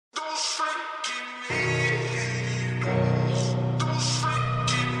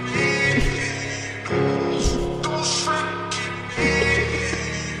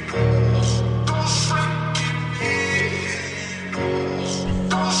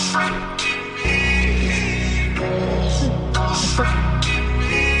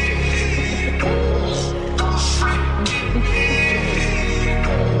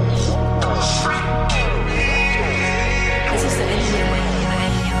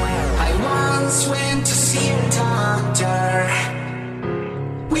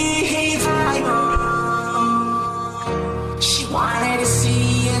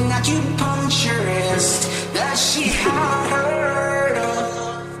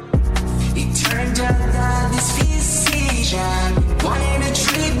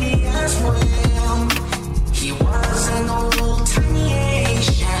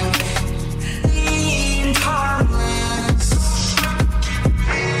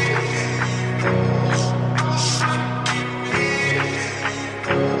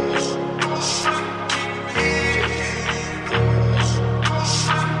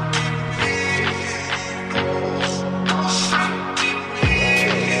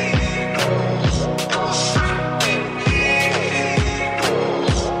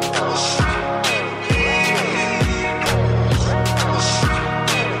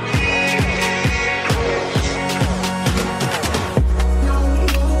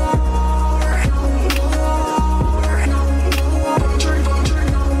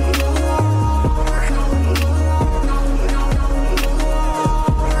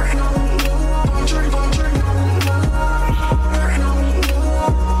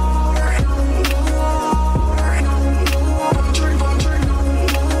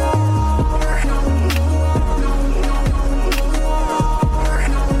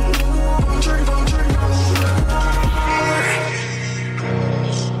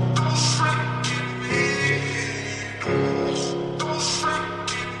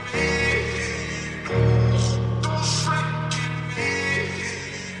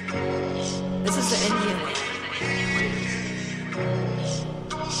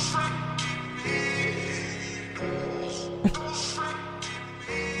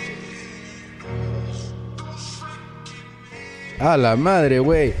A la madre,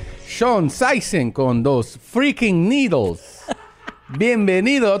 güey. Sean Sison con dos freaking needles.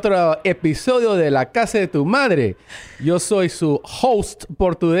 Bienvenido a otro episodio de La Casa de tu Madre. Yo soy su host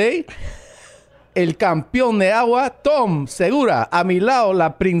por today, el campeón de agua, Tom Segura. A mi lado,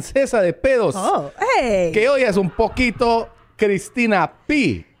 la princesa de pedos. Oh, hey. Que hoy es un poquito Christina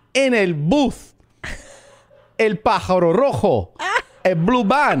P. En el booth. El pájaro rojo. El blue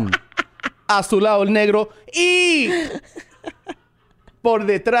band. A su lado el negro. Y por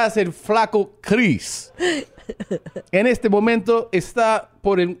detrás el flaco Chris. En este momento está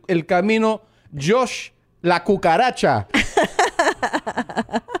por el camino Josh la cucaracha.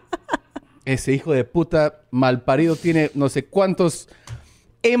 Ese hijo de puta malparido tiene no sé cuántos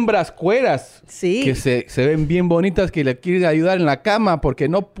hembras cueras. Sí. Que se ven bien bonitas, que le quieren ayudar en la cama porque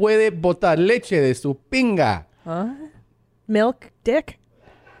no puede botar leche de su pinga. Milk dick.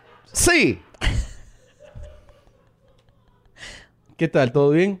 Sí. ¿Qué tal? ¿Todo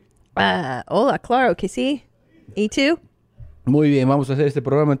bien? Hola, claro que sí. ¿Y tú? Muy bien, vamos a hacer este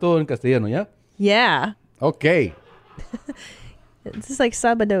programa todo en castellano, ¿ya? Yeah. Ok. This is like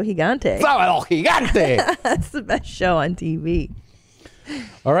Sábado Gigante. ¡Sábado Gigante! That's the best show on TV.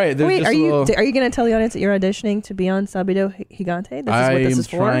 All right. Wait, are you going to tell the audience that you're auditioning to be on Sábado Gigante? This is what this is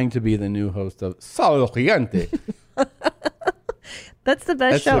for? I'm trying to be the new host of Sábado Gigante. That's the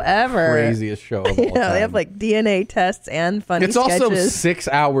best show ever. Craziest show of all time. They have like DNA tests and funny It's sketches. also 6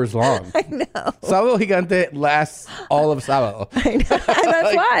 hours long. I know. Sábado Gigante lasts all of Sábado. I know.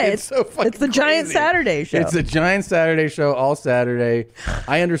 That's why. It's so fucking It's the giant crazy. Saturday show. It's a giant Saturday show all Saturday.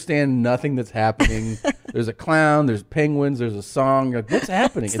 I understand nothing that's happening. There's a clown, there's penguins, there's a song. Like, what's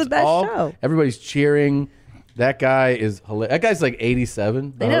happening? It's the best show. Everybody's cheering. That guy is hilarious. That guy's like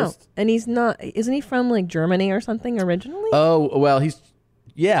 87. I know. And he's not, isn't he from like Germany or something originally? Oh, well, he's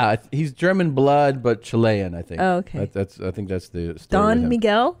German blood, but Chilean, I think. Oh, okay. I think that's the story. Don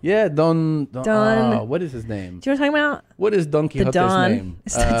Miguel? Yeah, Don. Don. What is his name? Do you know what I'm talking about? What is Don Quixote's Don. name?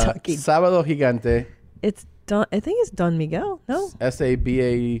 It's not Don Quixote. Sábado Gigante. It's Don, I think it's Don Miguel. No?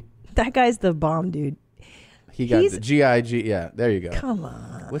 Saba. That guy's the bomb, dude. Gigante. G-I-G. Yeah, there you go. Come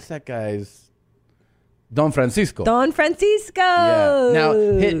on. What's that guy's? Don Francisco. Don Francisco. Yeah. Now,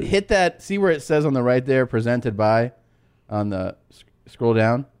 hit that. See where it says on the right there, presented by, on the, scroll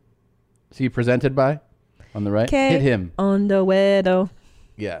down. See presented by on the right? Hit him. On the wedo.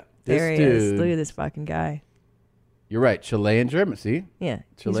 Yeah. There he is. Look at this fucking guy. You're right. Chilean German. See? Yeah.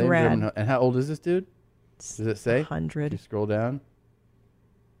 Chilean he's rad. German. And how old is this dude? Does it say? 100. You scroll down.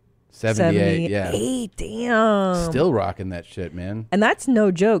 78. Yeah. Damn. Still rocking that shit, man. And that's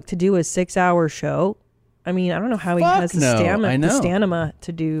no joke to do a 6-hour show. I mean, I don't know how he has the stamina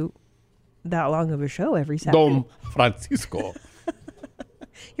to do that long of a show every Saturday. Don Francisco.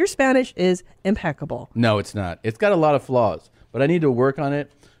 Your Spanish is impeccable. No, it's not. It's got a lot of flaws, but I need to work on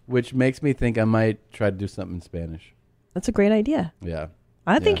it, which makes me think I might try to do something in Spanish. That's a great idea. Yeah.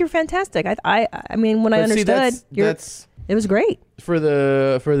 I think you're fantastic. I mean, when I understood, it was great. For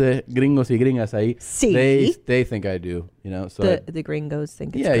the gringos y gringas ahí, Sí. they think I do, you know. So the gringos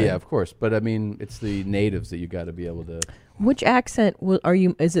think it's good. Yeah, of course. But I mean, it's the natives that you got to be able to. Which accent are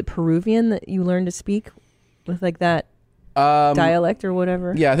you? Is it Peruvian that you learn to speak with, like that dialect or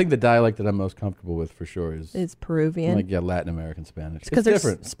whatever? Yeah, I think the dialect that I'm most comfortable with for sure is Peruvian. Like Latin American Spanish. Because there's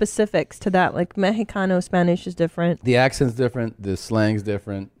different specifics to that. Like Mexicano Spanish is different. The accent's different. The slang's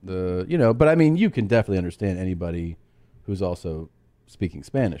different. But I mean, you can definitely understand anybody who's also speaking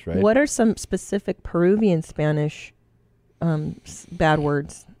Spanish, right? What are some specific Peruvian Spanish bad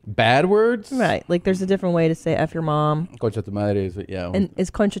words? Bad words? Right. Like there's a different way to say F your mom. Concha tu madre is, yeah. And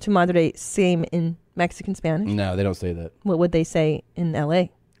is concha tu madre same in Mexican Spanish? No, they don't say that. What would they say in LA?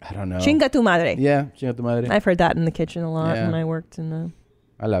 I don't know. Chinga tu madre. Yeah, chinga tu madre. I've heard that in the kitchen a lot when I worked in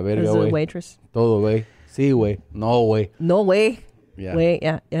a la verga, as a waitress. Todo way. Sí, way. No way. No way. Yeah. Way.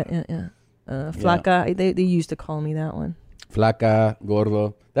 Yeah. Flaca. They used to call me that one. Flaca,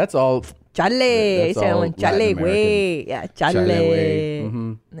 gordo. That's all. Chale. Chale, way. Yeah, chale. Way.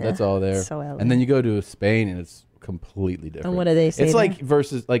 Mm-hmm. Yeah, that's all there. So LA. And then you go to Spain and it's completely different. And what do they say? It's like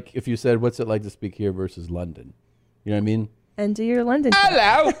versus, like if you said, what's it like to speak here versus London? You know what I mean? And do your London.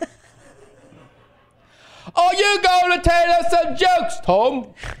 Hello. Are you going to tell us some jokes,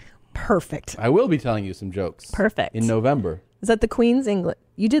 Tom? Perfect. I will be telling you some jokes. Perfect. In November. Is that the Queen's English?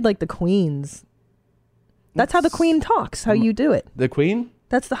 You did like the Queen's. That's how the Queen talks, how you do it. The Queen?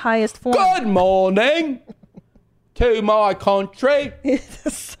 That's the highest form. Good morning to my country.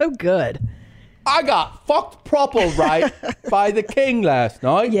 It's so good. I got fucked proper right by the king last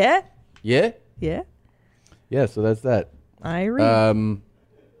night. Yeah? Yeah? Yeah. Yeah, so that's that. I read.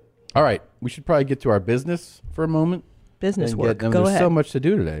 All right. We should probably get to our business for a moment. business work. Go ahead. There's so much to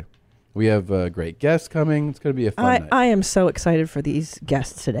do today. We have great guests coming. It's going to be a fun night. I am so excited for these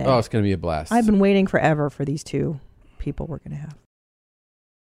guests today. Oh, it's going to be a blast. I've been waiting forever for these two people we're going to have.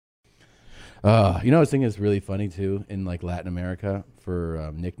 You know, I think it's really funny too in like Latin America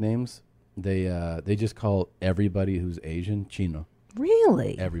for nicknames. They just call everybody who's Asian Chino.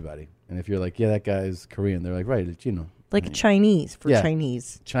 Really? Everybody. And if you're like, yeah, that guy's Korean, they're like, right, it's Chino. Like Chinese for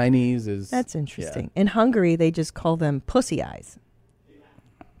Chinese. Chinese is... That's interesting. Yeah. In Hungary, they just call them pussy eyes.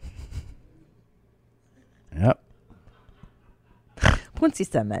 Yep. Punci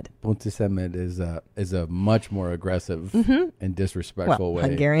szemed. Punci szemed is a much more aggressive and disrespectful way.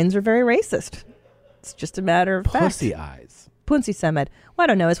 Hungarians are very racist. It's just a matter of fact. Pussy eyes. Punci szemed. Well, I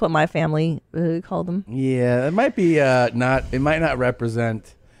don't know. It's what my family called them. Yeah, it might be not. It might not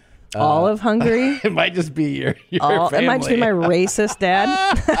represent all of Hungary. It might just be your family. It might just be my racist dad.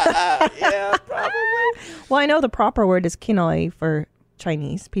 Yeah, probably. Well, I know the proper word is Kinoi for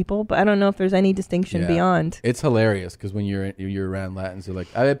Chinese people, but I don't know if there's any distinction beyond. It's hilarious because when you're around Latins, you're like,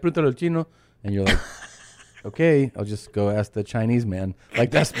 "I pronto el chino," and you're like, "Okay, I'll just go ask the Chinese man."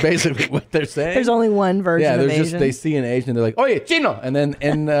 Like that's basically what they're saying. There's only one version of Asian. They see an Asian, they're like, "Oh yeah, chino," and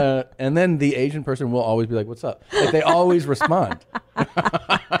then the Asian person will always be like, "What's up?" Like they always respond.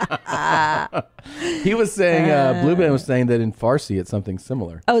 He was saying, Blue Band was saying that in Farsi it's something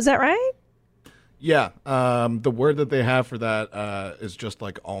similar. Oh, is that right? Yeah, the word that they have for that is just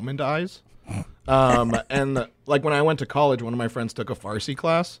like almond eyes. And like when I went to college, one of my friends took a Farsi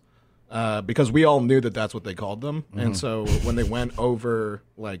class because we all knew that that's what they called them. Mm-hmm. And so when they went over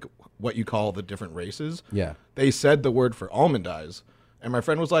like what you call the different races, they said the word for almond eyes. And my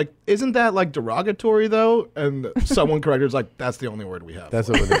friend was like, "Isn't that like derogatory though?" And someone corrected was like, "That's the only word we have." That's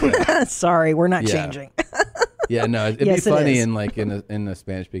what we're saying. Sorry, we're not changing. Yeah, no, it'd be funny in like in a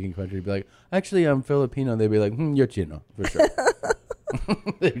Spanish speaking country. It'd be like, "Actually, I'm Filipino." They'd be like, "You're Chino for sure."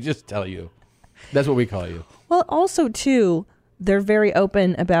 They just tell you. That's what we call you. Well, also too, they're very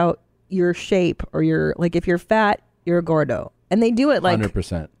open about your shape or your like. If you're fat, you're gordo, and they do it like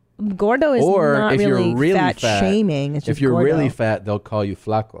 100%. Gordo is not really fat shaming. It's just if you're gordo. really fat, they'll call you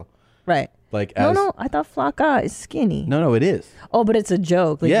flaco. Right. Like no, I thought flaca is skinny. No, it is. Oh, but it's a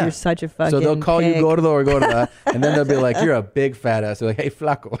joke. Like you're such a fucking So they'll call pig. you gordo or gorda, and then they'll be like, "You're a big fat ass." They're like, "Hey,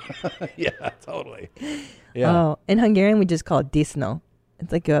 flaco." Yeah, totally. Yeah. Oh, in Hungarian we just call it disno.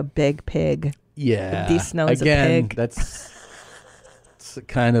 It's like a big pig. Yeah. Disno is a pig. That's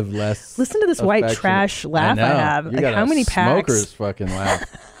kind of less. Listen to this white trash laugh I have. You like got how many packs? Smokers fucking laugh.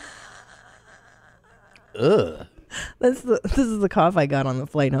 Ugh. This is the cough I got on the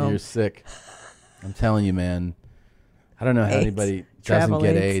flight home. You're sick. I'm telling you, man. I don't know how anybody doesn't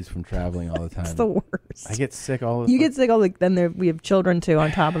get AIDS from traveling all the time. It's the worst. I get sick all the time. You get sick all the then we have children too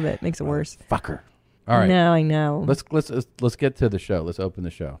on top of it. Makes it worse. Fucker. All right. No, I know. Let's get to the show. Let's open the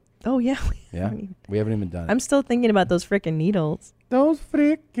show. Oh yeah. We haven't even done it. I'm still thinking about those freaking needles. Those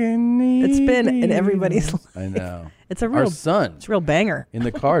freaking needles. It's been in everybody's life. I know. It's a real Our son. It's a real banger. In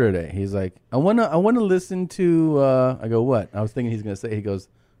the car today, he's like, I wanna listen to I go, what? I was thinking he's gonna say, he goes,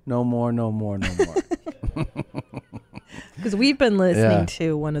 no more. Because we've been listening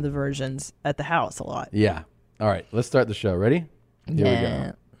to one of the versions at the house a lot. Yeah. All right, let's start the show. Ready? Here we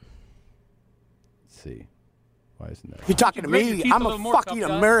go. Let's see. Why isn't that? You talking to me? I'm a fucking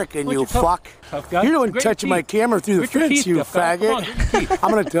American, you fuck. You're doing touching my camera through the fence, you faggot.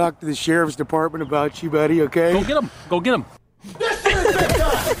 I'm going to talk to the sheriff's department about you, buddy, okay? Go get him.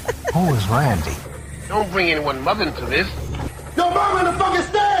 Who is Randy? Don't bring anyone mother into this. Yo, mom in the fucking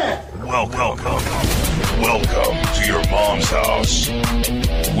stand! Welcome to your mom's house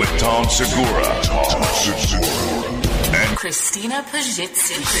with Tom Segura. And Christina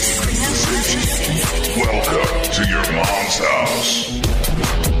Pajitsin. Welcome to your mom's house.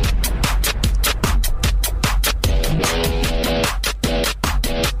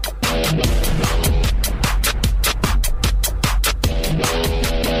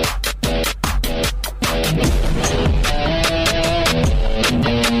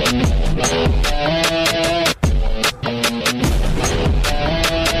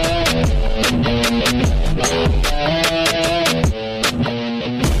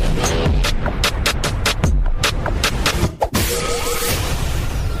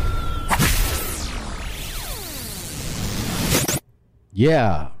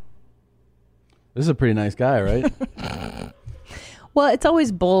 Yeah. This is a pretty nice guy, right? Well, it's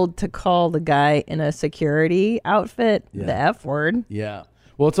always bold to call the guy in a security outfit the F word. Yeah.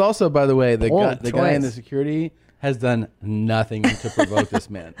 Well, it's also, by the way, the guy in the security has done nothing to provoke this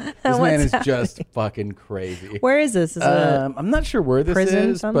man. This man is just fucking crazy. Where is this? Is I'm not sure where this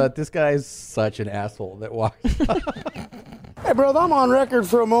is, something? but this guy is such an asshole that walks. Hey, bro, I'm on record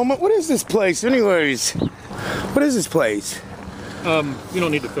for a moment. What is this place, anyways? What is this place? You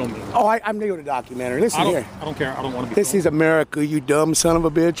don't need to film me. Oh, I'm doing a documentary. Listen here. I don't care. I don't want to be This filmed. is America, you dumb son of a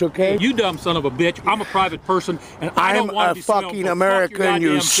bitch, okay? You dumb son of a bitch. I'm a private person, and I don't want to be filmed. fucking So American,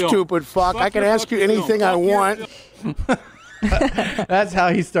 you stupid fuck. I can ask you anything I want. That's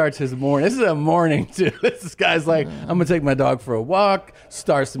how he starts his morning. This is a morning, too. This guy's like, I'm going to take my dog for a walk,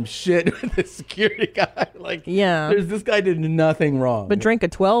 start some shit with the security guy. Like, Yeah. This guy did nothing wrong. But drink a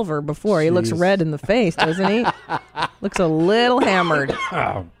 12er before. He looks Jeez. red in the face, doesn't he? Looks a little hammered.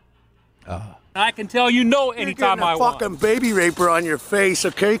 I can tell you no anytime You're I getting a want. fucking baby raper on your face,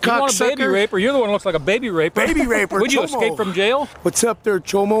 okay, You want a baby cocksucker? raper? You're the one who looks like a baby raper. Baby raper, Would you Chomo. escape from jail? What's up there,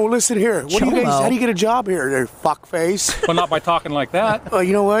 Chomo? Listen here. What do you guys? Chomo. How do you get a job here, there, fuckface? Well, not by talking like that. Well,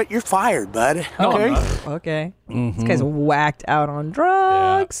 you know what? You're fired, bud. No, Okay. I'm not. Okay. This guy's whacked out on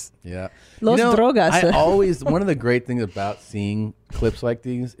drugs. Yeah. Los drogas. I always, one of the great things about seeing clips like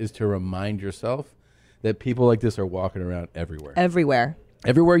these is to remind yourself that people like this are walking around everywhere. Everywhere.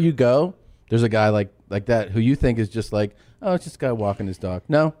 Everywhere you go, there's a guy like that who you think is just like, oh, it's just a guy walking his dog.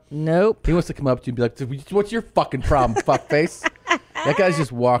 No. Nope. He wants to come up to you and be like, what's your fucking problem, fuckface? That guy's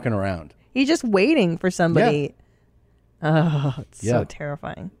just walking around. He's just waiting for somebody. Oh, it's so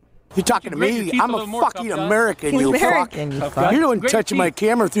terrifying. You're talking to Grit your me? teeth I'm a a little more, fucking tough guy. American, He's you American, fuck. you fuck. You're doing Grit touching your my teeth.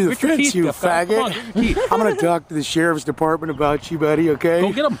 camera through the Grit your fence, teeth, you tough guy. Come on, faggot. grit your teeth. I'm gonna talk to the sheriff's department about you, buddy. Okay?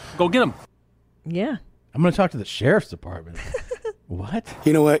 Go get him. Go get him. Yeah. I'm going to talk to the sheriff's department. What?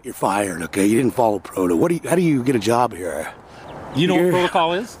 You know what? You're fired. Okay? You didn't follow proto. How do you get a job here? You know what You're-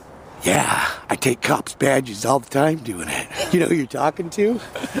 protocol is? Yeah, I take cops' badges all the time doing it. You know who you're talking to?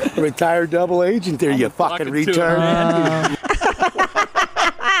 A retired double agent there, you fucking talking to retard. him,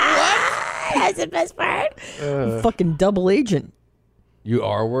 That's the best part. Fucking double agent. You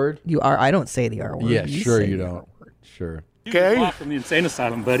R word? You are. I don't say the R word. Yeah, sure say you the don't. R word. Sure. You Okay. just walked from the insane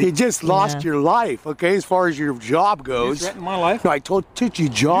asylum, buddy. You just lost your life, okay, as far as your job You goes. threatening my life? No, I told you You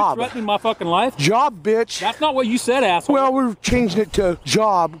job. threatening my fucking life? Job, bitch. That's not what you said, asshole. Well, we're changing it to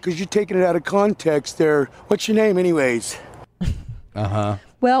job because you're taking it out of context there. What's your name, anyways?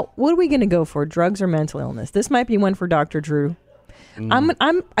 Well, what are we going to go for? Drugs or mental illness? This might be one for Dr. Drew.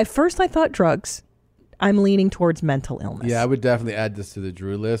 At first I thought drugs. I'm leaning towards mental illness. Yeah, I would definitely add this to the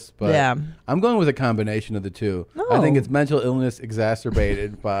Drew list, but Yeah. I'm going with a combination of the two. I think it's mental illness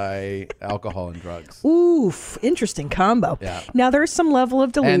exacerbated by alcohol and drugs. Oof, interesting combo. Yeah. Now there's some level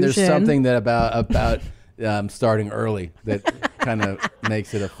of delusion. And there's something that about starting early that kind of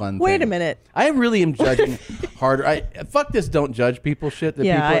makes it a fun thing. Wait a minute. I really am judging harder. Fuck this don't judge people shit. That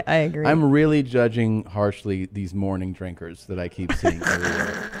Yeah, people, I agree. I'm really judging harshly these morning drinkers that I keep seeing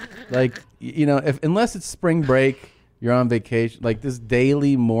everywhere. Like, you know, unless it's spring break, you're on vacation, like this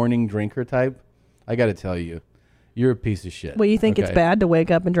daily morning drinker type, I got to tell you, you're a piece of shit. Well, you think it's okay? bad to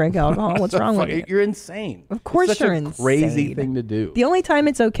wake up and drink alcohol? What's wrong with you? You're insane. Of course it's such you're a crazy insane. thing to do. The only time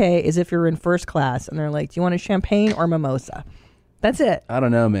it's okay is if you're in first class and they're like, do you want a champagne or mimosa? That's it. I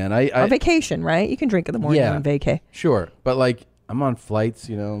don't know, man. Or vacation, right? You can drink in the morning on vacay. Sure. But like, I'm on flights,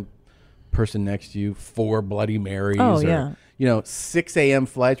 you know, person next to you, 4 Bloody Marys. Oh, or, yeah. You know, 6 a.m.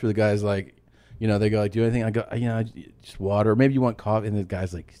 flights where the guy's like, you know, they go like, do anything? I go, you know, just water. Maybe you want coffee. And the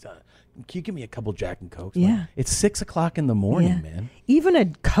guy's like, can you give me a couple Jack and Cokes? Yeah. Like, it's 6 o'clock in the morning, Yeah. man. Even a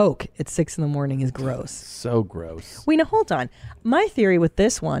Coke at 6 a.m. is gross. So gross. Wait, now hold on. My theory with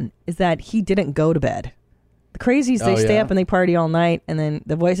this one is that he didn't go to bed. The crazies, they stay up and they party all night, and then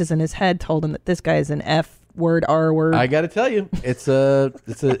the voices in his head told him that this guy is an F word, R word. I got to tell you, it's a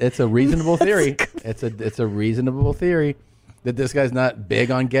reasonable theory. It's a reasonable theory that this guy's not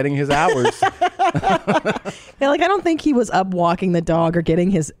big on getting his hours. Yeah, like I don't think he was up walking the dog or getting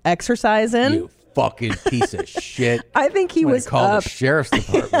his exercise in. You fucking piece of shit. I think he I'm gonna was call up. the sheriff's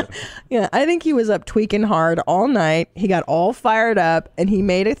department. Yeah, I think he was up tweaking hard all night. He got all fired up, and he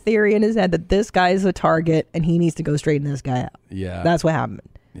made a theory in his head that this guy is a target, and he needs to go straighten this guy out. Yeah. That's what happened.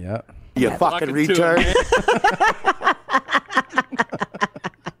 Yeah. You fucking Talking to retard. him,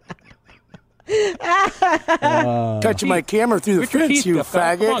 Touching my camera through the Grit your fence, teeth, you tough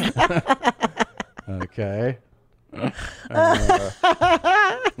guy. Come faggot. on. Okay.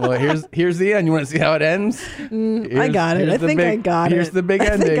 Well, here's the end. You want to see how it ends? I got it. I Here's the think I big- got it. Here's the big I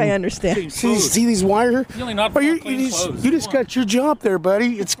ending. think I understand. See these wire? You only not Oh, you clean just, clothes. you just Come on. got your job there,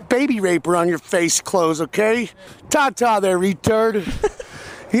 buddy. It's baby raper on your face clothes, okay? Ta-ta there, retard.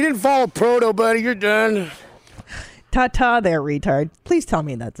 You didn't follow proto, buddy. You're done. Ta-ta there, retard. Please tell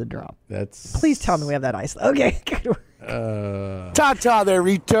me that's a drop. Please tell me we have that ice. Okay. Ta-ta there,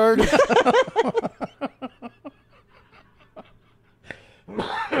 retard.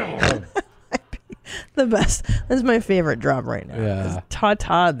 The best. That's my favorite drop right now. Yeah.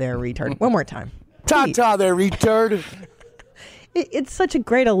 Ta-ta there, retard. One more time. Ta-ta there, retard. It's such a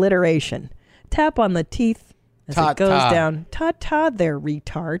great alliteration. Tap on the teeth as it goes down. Ta-ta there,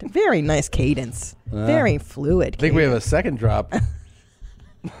 retard. Very nice cadence. Very fluid. I think we have a second drop.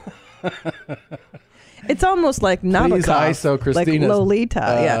 It's almost like Nabokov. Please ISO Christina. Like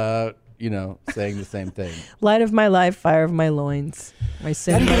Lolita. Saying the same thing. Light of my life, fire of my loins. My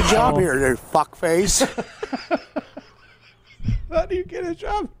sin. How do you get a job here, there, fuckface? How do you get a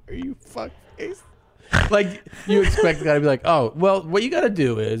job? Are you fuckface? Like, you expect the guy to be like, oh, well, what you got to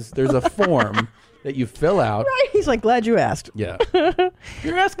do is there's a form that you fill out. Right. He's like, glad you asked. Yeah.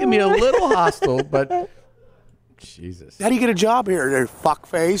 You're asking me a little hostile, but Jesus. How do you get a job here, there,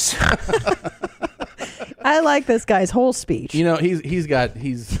 fuckface? I like this guy's whole speech. You know,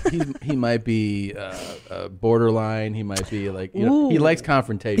 he might be borderline. He might be like, he likes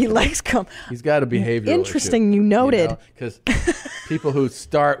confrontation. He likes He's got a behavioral Interesting, issue, you noted. Because people who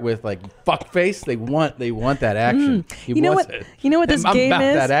start with like fuck face, they want that action. You know what this game about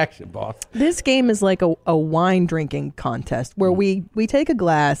is? That action, boss. This game is like a wine drinking contest where we take a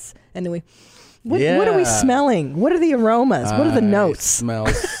glass and then what are we smelling? What are the aromas? What are the notes? Smell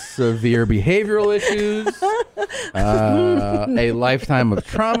severe behavioral issues, a lifetime of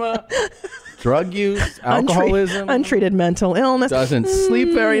trauma, drug use, alcoholism, untreated mental illness, doesn't sleep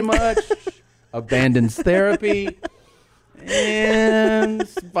very much, abandons therapy, and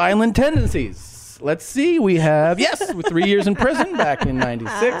violent tendencies. Let's see. We have, with 3 years in prison back in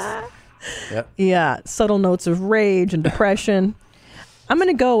 96. Yep. Yeah, subtle notes of rage and depression. I'm going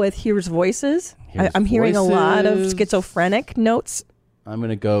to go with here's voices. I'm hearing a lot of schizophrenic notes. I'm going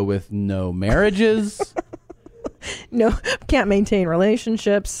to go with no marriages. No, can't maintain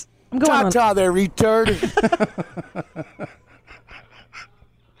relationships. I'm going Ta-ta there, retard.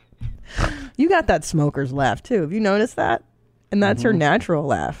 You got that smoker's laugh, too. Have you noticed that? And that's her natural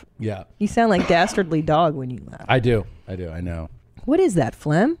laugh. Yeah. You sound like Dastardly Dog when you laugh. I do. I know. What is that,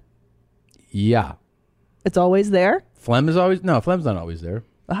 phlegm? Yeah. It's always there? Phlegm's not always there.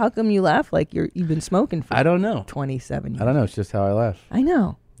 Well, how come you laugh like you've been smoking for I don't know. 27 years? I don't know. It's just how I laugh. I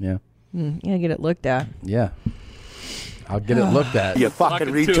know. Yeah. You gotta get it looked at. Yeah. I'll get it looked at. You fucking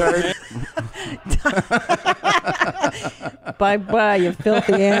retard. Bye, you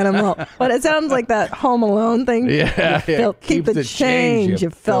filthy animal. But it sounds like that Home Alone thing. Yeah. Keep the change, you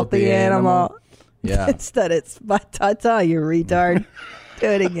filthy animal. Yeah. Instead, it's ta-ta, you retard. Do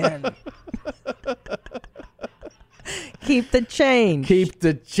it again. Keep the change. Keep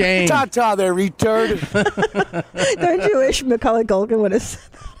the change. Ta-ta there, retard. Don't you wish Macaulay Culkin would have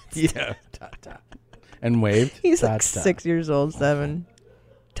said that? Yeah. Ta-ta. And waved. He's ta-ta. like 6 years old, 7.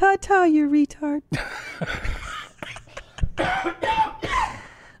 Ta-ta, you retard.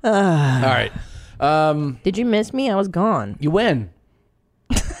 All right. Did you miss me? I was gone. You win.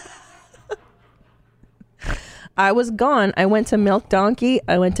 I was gone. I went to Milk Donkey.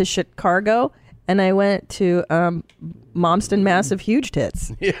 I went to Chicago. And I went to Momston Massive Huge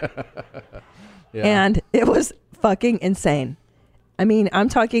Tits. Yeah. And it was fucking insane. I mean, I'm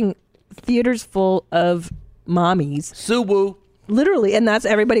talking theaters full of mommies. Suwoo. Literally. And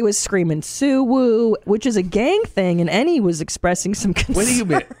everybody was screaming Suwoo, which is a gang thing. And Annie was expressing some concern. What do you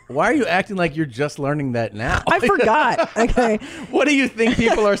mean? Why are you acting like you're just learning that now? I forgot. Okay. What do you think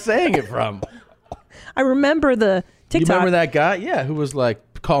people are saying it from? I remember the TikTok. You remember that guy? Yeah, who was like,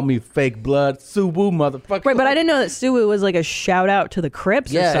 call me fake blood, Suwoo, motherfucker. Right, but I didn't know that Suwoo was like a shout out to the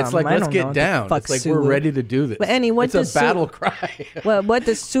Crips or something. Yeah, it's like, let's get down. Fuck It's like, Suwoo. we're ready to do this. But Annie, what it's does a battle cry. Well, what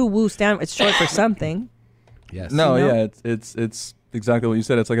does Suwoo stand for? It's short for something. Yes. No, You know? yeah, it's exactly what you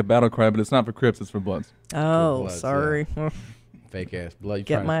said. It's like a battle cry, but it's not for Crips, it's for Bloods. Oh, Bloods, sorry. Fake ass blood. You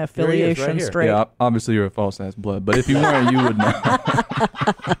Get trying my to- There he is, affiliation here. straight. Yeah, obviously you're a false ass Blood, but if you weren't, you would know.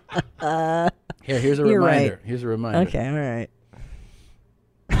 Here's a You're reminder. right. Here's a reminder. Okay, all right.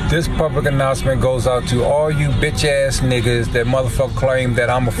 This public announcement goes out to all you bitch ass niggas that motherfucker claim that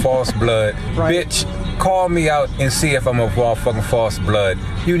I'm a false blood. Right. Bitch, call me out and see if I'm a motherfucking false blood.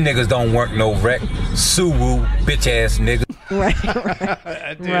 You niggas don't work no wreck. Suwoo, bitch ass nigga.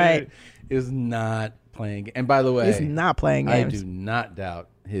 Right. Dude Right. is not playing. And by the way, He's not playing I games. do not doubt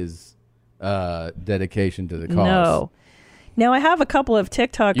his dedication to the cause. No. Now, I have a couple of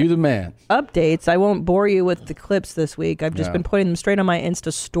TikTok You the man. updates. I won't bore you with the clips this week. I've just Yeah. been putting them straight on my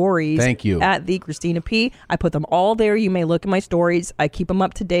Insta stories. Thank you. At the Christina P. I put them all there. You may look at my stories. I keep them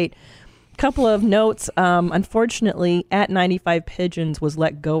up to date. Couple of notes. Unfortunately, at 95 Pigeons was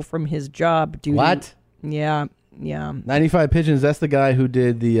let go from his job due What? Yeah. 95 Pigeons. That's the guy who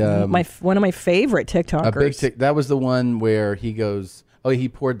did the one of my favorite TikTokers. That was the one where he goes. Oh, he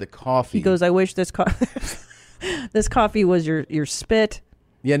poured the coffee. He goes, "I wish this this coffee was your spit."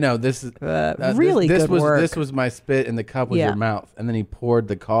 Yeah, no, this is really this good was work. This was my spit, and the cup was your mouth, and then he poured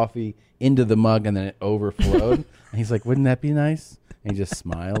the coffee into the mug, and then it overflowed. And he's like, "Wouldn't that be nice?" And he just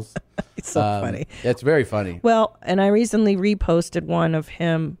smiles. It's so funny. It's very funny. Well, and I recently reposted one of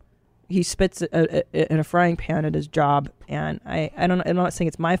him. He spits in a frying pan at his job, and I don't know. I'm not saying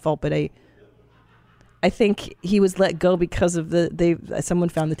it's my fault, but I think he was let go because of someone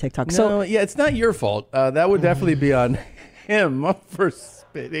found the TikTok. No, So yeah, it's not your fault. That would definitely be on him for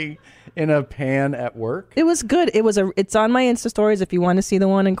spitting in a pan at work. it was good. It's on my Insta stories if you want to see the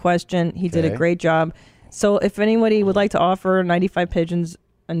one in question. He did a Okay. great job. So if anybody would like to offer 95 Pigeons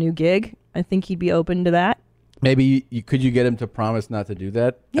a new gig, I think he'd be open to that. Maybe could you get him to promise not to do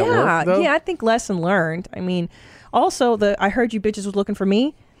that at work, though? Yeah, I think lesson learned. I mean, also I heard you bitches was looking for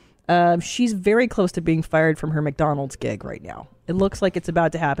me. She's very close to being fired from her McDonald's gig right now. It looks like it's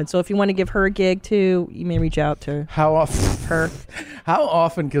about to happen. So if you want to give her a gig too, you may reach out to How often? her. How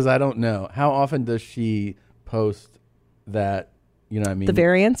often? Because I don't know. How often does she post that? You know what I mean? The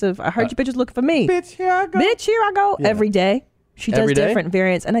variants of I heard you bitches looking for me. Bitch, here I go. Bitch, here I go. Yeah. Every day. She does Every day? different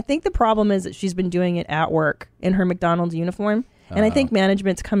variants. And I think the problem is that she's been doing it at work in her McDonald's uniform. And I think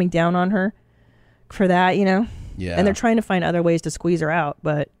management's coming down on her for that, you know? Yeah. And they're trying to find other ways to squeeze her out.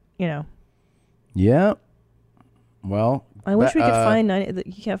 But, you know. Yeah. Well, I wish we could find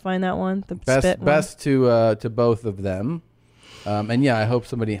you can't find that one. The spit one. best to both of them. And yeah, I hope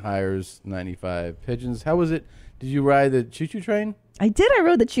somebody hires 95 Pigeons. How was it? Did you ride the choo-choo train? I did. I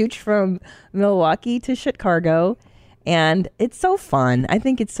rode the chooch from Milwaukee to Chicago, and it's so fun. I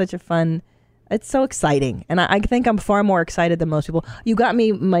think it's such a fun. It's so exciting, and I think I'm far more excited than most people. You got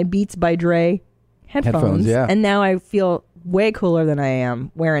me my Beats by Dre headphones, yeah. and now I feel way cooler than I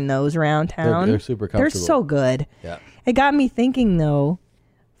am wearing those around town. They're super comfortable. They're so good. Yeah. It got me thinking, though.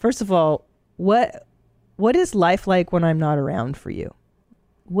 First of all, what is life like when I'm not around for you?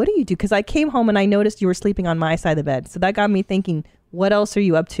 What do you do? Because I came home and I noticed you were sleeping on my side of the bed. So that got me thinking, what else are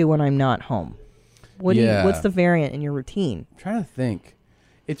you up to when I'm not home? What's the variant in your routine? I'm trying to think.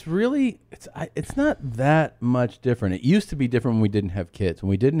 It's not that much different. It used to be different when we didn't have kids. When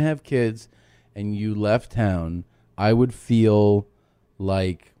we didn't have kids and you left town, I would feel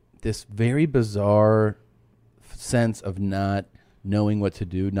like this very bizarre sense of not knowing what to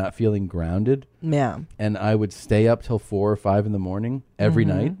do, not feeling grounded. Yeah. And I would stay up till 4 or 5 in the morning every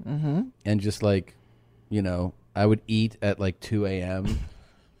night. And just like, I would eat at like 2 a.m.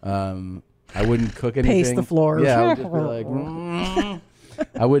 I wouldn't cook anything. Pace the floors. Yeah, I would just be like,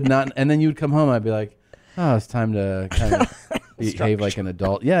 I would not. And then you'd come home. I'd be like, oh, it's time to kind of behave like an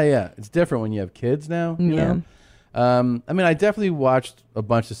adult. Yeah. It's different when you have kids now. You know? I mean, I definitely watched a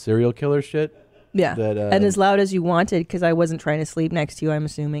bunch of serial killer shit. Yeah. And as loud as you wanted because I wasn't trying to sleep next to you, I'm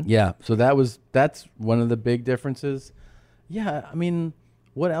assuming. Yeah. So that's one of the big differences. Yeah. I mean,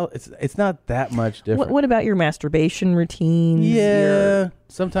 what else? It's not that much different. What about your masturbation routines? Yeah.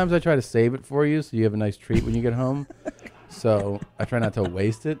 Sometimes I try to save it for you so you have a nice treat when you get home. So I try not to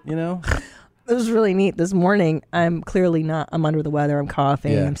waste it, It was really neat. This morning, I'm clearly not. I'm under the weather. I'm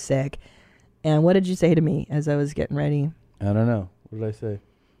coughing. Yeah. I'm sick. And what did you say to me as I was getting ready? I don't know. What did I say?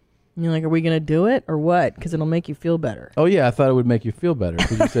 And you're like, are we going to do it or what? Because it'll make you feel better. Oh, yeah. I thought it would make you feel better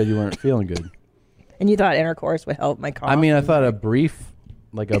because you said you weren't feeling good. And you thought intercourse would help my cough. I mean, I thought a brief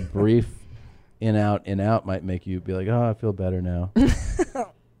in out might make you be like, oh, I feel better now.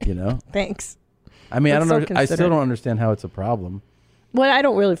 Thanks. I mean, That's I don't so know. I still don't understand how it's a problem. Well, I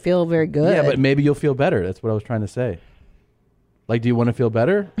don't really feel very good. Yeah, but maybe you'll feel better. That's what I was trying to say. Like, do you want to feel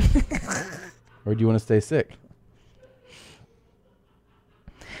better? Or do you want to stay sick?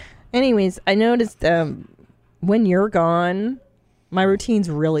 Anyways, I noticed when you're gone, my routine's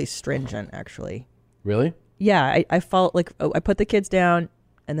really stringent, actually. Really? Yeah, I felt like I put the kids down,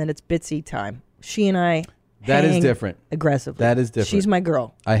 and then it's Bitsy time. She and I That is hang different. aggressively. That is different. She's my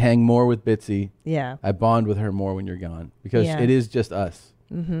girl. I hang more with Bitsy. Yeah. I bond with her more when you're gone because Yeah. it is just us,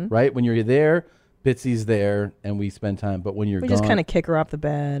 right? When you're there, Bitsy's there, and we spend time. But when you're We gone, just kind of kick her off the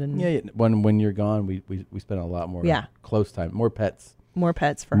bed, and yeah. When you're gone, we spend a lot more close time, more pets, more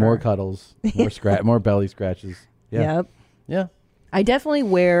pets for more her. cuddles, more belly scratches. Yeah. Yep. Yeah. I definitely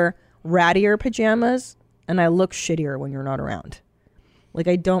wear rattier pajamas, and I look shittier when you're not around. Like,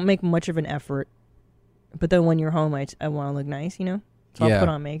 I don't make much of an effort, but then when you're home, I want to look nice, So I'll put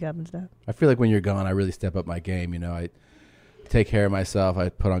on makeup and stuff. I feel like when you're gone, I really step up my game. take care of myself. I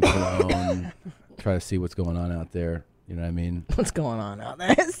put on cologne, try to see what's going on out there. You know what I mean? What's going on out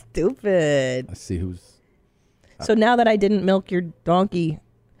there? Stupid. I see who's. So now that I didn't milk your donkey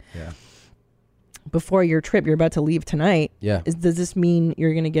before your trip, you're about to leave tonight. Yeah. Does this mean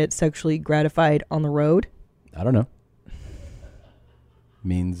you're going to get sexually gratified on the road? I don't know.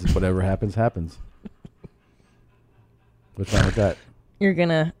 Means whatever happens, happens. What's wrong with that? You're going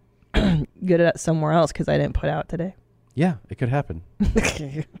to get it somewhere else because I didn't put out today. Yeah, it could happen.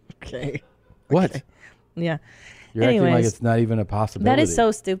 Okay. What? Okay. Yeah. You're acting like it's not even a possibility. That is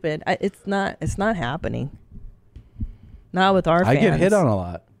so stupid. It's not happening. Not with our fans. I get hit on a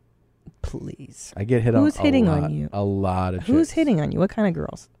lot. Please. I get hit on a lot. Who's hitting on you? A lot of Who's chicks. hitting on you? What kind of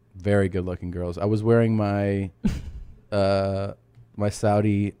girls? Very good looking girls. I was wearing my my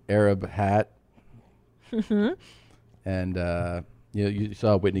Saudi Arab hat. And you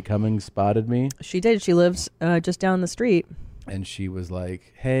saw Whitney Cummings spotted me. She did. She lives just down the street. And she was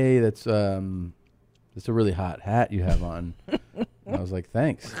like, "Hey, that's a really hot hat you have on." And I was like,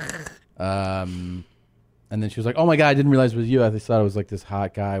 "Thanks." And then she was like, "Oh my God, I didn't realize it was you. I just thought it was like this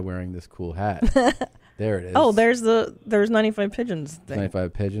hot guy wearing this cool hat." There it is. Oh, there's 95 pigeons thing.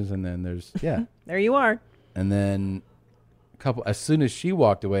 95 pigeons, and then there's There you are. And then as soon as she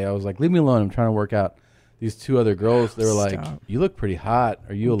walked away, I was like, "Leave me alone. I'm trying to work out." These two other girls, they were like, "You look pretty hot.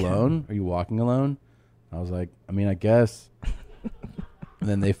 Are you alone? Are you walking alone?" I was like, "I mean, I guess." And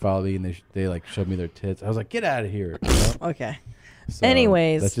then they followed me and they like showed me their tits. I was like, "Get out of here." You know? Okay. So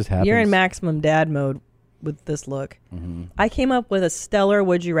Anyways, that just happens. You're in maximum dad mode with this look. Mm-hmm. I came up with a stellar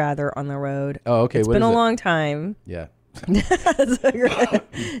would you rather on the road. Oh, okay. It's What been is a it? long time. Yeah.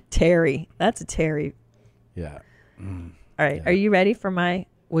 Terry. That's a Terry. Yeah. All right. Are you ready for my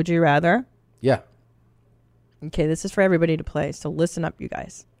would you rather? Yeah. Okay, this is for everybody to play, so listen up, you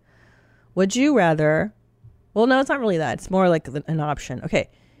guys. Would you rather... Well, no, it's not really that. It's more like an option. Okay.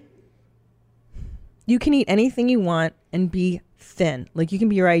 You can eat anything you want and be thin. Like, you can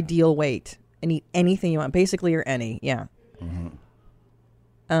be your ideal weight and eat anything you want. Basically, you're any. Yeah. Mm-hmm.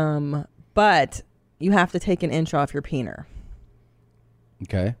 But you have to take an inch off your peener.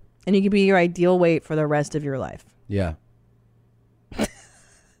 Okay. And you can be your ideal weight for the rest of your life. Yeah.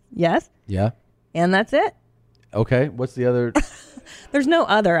 Yes? Yeah. And that's it? Okay. What's the other? There's no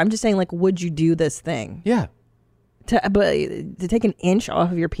other. I'm just saying, like, would you do this thing? Yeah. To take an inch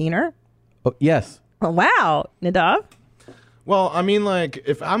off of your peener? Oh, yes. Oh, wow. Nadav? Well, I mean, like,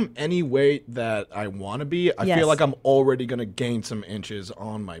 if I'm any weight that I want to be, I feel like I'm already going to gain some inches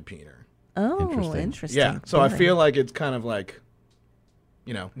on my peener. Oh, interesting. Yeah, so I feel like it's kind of like,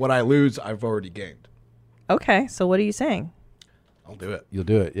 you know, what I lose, I've already gained. Okay, so what are you saying? I'll do it. You'll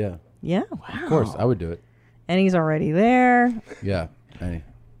do it, yeah. Yeah, wow. Of course, I would do it. And he's already there. Yeah.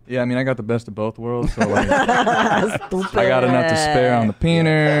 Yeah, I mean, I got the best of both worlds. So like, I got enough to spare on the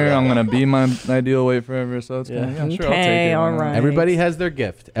peener. I'm gonna be my ideal weight forever. So it's sure, I'll take it. All right. Everybody has their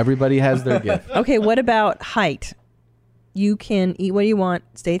gift. Everybody has their gift. Okay, what about height? You can eat what you want,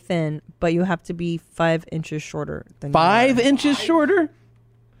 stay thin, but you have to be 5 inches shorter than 5 inches shorter?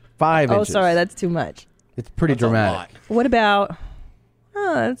 5 inches. Oh, sorry, that's too much. It's pretty dramatic. What about?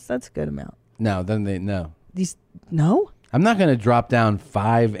 Oh, that's a good amount. No, then no. No? I'm not going to drop down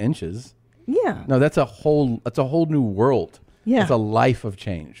 5 inches. Yeah. No, that's a whole new world. Yeah. It's a life of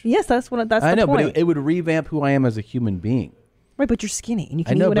change. Yes, that's the point. I know, but it would revamp who I am as a human being. Right, but you're skinny and you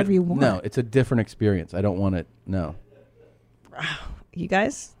can eat whatever you want. No, it's a different experience. I don't want it. No. You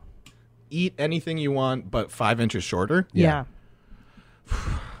guys? Eat anything you want, but 5 inches shorter? Yeah.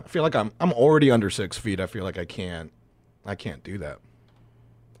 I feel like I'm already under 6 feet. I feel like I can't do that.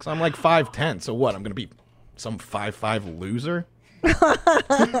 Because I'm like 5'10", so what? I'm going to be some 5'5" loser?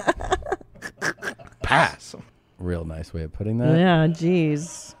 Pass. Real nice way of putting that. Yeah,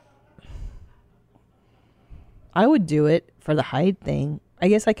 jeez. I would do it for the height thing. I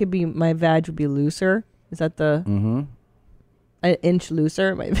guess I could be, my vag would be looser. Is that the an inch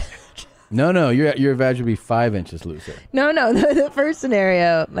looser? My vag. No, your vag would be 5 inches looser. No, the first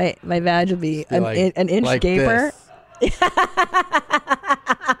scenario, my vag would be an inch like gaper.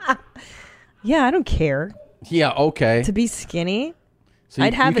 Yeah, I don't care. Yeah, okay. To be skinny, So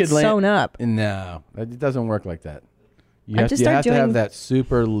I'd have it sewn up. No, it doesn't work like that. You I'd have, just you start have to doing- have that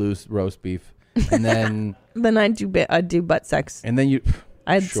super loose roast beef, and then Then I'd do butt sex. and then you.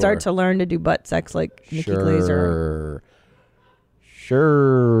 I'd Sure. start to learn to do butt sex like Nikki Glaser.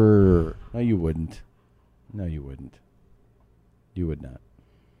 Sure. No, you wouldn't. No, you wouldn't. You would not.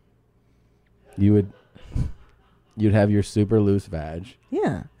 You would. You'd have your super loose vag.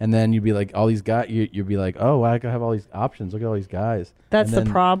 Yeah. And then you'd be like, all these guys, you'd be like, oh, I have all these options. Look at all these guys. That's the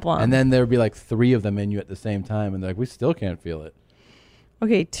problem. And then there'd be like 3 of them in you at the same time. And they're like, we still can't feel it.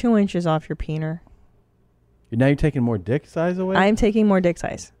 Okay, 2 inches off your peener. Now you're taking more dick size away? I'm taking more dick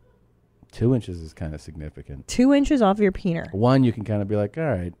size. 2 inches is kind of significant. 2 inches off your peener. 1, you can kind of be like, all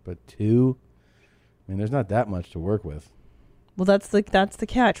right. But 2, I mean, there's not that much to work with. Well, that's the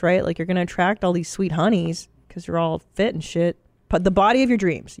catch, right? Like, you're going to attract all these sweet honeys because you're all fit and shit. But the body of your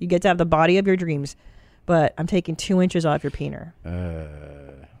dreams. You get to have the body of your dreams. But I'm taking 2 inches off your peener.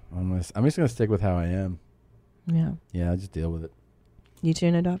 I'm just going to stick with how I am. Yeah. Yeah, I'll just deal with it. You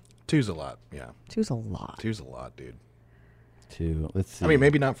tune it up? 2's a lot, yeah. 2's a lot. 2's a lot, dude. 2. Let's see. I mean,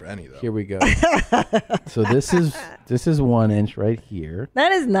 maybe not for any, though. Here we go. So this is 1 inch right here.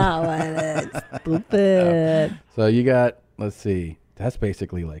 That is not what it is. Stupid. So you got, let's see. That's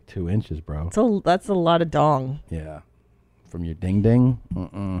basically like 2 inches, bro. That's a lot of dong. Yeah. From your ding ding.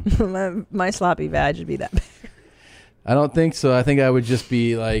 my sloppy vag would be that big. I don't think so. I think I would just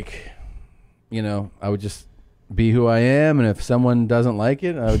be like, I would just be who I am. And if someone doesn't like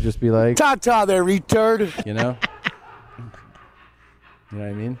it, I would just be like, Ta-ta there, retard. You know? You know what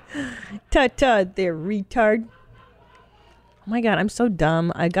I mean? Ta-ta there, retard. Oh my God, I'm so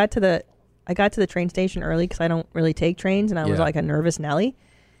dumb. I got to the train station early because I don't really take trains, and I was like a nervous Nelly.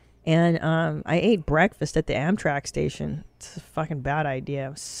 And I ate breakfast at the Amtrak station. It's a fucking bad idea.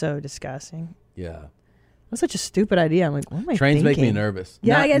 It was so disgusting. Yeah. It was such a stupid idea. I'm like, what am I Trains thinking? make me nervous.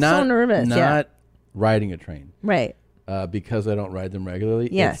 Yeah, I get so nervous. Not riding a train. Right. Because I don't ride them regularly.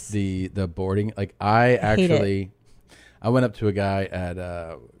 Yes. It's the boarding. Like, I went up to a guy at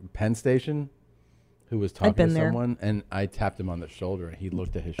Penn Station who was talking to someone, and I tapped him on the shoulder, and he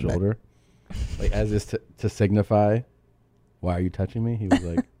looked at his shoulder, like as is to signify, why are you touching me? He was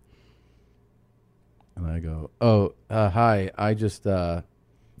like, and I go, oh, hi, I just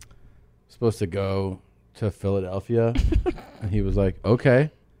supposed to go to Philadelphia, and he was like,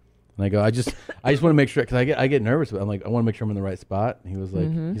 okay. And I go, I just want to make sure, because I get nervous. I'm like, I want to make sure I'm in the right spot. And he was like,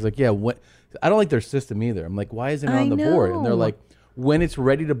 he's like, yeah. I don't like their system either. I'm like, why isn't it on the board? And they're like, when it's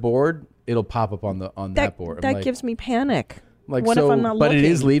ready to board, it'll pop up on that board. That gives me panic. Like, what if I'm not but looking?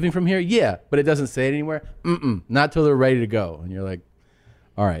 it is leaving from here? Yeah, but it doesn't say it anywhere? Not till they're ready to go. And you're like,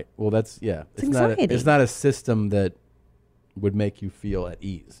 all right, well, that's, yeah. It's not a system that would make you feel at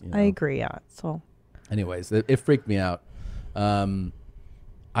ease. I agree, yeah. So, anyways, it freaked me out. But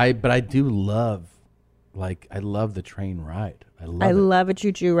I do love, I love the train ride. I love a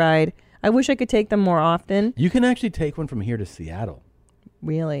choo-choo ride. I wish I could take them more often. You can actually take one from here to Seattle.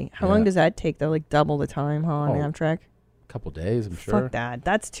 Really? How long does that take? They're like double the time, huh, on Amtrak? A couple days, I'm sure. Fuck that.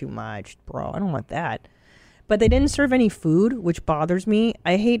 That's too much, bro. I don't want that. But they didn't serve any food, which bothers me.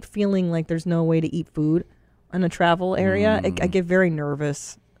 I hate feeling like there's no way to eat food in a travel area. I get very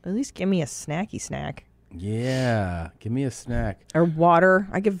nervous. At least give me a snacky snack. Yeah, give me a snack. Or water.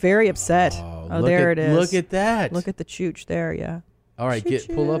 I get very upset. Oh, there it is. Look at that. Look at the chooch there, yeah. All right,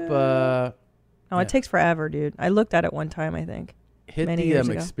 pull up. It takes forever, dude. I looked at it one time, I think. Hit many the years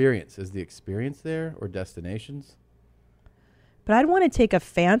ago. experience. Is the experience there or destinations? But I'd want to take a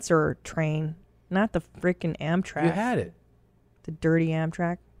fancier train, not the freaking Amtrak. You had it. The dirty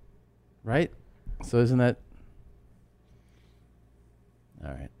Amtrak. Right? So isn't that...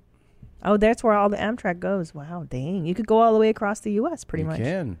 All right. Oh, that's where all the Amtrak goes. Wow, dang. You could go all the way across the U.S. pretty much. You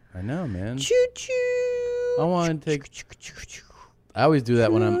can. I know, man. Choo-choo. I want to take... I always do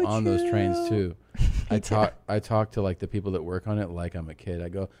that when I'm on those trains, too. I talk to, the people that work on it like I'm a kid. I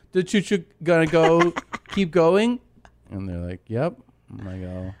go, the choo-choo gonna go keep going? And they're like, yep. And I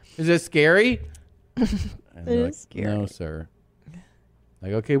go, is it scary? And they're like, scary. No, sir.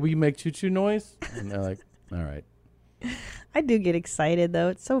 Like, okay, will you make choo-choo noise? And they're like, all right. I do get excited, though.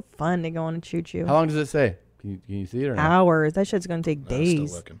 It's so fun to go on a choo-choo. How long does it say? Can you see it or not? Hours. That shit's going to take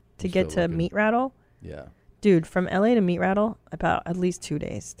days to get to Meat Rattle. Yeah. Dude, from LA to Meat Rattle, about at least 2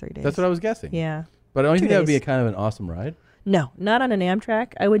 days, 3 days. That's what I was guessing. Yeah. But don't you think that would be a kind of an awesome ride? No, not on an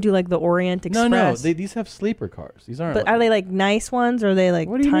Amtrak. I would do the Orient Express. No, these have sleeper cars. These aren't. But are they nice ones or are they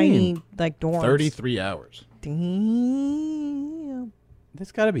tiny dorms? 33 hours. Damn.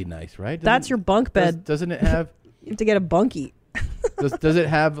 That's got to be nice, right? That's your bunk bed. Doesn't it have? You have to get a bunkie. does it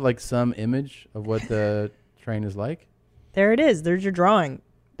have some image of what the train is like? There it is. There's your drawing.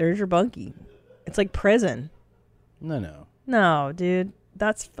 There's your bunkie. It's like prison. No, dude.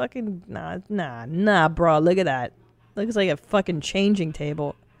 That's fucking nah, bro. Look at that. Looks like a fucking changing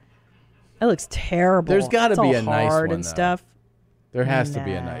table. That looks terrible. There's got to be a nice one and stuff. There has to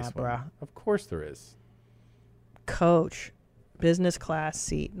be a nice one. Bro. Of course there is. Coach, business class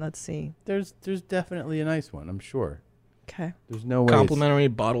seat. Let's see. There's definitely a nice one, I'm sure. Okay. There's no way. Complimentary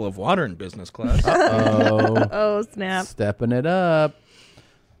bottle of water in business class. Oh, snap. Stepping it up.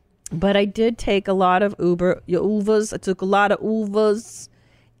 But I did take a lot of Ubers. I took a lot of Ubers.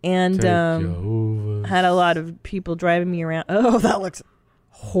 And had a lot of people driving me around. Oh, that looks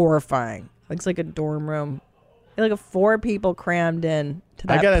horrifying. Looks like a dorm room. Like 4 people crammed in to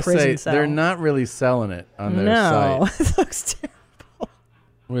that prison cell. I gotta say, they're not really selling it on their site. No, it looks terrible.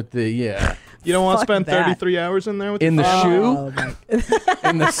 With the, You don't want to spend 33 hours in there with in your the family? shoe?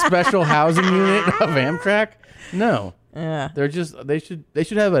 In the special housing unit of Amtrak? No. Yeah. They're just, they should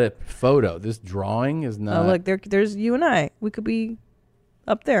have a photo. This drawing is not. Oh, look, there's you and I. We could be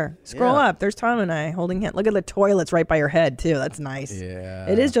up there. Scroll up. There's Tom and I holding hands. Look at the toilets right by your head, too. That's nice. Yeah.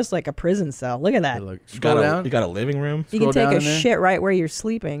 It is just like a prison cell. Look at that. Scroll down. You got a living room? You can take a shit right where you're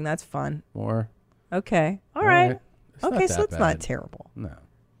sleeping. That's fun. More. Okay. All right. Okay, so it's bad. not terrible. No.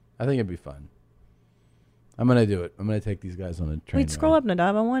 I think it'd be fun. I'm going to do it. I'm going to take these guys on a train Wait, scroll up,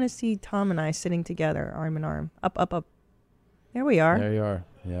 Nadav. I want to see Tom and I sitting together, arm in arm. Up, up, up. There we are. There you are.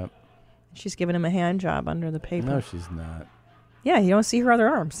 Yep. She's giving him a hand job under the paper. No, she's not. Yeah, you don't see her other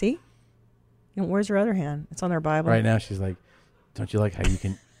arm. See? Where's her other hand? It's on her Bible. Right now, she's like, don't you like how you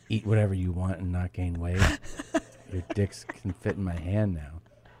can eat whatever you want and not gain weight? Your dicks can fit in my hand now.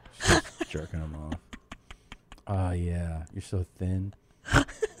 She's jerking them off. Oh, yeah. You're so thin. And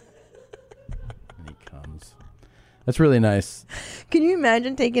he comes. That's really nice. Can you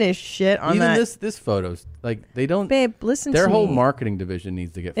imagine taking a shit on that? Even this photo's like they don't. Babe, listen their to whole me. marketing division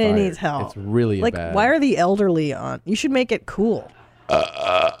needs to get fired. It needs help. It's really like, bad. why are the elderly on? You should make it cool.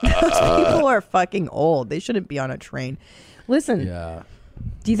 Those people are fucking old. They shouldn't be on a train. Listen. Yeah.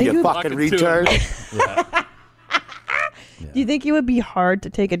 Do you think you fucking retard? Yeah. Do you think it would be hard to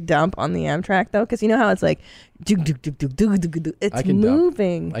take a dump on the Amtrak though? Because you know how it's like, it's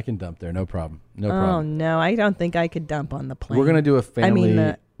moving. I can dump there, no problem. No Oh problem. no, I don't think I could dump on the plane. We're gonna do a family.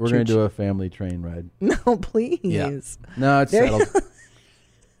 We're gonna church. do a family train ride. No, please. Yeah. No, it's settled.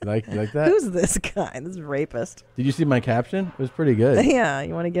 like that. Who's this guy? This rapist. Did you see my caption? It was pretty good. Yeah,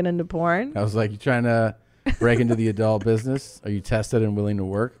 you want to get into porn? I was like, you trying to break into the adult business? Are you tested and willing to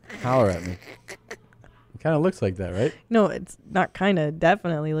work? Holler at me. It kind of looks like that, right? No, it's not kind of.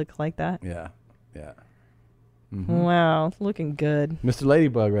 Definitely looks like that. Yeah. Yeah. Wow, looking good. Mr.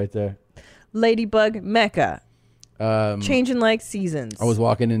 Ladybug right there. Ladybug Mecca. Changing like seasons. I was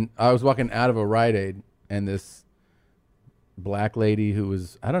walking out of a Rite Aid, and this black lady who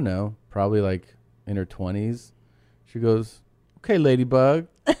was, I don't know, probably like in her 20s, she goes, "Okay, Ladybug."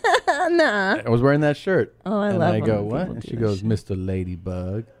 Nah. I was wearing that shirt. Oh, I and love I when go, "What?" people And do she that goes, shit. "Mr.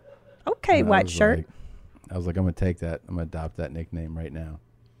 Ladybug." Okay, And white shirt. I was like, I'm gonna take that. I'm gonna adopt that nickname right now.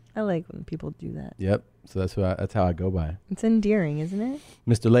 I like when people do that. Yep. So that's how I go by. It's endearing, isn't it?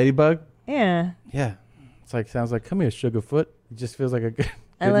 Mr. Ladybug. Yeah. Yeah. It's like, sounds like, come here, Sugarfoot. It just feels like a good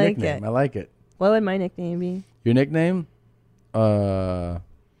I like nickname. it. I like it. What would my nickname be? Your nickname? Milk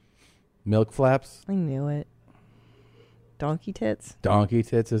Flaps. I knew it. Donkey Tits. Donkey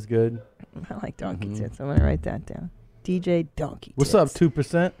Tits is good. I like Donkey Tits. I'm gonna write that down. DJ Donkey What's Tits. up,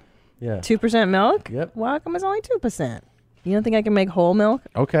 2%? Yeah. 2% milk? Yep. Well, how come it's only 2%? You don't think I can make whole milk?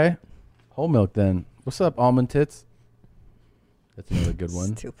 Okay. Whole milk then. What's up, Almond Tits? That's another good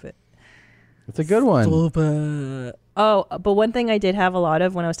one. Stupid. It's a good one. Stupid. Oh, but one thing I did have a lot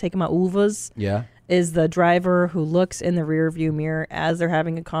of when I was taking my Uvas Yeah. is the driver who looks in the rear view mirror as they're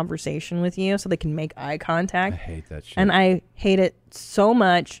having a conversation with you so they can make eye I contact. hate that shit. And I hate it so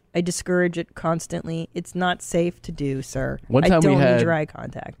much. I discourage it constantly. It's not safe to do, sir. One I time don't we had need your eye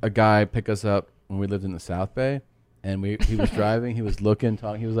contact. a guy pick us up when we lived in the South Bay, and he was driving. He was looking,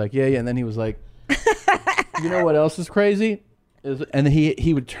 talking. He was like, yeah, and then he was like, you know what else is crazy? And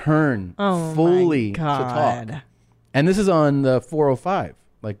he would turn fully to talk. And this is on the 405.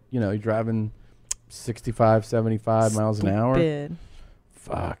 Like, you're driving 65, 75 miles an hour. Stupid.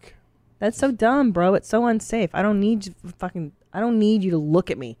 Fuck. That's so dumb, bro. It's so unsafe. I don't need you to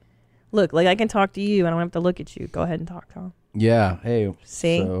look at me. Look, like I can talk to you. I don't have to look at you. Go ahead and talk, Tom. Yeah. Hey.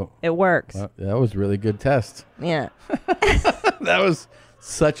 See? So, it works. that was a really good test. Yeah. That was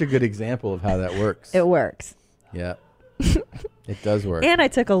such a good example of how that works. It works. Yeah. It does work. And I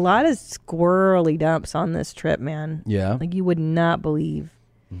took a lot of squirrely dumps on this trip, man. Yeah. Like you would not believe.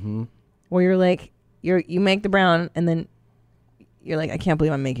 Mm-hmm. Where you're like, you make the brown and then you're like, I can't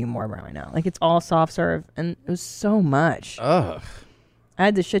believe I'm making more brown right now. Like it's all soft serve and it was so much. Ugh. I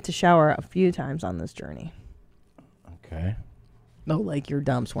had to shit to shower a few times on this journey. Okay. No, like your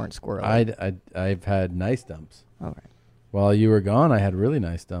dumps weren't squirrely. I've had nice dumps. Okay. While While you were gone, I had really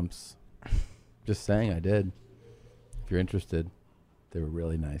nice dumps. Just saying, I did. If you're interested, they were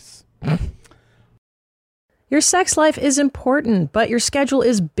really nice. Your sex life is important, but your schedule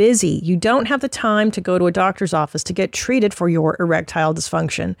is busy. You don't have the time to go to a doctor's office to get treated for your erectile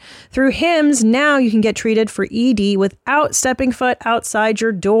dysfunction. Through HIMS, now you can get treated for ED without stepping foot outside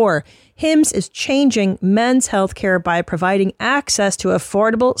your door. HIMS is changing men's health care by providing access to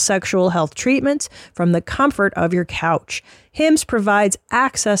affordable sexual health treatments from the comfort of your couch. HIMS provides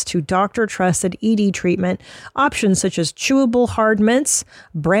access to doctor-trusted ED treatment options such as chewable hard mints,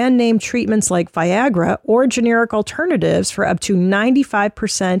 brand name treatments like Viagra, or generic alternatives for up to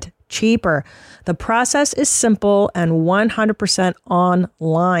 95% cheaper. The process is simple and 100%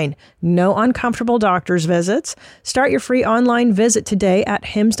 online. No uncomfortable doctor's visits. Start your free online visit today at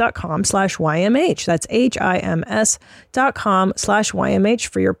hims.com/YMH. That's HIMS.com/YMH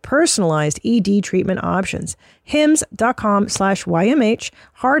for your personalized ED treatment options. hims.com/YMH.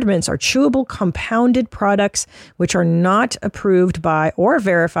 Hard mints are chewable compounded products which are not approved by or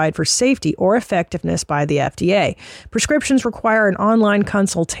verified for safety or effectiveness by the FDA. Prescriptions require an online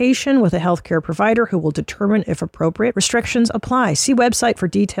consultation with a healthcare provider who will determine if appropriate. Restrictions apply. See website for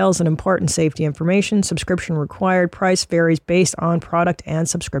details and important safety information. Subscription required. Price varies based on product and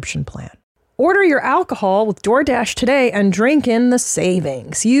subscription plan. Order your alcohol with DoorDash today and drink in the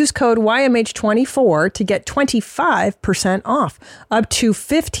savings. Use code YMH24 to get 25% off, up to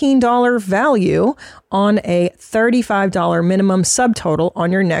 $15 value on a $35 minimum subtotal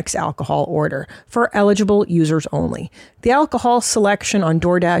on your next alcohol order for eligible users only. The alcohol selection on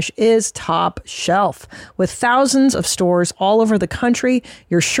DoorDash is top shelf. With thousands of stores all over the country,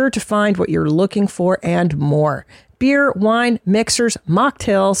 you're sure to find what you're looking for and more. Beer, wine, mixers,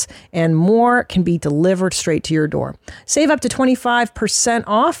 mocktails, and more can be delivered straight to your door. Save up to 25%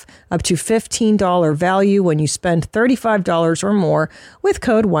 off, up to $15 value when you spend $35 or more with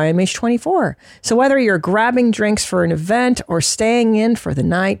code YMH24. So whether you're grabbing drinks for an event or staying in for the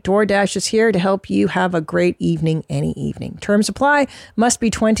night, DoorDash is here to help you have a great evening any evening. Terms apply. Must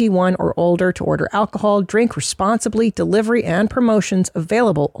be 21 or older to order alcohol. Drink responsibly. Delivery and promotions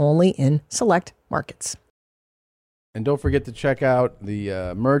available only in select markets. And don't forget to check out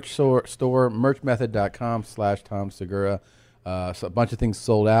the merch store, merchmethod.com/Tom Segura. So a bunch of things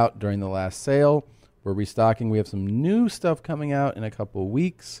sold out during the last sale. We're restocking. We have some new stuff coming out in a couple of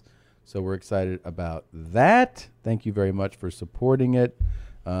weeks. So we're excited about that. Thank you very much for supporting it.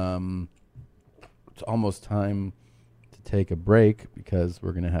 It's almost time to take a break because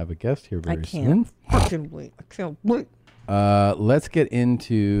we're going to have a guest here very soon. I can't wait. Let's get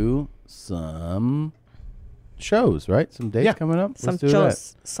into some shows, right? Some dates coming up. Some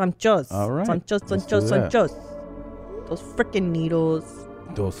shows. All right. Some shows. Those freaking needles.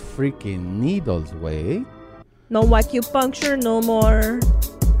 Way. No acupuncture no more.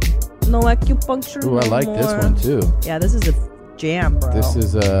 No acupuncture Ooh, I like more. this one too. Yeah, this is a jam, bro. This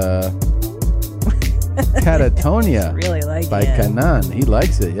is Catatonia really like by it. Kanan. He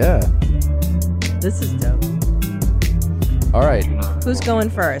likes it, yeah. This is dope. All right. Who's going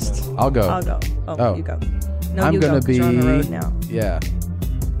first? I'll go. Oh, you go. No, I'm going to be you're on the road now. Yeah.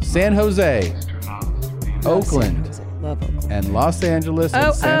 San Jose, Oakland, Love Oakland, and Los Angeles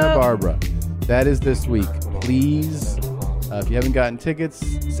and Santa Barbara. That is this week. Please, if you haven't gotten tickets,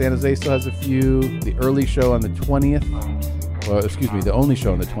 San Jose still has a few. The early show on the 20th. Well, excuse me, the only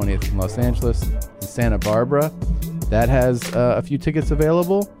show on the 20th in Los Angeles and Santa Barbara. That has a few tickets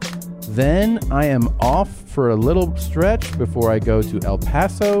available. Then I am off for a little stretch before I go to El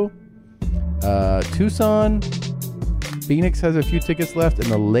Paso, Tucson. Phoenix has a few tickets left,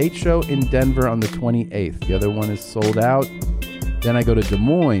 and the late show in Denver on the 28th. The other one is sold out. Then I go to Des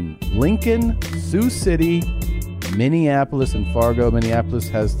Moines, Lincoln, Sioux City, Minneapolis, and Fargo. Minneapolis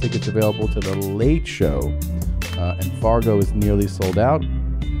has tickets available to the late show, and Fargo is nearly sold out.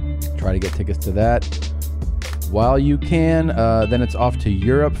 Try to get tickets to that while you can. Then it's off to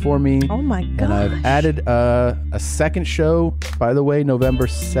Europe for me. Oh my gosh. And I've added a second show, by the way, November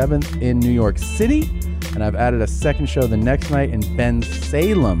 7th in New York City. And I've added a second show the next night in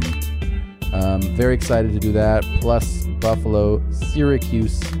Bensalem. Very excited to do that. Plus Buffalo,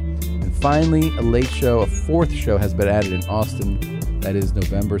 Syracuse. And finally, a late show, a fourth show has been added in Austin. That is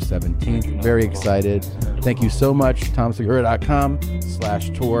November 17th. Very excited. Thank you so much.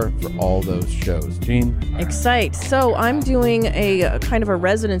 TomSegura.com/tour for all those shows. Gene? Excite. So I'm doing a kind of a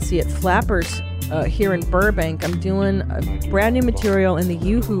residency at Flappers here in Burbank. I'm doing a brand new material in the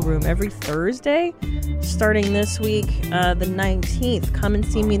Yoo-Hoo Room every Thursday, starting this week, the 19th. Come and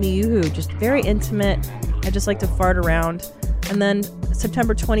see me in the Yoo-Hoo. Just very intimate. I just like to fart around. And then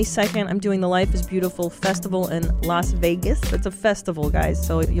September 22nd, I'm doing the Life is Beautiful Festival in Las Vegas. It's a festival, guys,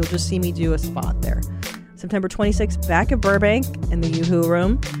 so you'll just see me do a spot there. September 26th, back at Burbank in the Yoo-Hoo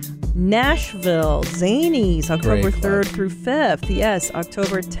Room. Nashville, Zanies, October 3rd through 5th. Yes,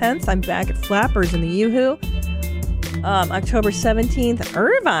 October 10th, I'm back at Flappers in the Yoo-Hoo. October 17th,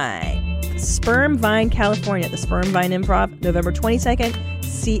 Irvine, Sperm Vine, California, the Sperm Vine Improv. November 22nd,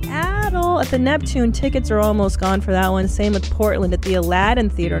 Seattle at the Neptune. Tickets are almost gone for that one. Same with Portland at the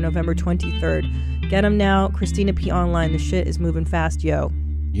Aladdin Theater, November 23rd. Get them now. Christina P. Online. The shit is moving fast, yo.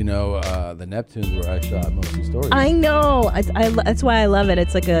 You know, the Neptune's where I shot most of the stories. I know. That's why I love it.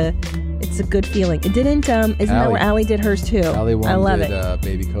 It's a good feeling. It didn't. Isn't that where Allie did hers too? Allie I love did, it.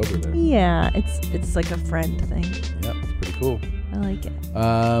 Baby Cobra there. Yeah, it's like a friend thing. Yep, it's pretty cool. I like it.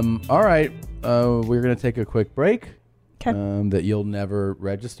 All right, we're gonna take a quick break. Okay. That you'll never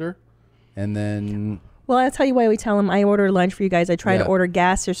register, and then. Well, I'll tell you why we tell them I order lunch for you guys. I try to order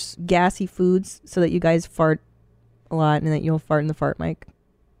gassy foods so that you guys fart a lot and that you'll fart in the fart mic.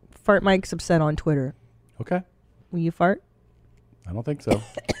 Fart Mike's upset on Twitter. Okay. Will you fart? I don't think so.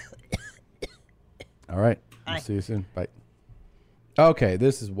 All right. We'll see you soon. Bye. Okay,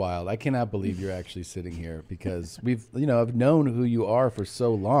 this is wild. I cannot believe you're actually sitting here because I've known who you are for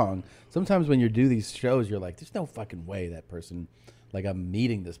so long. Sometimes when you do these shows, you're like, there's no fucking way that person, like I'm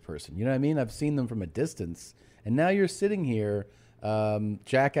meeting this person. You know what I mean? I've seen them from a distance. And now you're sitting here,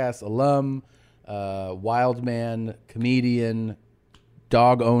 Jackass alum, wild man, comedian,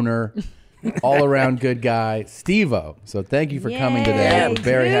 dog owner, all around good guy, Steve-O. So thank you for coming today. We're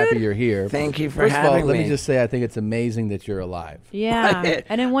very happy you're here. Thank you for having me. First of all, let me just say I think it's amazing that you're alive. Yeah,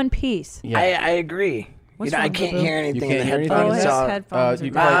 and in one piece. Yeah. I agree. I can't hear anything in the headphones.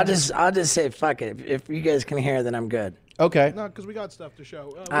 I'll just say fuck it. If you guys can hear, then I'm good. Okay. No, because we got stuff to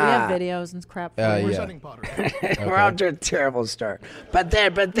show. We have videos and crap. We're setting pottery. We're off to a terrible start. But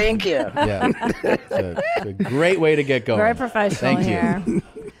thank you. Yeah. It's a great way to get going. Very professional Thank here. you.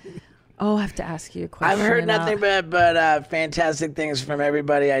 Oh, I have to ask you a question. I've heard nothing but fantastic things from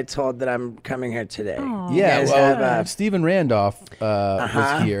everybody I told that I'm coming here today. Aww. Yeah, well, Stephen Randolph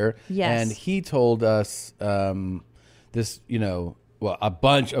was here, yes. and he told us this, a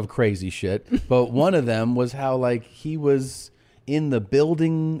bunch of crazy shit, but one of them was how, like, he was in the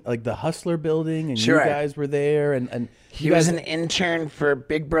building, like the Hustler building, and you guys were there, and he was an intern for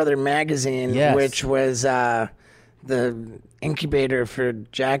Big Brother magazine, which was the incubator for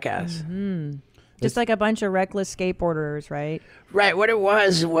Jackass. Mm-hmm. Just like a bunch of reckless skateboarders, right? Right. What it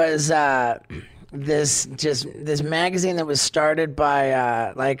was this magazine that was started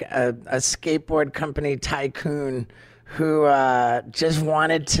by like a skateboard company tycoon who just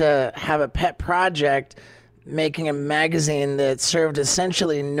wanted to have a pet project, making a magazine that served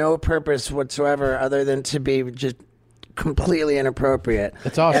essentially no purpose whatsoever other than to be just completely inappropriate.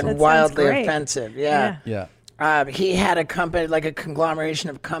 That's awesome. And That wildly sounds great. offensive. Yeah. He had a company, like a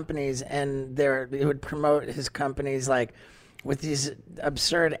conglomeration of companies, and he would promote his companies like with these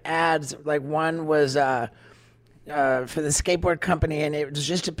absurd ads. Like one was for the skateboard company, and it was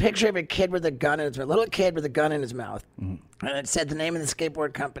just a picture of a kid with a gun in his mouth, a little kid with a gun in his mouth. Mm-hmm. And it said the name of the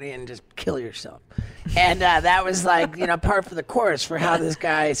skateboard company and just kill yourself. And that was like, par for the course for how this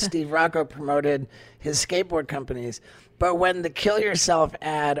guy, Steve Rocco, promoted his skateboard companies. But when the Kill Yourself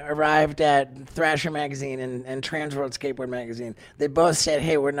ad arrived at Thrasher Magazine and Transworld Skateboard Magazine, they both said,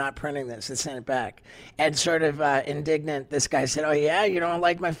 hey, we're not printing this. They sent it back. And sort of indignant, this guy said, oh, yeah, you don't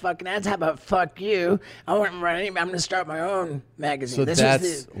like my fucking ads? How about fuck you? I won't run any. I'm going to start my own magazine. So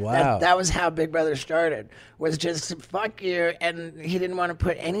That was how Big Brother started, was just fuck you. And he didn't want to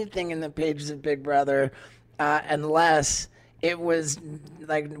put anything in the pages of Big Brother unless it was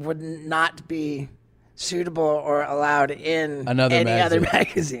like would not be suitable or allowed in any other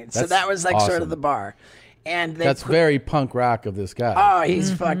magazine. So that was like sort of the bar. And that's very punk rock of this guy. Oh,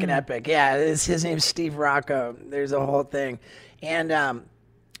 he's fucking epic. Yeah, his name's Steve Rocco. There's a whole thing. And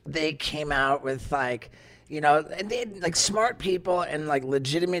they came out with like, they like smart people and like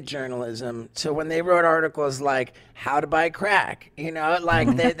legitimate journalism. So when they wrote articles like how to buy crack, like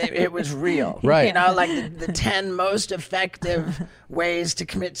it was real. Right. Like the 10 most effective ways to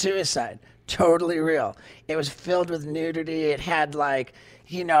commit suicide. Totally real. It was filled with nudity. It had like,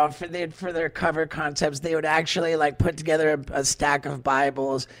 for their cover concepts, they would actually like put together a stack of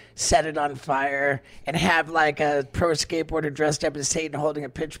Bibles, set it on fire, and have like a pro skateboarder dressed up as Satan holding a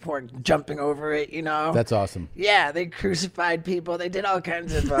pitchfork jumping over it, That's awesome. Yeah, they crucified people. They did all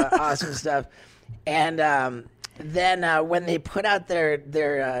kinds of awesome stuff. And then when they put out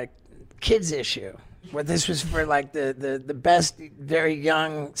their kids issue, well, this was for like the best very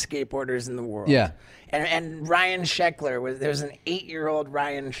young skateboarders in the world. Yeah. And Ryan Sheckler there was an 8-year-old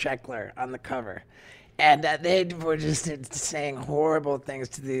Ryan Sheckler on the cover. And they were just saying horrible things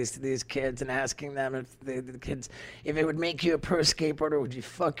to these kids and asking them if the kids, if it would make you a pro skateboarder, would you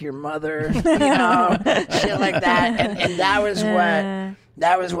fuck your mother? You know, shit like that. And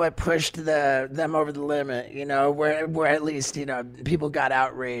that was what pushed them over the limit. You know, where at least people got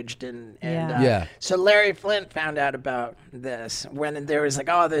outraged and So Larry Flint found out about this when there was like,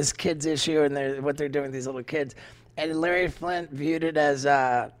 oh, this kids issue and what they're doing with these little kids. And Larry Flint viewed it as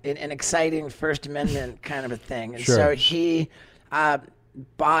an exciting First Amendment kind of a thing. And so he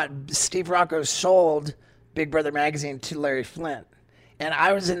Steve Rocco sold Big Brother magazine to Larry Flint. And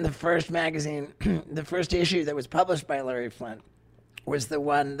I was in the first magazine, the first issue that was published by Larry Flint was the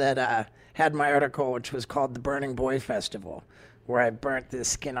one that had my article, which was called The Burning Boy Festival, where I burnt the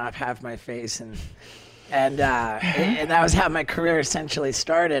skin off half my face and that was how my career essentially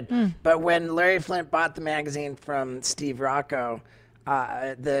started. But when Larry Flint bought the magazine from Steve Rocco,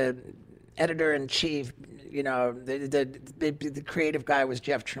 the editor-in-chief, the creative guy was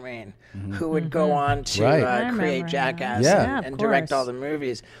Jeff Tremaine, who would go on to create Jackass and direct all the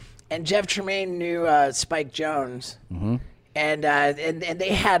movies. And Jeff Tremaine knew Spike Jonze. And they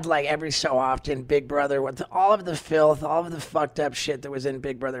had, like, every so often Big Brother, with all of the filth, all of the fucked up shit that was in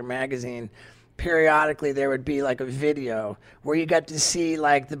Big Brother magazine. Periodically there would be like a video where you got to see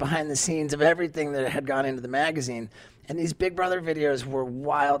like the behind the scenes of everything that had gone into the magazine. And these Big Brother videos were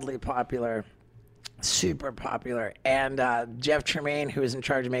wildly popular, super popular. And Jeff Tremaine, who was in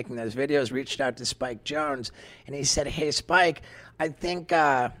charge of making those videos, reached out to Spike Jonze and he said, hey, Spike, I think,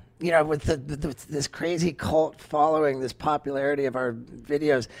 with this crazy cult following, this popularity of our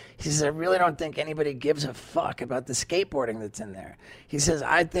videos, he says, I really don't think anybody gives a fuck about the skateboarding that's in there. He says,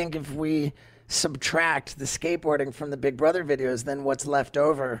 I think if we subtract the skateboarding from the Big Brother videos, then what's left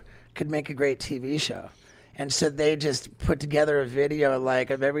over could make a great TV show. And so they just put together a video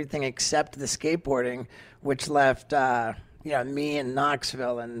like of everything except the skateboarding, which left me and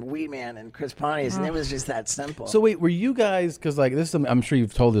Knoxville and Wheatman and Chris Pontius, and it was just that simple. So wait, were you guys, because like this, I'm sure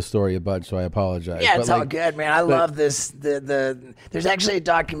you've told this story a bunch, so I apologize. Yeah, it's all good, man. I love this. There's actually a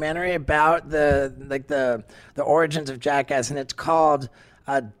documentary about the origins of Jackass, and it's called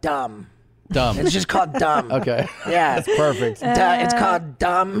Dumb. It's just called Dumb. Okay. Yeah. That's perfect. It's called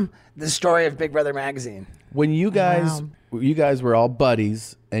Dumb, the story of Big Brother magazine. When you guys were all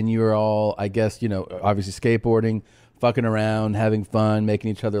buddies and you were all, I guess, obviously skateboarding, fucking around, having fun, making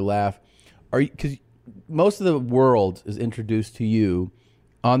each other laugh. Because most of the world is introduced to you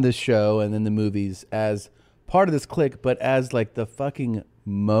on this show and in the movies as part of this clique, but as like the fucking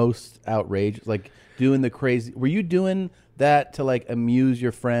most outrageous, like doing the crazy. Were you doing that to like amuse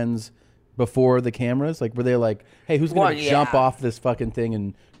your friends before the cameras? Like, were they like, hey, who's going to jump off this fucking thing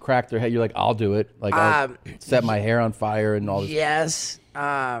and crack their head? You're like, I'll do it. Like, I'll set my hair on fire and all this. Yes.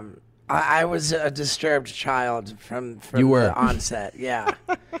 I was a disturbed child from the onset. Yeah.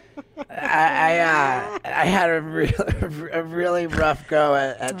 I had a really rough go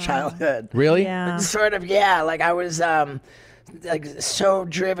at childhood. Really? Yeah. Sort of, yeah. Like I was like so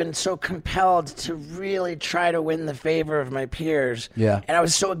driven, so compelled to really try to win the favor of my peers. Yeah. And I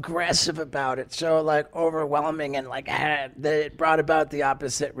was so aggressive about it, so like overwhelming, and like that it brought about the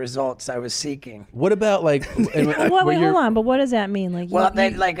opposite results I was seeking. What about like? Wait, hold on. But what does that mean? Like,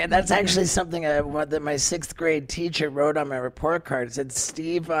 that's actually something that my 6th grade teacher wrote on my report card. It said,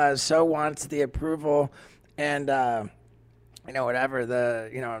 Steve so wants the approval and whatever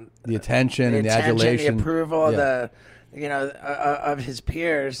the attention and the adulation, the approval, of his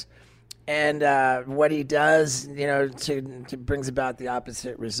peers, and what he does, to brings about the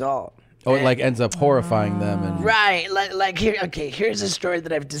opposite result. Oh, it like ends up horrifying them, and right. Like here, okay. Here's a story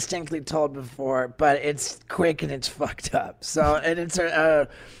that I've distinctly told before, but it's quick and it's fucked up. So, and it's I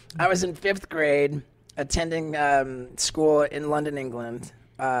was in 5th grade, attending school in London, England.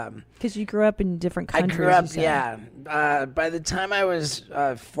 Because you grew up in different countries. I grew up, yeah. By the time I was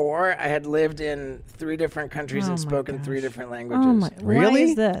 4, I had lived in 3 different countries and spoken 3 different languages. Oh my! Really? Why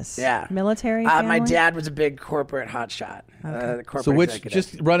is this? Yeah. Military family? My dad was a big corporate hotshot. So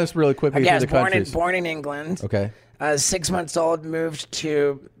just run us really quickly through the countries. Born in England. Okay. 6 months old, moved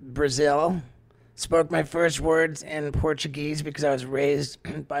to Brazil. Spoke my first words in Portuguese because I was raised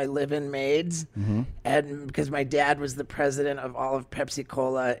by live-in maids, and because my dad was the president of all of Pepsi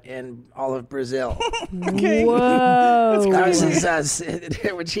Cola in all of Brazil. Okay. Whoa! That was his,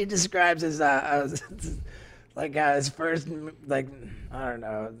 which he describes as his first, like, I don't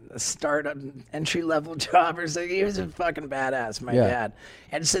know, a startup entry-level job or so. He was a fucking badass, my dad.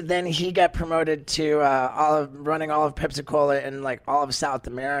 And so then he got promoted to running all of Pepsi Cola in like all of South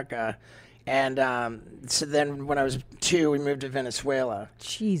America. And so then when I was 2, we moved to Venezuela.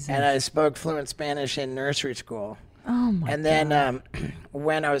 Jesus. And I spoke fluent Spanish in nursery school. Oh, my God. And then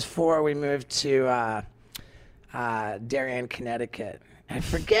when I was 4, we moved to Darien, Connecticut. I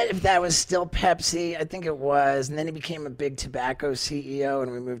forget if that was still Pepsi. I think it was. And then he became a big tobacco CEO,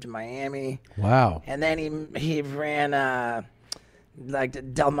 and we moved to Miami. Wow. And then he ran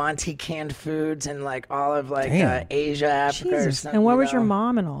like Del Monte canned foods and like all of like Asia, Africa. Or something, and where was your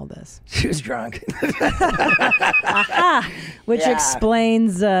mom in all this? She was drunk. Which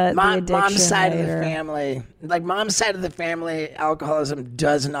explains the addiction mom's side later. of the family. Like mom's side of the family, alcoholism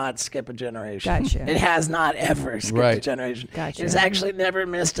does not skip a generation. Gotcha. It has not ever skipped a generation. Gotcha. It's actually never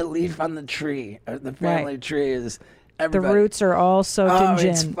missed a leaf on the tree. The family tree is. Everybody. The roots are all soaked in gin.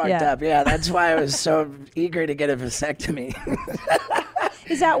 It's fucked up. Yeah, that's why I was so eager to get a vasectomy.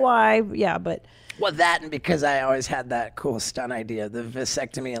 Is that why? Yeah, but... Well, that and because I always had that cool stunt idea, the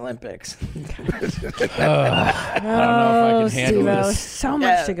vasectomy Olympics. I don't know if I can handle this. So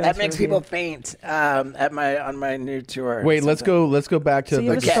much to go that through makes people faint on my new tour. Wait, let's go back to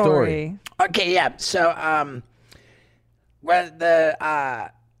the story. Okay, yeah. So,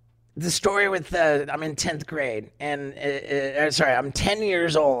 the story with I'm in 10th grade, and I'm 10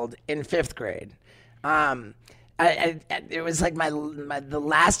 years old in 5th grade. It was like the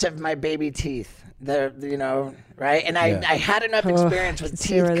last of my baby teeth. Right? And I had enough experience with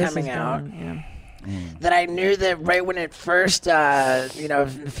teeth coming out that I knew that right when it first,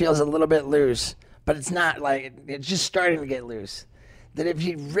 feels a little bit loose, but it's not like it's just starting to get loose. That if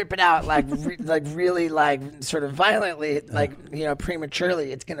you rip it out like really sort of violently,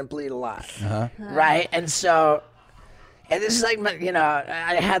 prematurely, it's gonna bleed a lot, right? And so, and this is like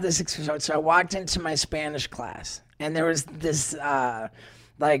I had this experience. So I walked into my Spanish class, and there was this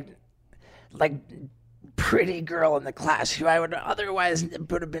pretty girl in the class who I would otherwise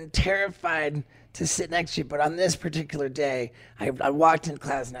would have been terrified to sit next to, but on this particular day, I walked in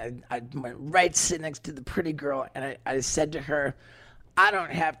class and I went right sit next to the pretty girl, and I said to her, I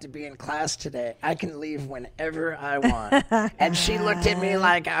don't have to be in class today. I can leave whenever I want. And she looked at me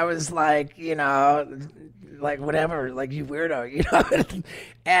like I was like, like whatever, like you weirdo,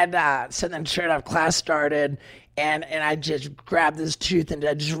 And so then sure enough, class started, and I just grabbed this tooth and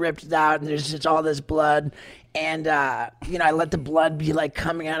I just ripped it out, and there's just all this blood. And, I let the blood be like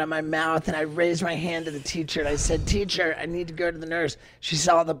coming out of my mouth, and I raised my hand to the teacher and I said, teacher, I need to go to the nurse. She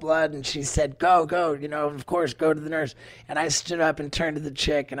saw the blood and she said, go, of course, go to the nurse. And I stood up and turned to the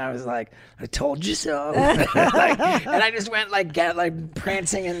chick and I was like, I told you so. And I just went like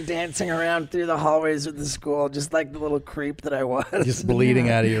prancing and dancing around through the hallways of the school, just like the little creep that I was. Just bleeding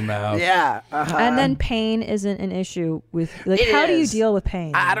out of your mouth. Yeah. And then pain isn't an issue with, how do you deal with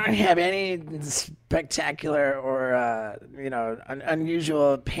pain? I don't have any spectacular or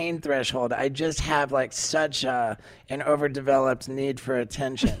unusual pain threshold. I just have like such an overdeveloped need for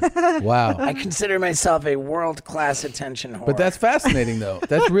attention. Wow. I consider myself a world-class attention whore. But that's fascinating, though.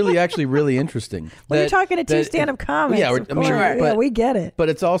 That's actually really interesting. Well, you're talking to two stand-up comics. Yeah, of course. Yeah, we get it. But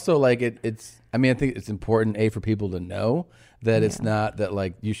it's also like it's. I mean, I think it's important for people to know that it's not that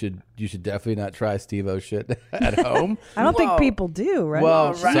like you should definitely not try Steve-O shit at home. I don't think people do, right?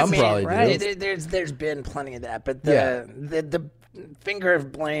 Well, some probably do. There's been plenty of that, but the finger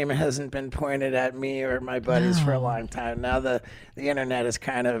of blame hasn't been pointed at me or my buddies for a long time. Now the internet is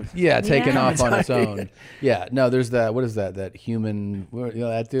kind of taken off on its own. Yeah, no, there's that. What is that? That human?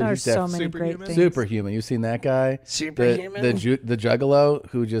 That dude. There's so many great things. Superhuman. You've seen that guy? Superhuman. The juggalo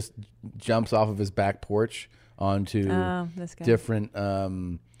who just jumps off of his back porch onto different.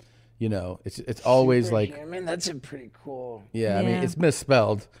 It's always Superhuman? That's a pretty cool. Yeah, I mean it's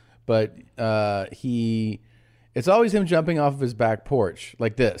misspelled, but it's always him jumping off of his back porch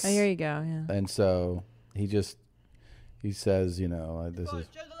like this. Oh, here you go. Yeah. And so he says, this is.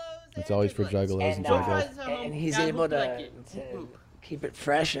 It's always for juggalos and juggalos. And he's able to keep it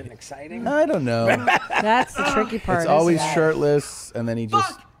fresh and exciting. I don't know. That's the tricky part. It's always shirtless, and then he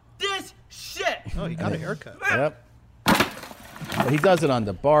just. Fuck this shit. Oh, he got a haircut. Yep. But he does it on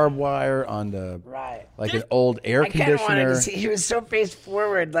the barbed wire, on the like an old air conditioner. I kind of wanted to see. He was so face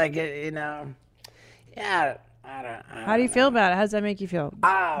forward, Yeah. I don't. How do you feel about it? How does that make you feel?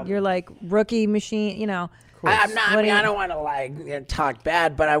 You're like rookie machine, I'm not. I don't want to talk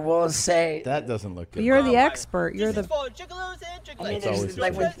bad, but I will say that doesn't look good. You're the expert. You're the. I mean, there's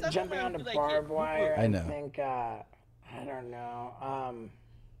with jumping onto barbed wire. I know. I think. I don't know.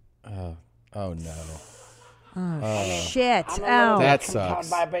 Oh no. Oh shit! Ow. That sucks.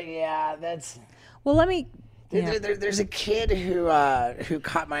 But yeah, that's. Well, let me. There's a kid who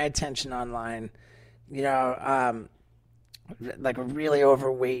caught my attention online. like a really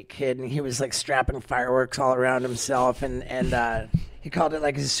overweight kid, and he was like strapping fireworks all around himself, and he called it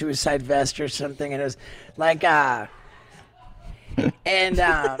like a suicide vest or something, and it was like and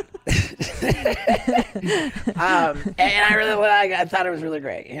I thought it was really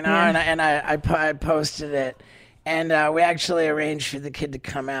great, you know, and I posted it, and we actually arranged for the kid to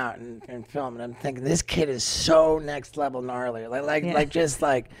come out and film, and I'm thinking this kid is so next level gnarly,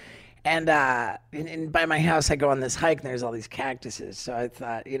 and by my house I go on this hike and there's all these cactuses, so I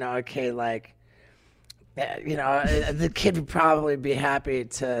thought, you know, okay, like, you know, the kid would probably be happy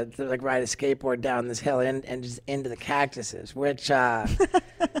to like ride a skateboard down this hill and just into the cactuses, which and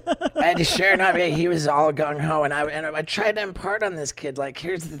sure enough, he was all gung ho, and I tried to impart on this kid, like,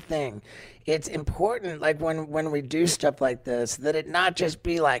 here's the thing, it's important, like when we do stuff like this, that it not just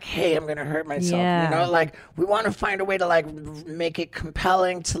be like, hey, I'm gonna hurt myself, you know, like we want to find a way to like make it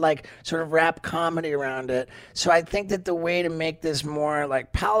compelling, to like sort of wrap comedy around it. So I think that the way to make this more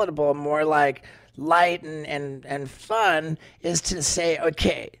like palatable, more like light and fun, is to say,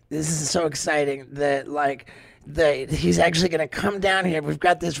 okay, this is so exciting that like he's actually going to come down here. We've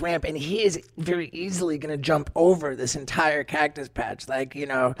got this ramp, and he is very easily going to jump over this entire cactus patch. Like, you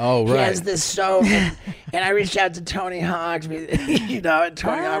know, he has this and I reached out to Tony Hawk, you know, and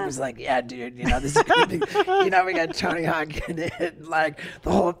Tony Hawk was like, yeah, dude, you know, this is going to be, you know, we got Tony Hawk in it, like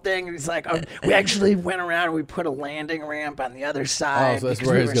the whole thing. He's like, we actually went around and we put a landing ramp on the other side, so that's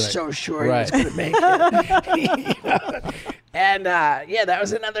because where we were so sure he was going to make it. You know? And that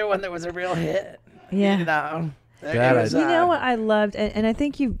was another one that was a real hit. Yeah. You know? You know what I loved, and I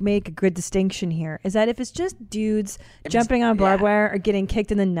think you make a good distinction here, is that if it's just dudes jumping on barbed wire or getting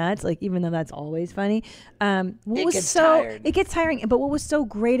kicked in the nuts, like, even though that's always funny, it gets tiring. But what was so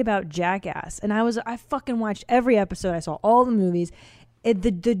great about Jackass, and I fucking watched every episode, I saw all the movies,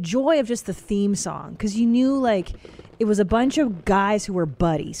 the joy of just the theme song, because you knew like it was a bunch of guys who were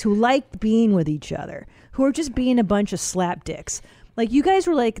buddies, who liked being with each other, who were just being a bunch of slapdicks. Like, you guys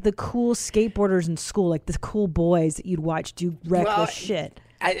were like the cool skateboarders in school, like the cool boys that you'd watch do reckless shit.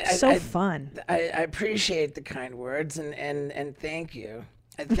 Fun. I appreciate the kind words, and thank you.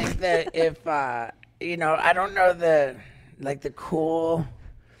 I think that if, you know, I don't know the cool,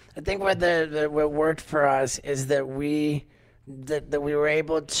 I think what worked for us is that we were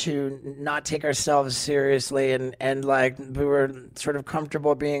able to not take ourselves seriously, and like we were sort of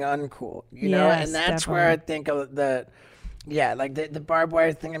comfortable being uncool, you know, and that's definitely where I think like the barbed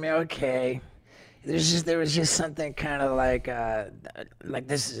wire thing. I mean, okay, there was just something kind of like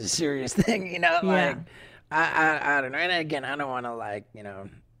this is a serious thing, you know, like I don't know. And again, I don't want to like, you know,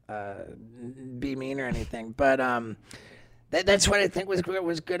 be mean or anything, but that's what I think was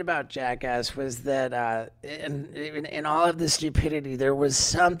good about Jackass, was that in all of the stupidity, there was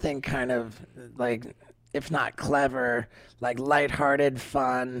something kind of like, if not clever, like lighthearted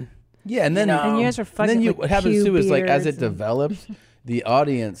fun. Yeah, and then and you guys are fucking. And then what happens too is like, as it develops, the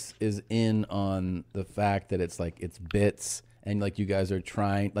audience is in on the fact that it's like it's bits, and like you guys are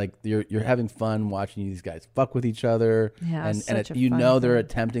trying, like you're having fun watching these guys fuck with each other, and you know they're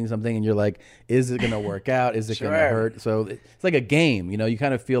attempting something, and you're like, is it gonna work out? Is it gonna hurt? So it's like a game, you know. You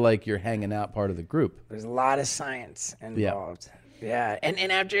kind of feel like you're hanging out part of the group. There's a lot of science involved. Yeah. And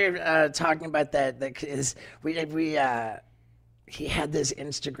after talking about that, he had this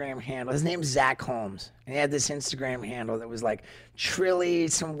Instagram handle. His name's Zach Holmes. And he had this Instagram handle that was like Trilly,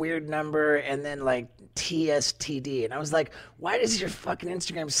 some weird number, and then like TSTD. And I was like, why does your fucking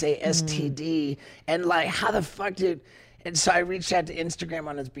Instagram say STD? And like, how the fuck did... And so I reached out to Instagram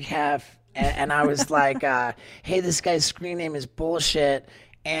on his behalf, and I was like, hey, this guy's screen name is bullshit.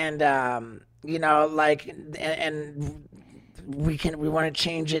 And, you know, like, and we want to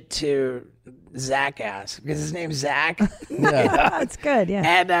change it to Zach-ass, because his name's Zach. That's good,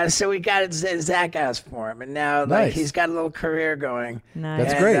 yeah. And so we got Zach-ass for him, and now like he's got a little career going. Nice.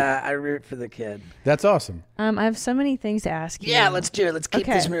 That's great. I root for the kid. That's awesome. I have so many things to ask you. Yeah, let's do it. Let's keep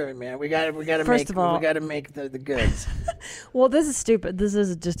this moving, man. We got to make the goods. Well, this is stupid. This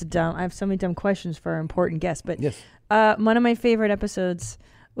is just I have so many dumb questions for our important guests, but yes. One of my favorite episodes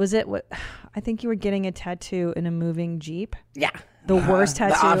was I think you were getting a tattoo in a moving Jeep. Yeah. The worst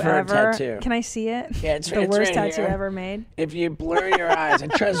tattoo ever. Tattoo. Can I see it? Yeah, it's the worst right tattoo here. ever made. If you blur your eyes,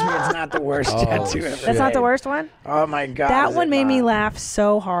 and trust me, it's not the worst tattoo ever. That's not the worst one? Oh my god. That one made me laugh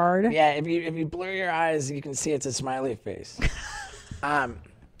so hard. Yeah, if you blur your eyes, you can see it's a smiley face.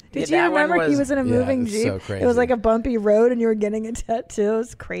 Did you remember he was in a moving Jeep? So crazy. It was like a bumpy road and you were getting a tattoo. It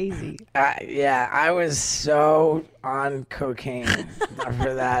was crazy. Yeah, I was so on cocaine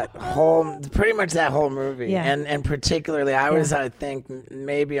for pretty much that whole movie. Yeah. And particularly, I was, I think,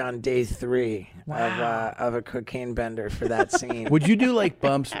 maybe on day 3 of a cocaine bender for that scene. Would you do like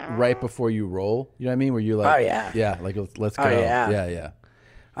bumps right before you roll? You know what I mean? Where you like, oh, yeah. Yeah, like let's go. Oh, yeah. Yeah.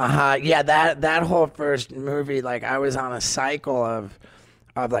 Yeah, that whole first movie, like I was on a cycle of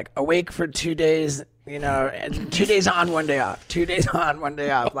like awake for 2 days, and 2 days on, 1 day off, 2 days on, 1 day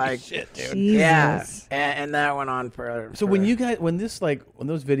off. Like shit, dude. Yeah, and that went on for. So when those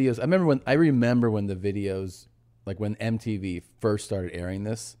videos, I remember when the videos, like when MTV first started airing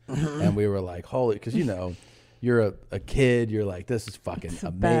this, and we were like, holy, because you're a kid, you're like, this is fucking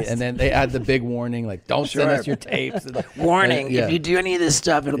amazing. And then they had the big warning, like, don't send us your tapes. Warning, if you do any of this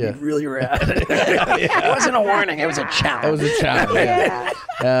stuff, it'll be really rad. It wasn't a warning, it was a challenge. It was a challenge,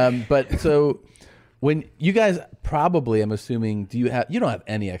 yeah. But so when you guys probably, I'm assuming, you don't have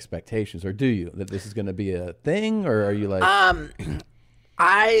any expectations, or do you, that this is going to be a thing, or are you like...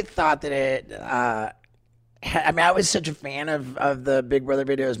 I thought that it... I was such a fan of the Big Brother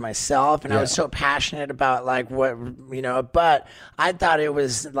videos myself, and I was so passionate about like but I thought it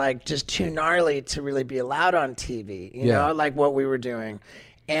was like just too gnarly to really be allowed on TV, you know, like what we were doing.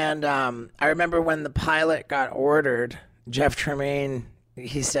 And I remember when the pilot got ordered, Jeff Tremaine,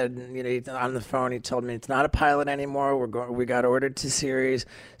 he said, on the phone, he told me, it's not a pilot anymore. We got ordered to series,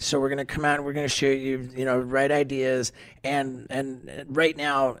 so we're gonna come out and we're gonna shoot you, write ideas, and right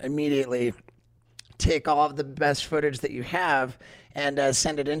now, immediately, take all of the best footage that you have and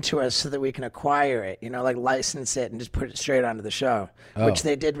send it into us so that we can acquire it, like license it and just put it straight onto the show, which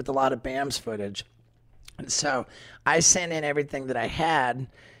they did with a lot of BAM's footage. And so I sent in everything that I had,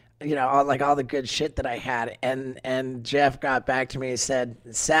 all the good shit that I had. And Jeff got back to me and said,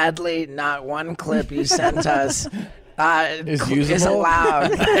 sadly, not one clip you sent us is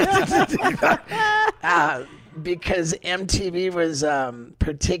allowed. Because MTV was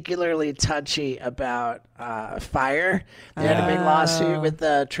particularly touchy about fire. They had a big lawsuit with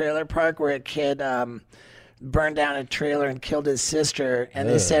the trailer park where a kid burned down a trailer and killed his sister. And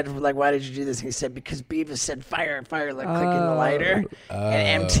they said, like, why did you do this? And he said, because Beavis said fire, fire, like clicking the lighter.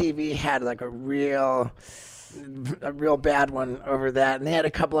 And MTV had like a real bad one over that. And they had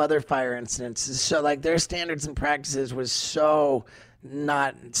a couple other fire incidents. So like their standards and practices was so...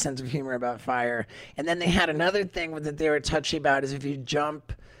 not sense of humor about fire. And then they had another thing that they were touchy about is if you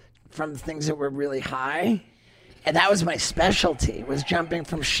jump from things that were really high. And that was my specialty, was jumping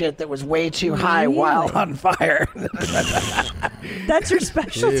from shit that was way too high while on fire. That's your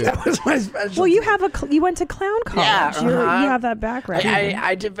specialty. That was my specialty. Well, you went to clown college. Yeah, You have that background.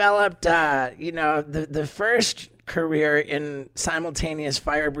 I developed, the first career in simultaneous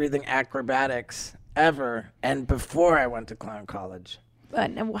fire-breathing acrobatics ever, and before I went to clown college.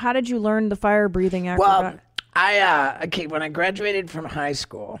 How did you learn the fire breathing acrobat? Well, when I graduated from high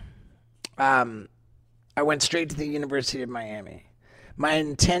school, I went straight to the University of Miami. My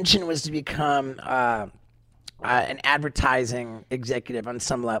intention was to become an advertising executive on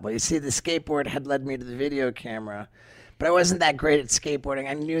some level. You see, the skateboard had led me to the video camera, but I wasn't that great at skateboarding.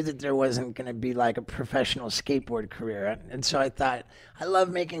 I knew that there wasn't going to be like a professional skateboard career. And so I thought, I love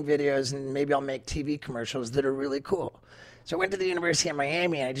making videos and maybe I'll make TV commercials that are really cool. So I went to the University of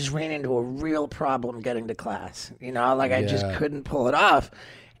Miami and I just ran into a real problem getting to class. I just couldn't pull it off.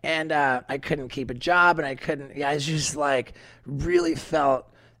 And I couldn't keep a job and I just like really felt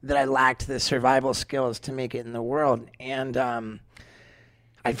that I lacked the survival skills to make it in the world. And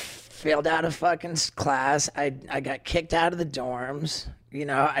I failed out of fucking class. I got kicked out of the dorms.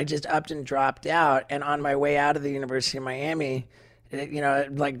 I just upped and dropped out. And on my way out of the University of Miami,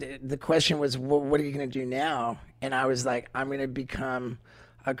 the question was, what are you going to do now? And I was like, I'm going to become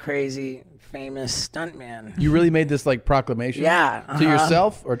a crazy, famous stuntman. You really made this like proclamation? Yeah. To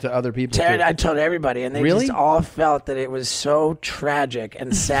yourself or to other people? I told everybody, and they just all felt that it was so tragic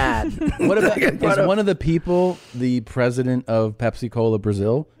and sad. What about, is one of the people the president of Pepsi Cola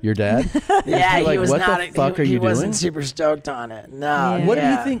Brazil, your dad? Yeah, he was what not. The fuck are you he doing? wasn't super stoked on it. No. Yeah.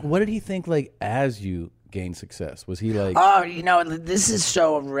 What did he think like as you gained success? Was he like, oh, this is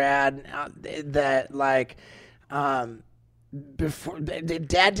so rad that like, before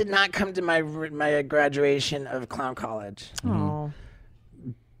Dad did not come to my graduation of clown college. Oh.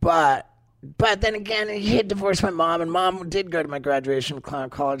 But But then again, he had divorced my mom, and mom did go to my graduation from clown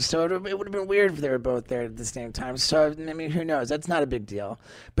college, so it would have been weird if they were both there at the same time. So, I mean, who knows? That's not a big deal.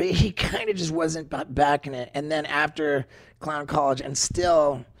 But he kind of just wasn't back in it. And then after clown college, and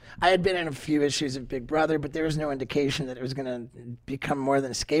still, I had been in a few issues of Big Brother, but there was no indication that it was going to become more than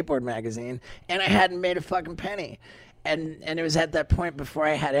a skateboard magazine, and I hadn't made a fucking penny. And it was at that point before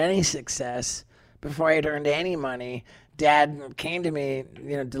I had any success, before I had earned any money, Dad came to me,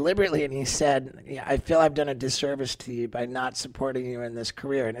 deliberately, and he said, I feel I've done a disservice to you by not supporting you in this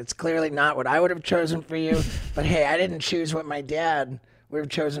career. And it's clearly not what I would have chosen for you, but hey, I didn't choose what my dad would have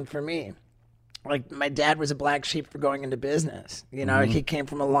chosen for me. Like, my dad was a black sheep for going into business. He came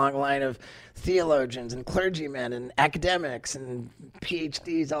from a long line of theologians and clergymen and academics and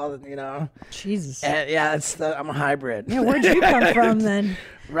PhDs, all. Jesus. And, I'm a hybrid. Yeah, where'd you come from then?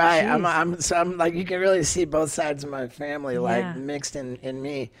 Right. I'm like, you can really see both sides of my family, like, mixed in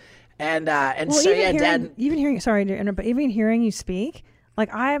me. And so, Dad. Sorry to interrupt, but even hearing you speak,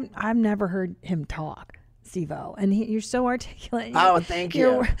 like, I've never heard him talk. Steve-O, and you're so articulate. Oh, thank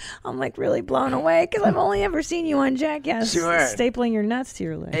you. I'm like really blown away because I've only ever seen you on Jackass stapling your nuts to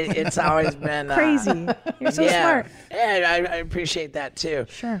your lips. It's always been crazy. You're so smart. Yeah, I appreciate that too.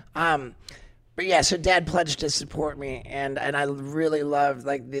 Sure. But yeah, so Dad pledged to support me, and I really loved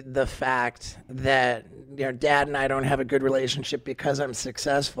like the fact that Dad and I don't have a good relationship because I'm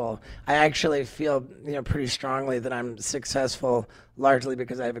successful. I actually feel pretty strongly that I'm successful largely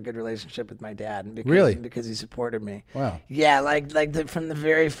because I have a good relationship with my dad, and because he supported me. Wow. Yeah, from the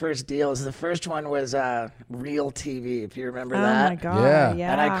very first deals. The first one was Real TV, if you remember that. Oh my God.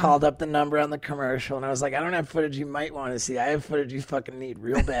 Yeah. And I called up the number on the commercial, and I was like, I don't have footage you might want to see. I have footage you fucking need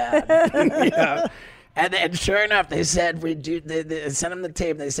real bad. And sure enough, they said they sent them the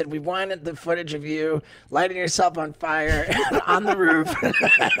tape. They said, we wanted the footage of you lighting yourself on fire on the roof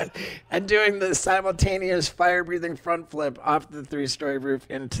and doing the simultaneous fire-breathing front flip off the 3-story roof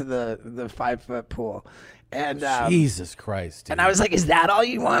into the 5-foot pool. And Jesus Christ, dude. And I was like, is that all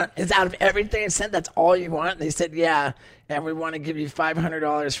you want? Is out of everything I sent, that's all you want? And they said, yeah, and we want to give you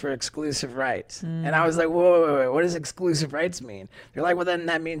 $500 for exclusive rights. And I was like, whoa, what does exclusive rights mean? They're like, well, then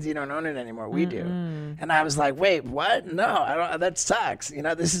that means you don't own it anymore. We do. And I was like, wait, what? No, I don't. That sucks.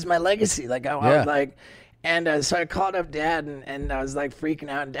 This is my legacy. Like, I was like, and so I called up Dad, and I was like freaking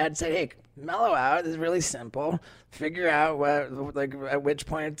out. And Dad said, hey, mellow out. It's really simple. Figure out at which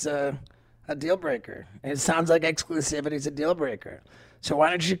point it's a deal breaker. And it sounds like exclusivity is a deal breaker. So why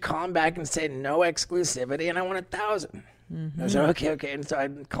don't you call him back and say no exclusivity, and I want 1,000. I said, okay. And so I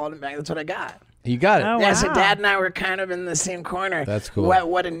called him back. That's what I got. You got it. Oh, yeah, wow. So Dad and I were kind of in the same corner. That's cool.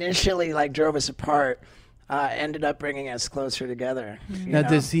 What initially drove us apart ended up bringing us closer together. Now,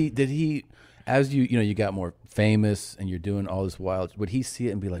 did he, as you got more famous and you're doing all this wild, would he see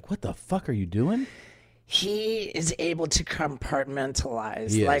it and be like, what the fuck are you doing? He is able to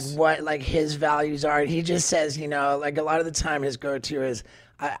compartmentalize what his values are. And he just says, a lot of the time his go-to is,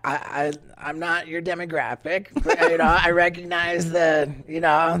 I'm not your demographic, but, I recognize the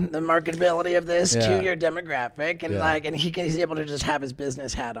marketability of this to your demographic, and and he's able to just have his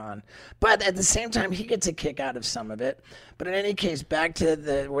business hat on. But at the same time, he gets a kick out of some of it. But in any case, back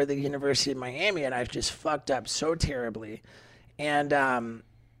to where the University of Miami, and I've just fucked up so terribly, and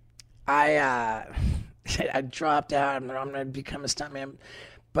I dropped out. I'm going to become a stuntman.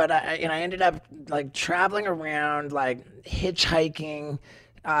 But I ended up traveling around, hitchhiking,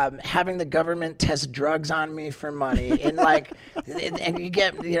 having the government test drugs on me for money, and and you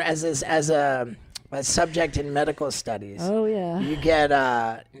get as a subject in medical studies. Oh yeah. You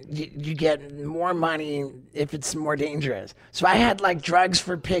get more money if it's more dangerous. So I had drugs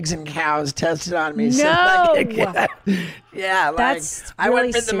for pigs and cows tested on me. No. Yeah, That's I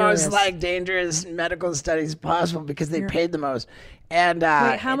really went for the most serious. Dangerous medical studies possible because they paid the most. And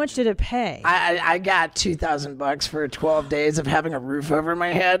wait, how much did it pay? I got $2,000 for 12 days of having a roof over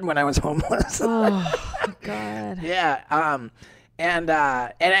my head when I was homeless. Oh God. Yeah. And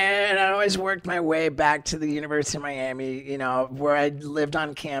I always worked my way back to the University of Miami, where I lived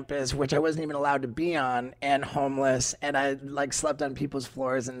on campus, which I wasn't even allowed to be on, and homeless, and I slept on people's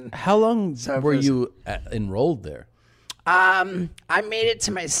floors. And how long were you enrolled there? I made it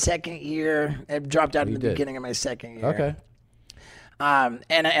to my second year. I dropped out at the beginning of my second year. Okay.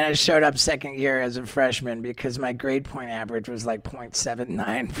 And I showed up second year as a freshman because my grade point average was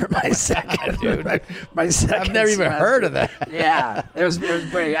 0.79 for my second. Dude, my second. I've never even heard of that. Yeah, it was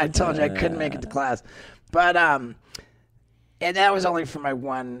pretty. I told you I couldn't make it to class, but And that was only for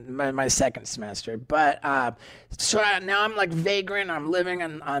my second semester. But so now I'm like vagrant. I'm living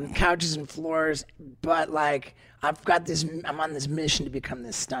on couches and floors. But like I'm on this mission to become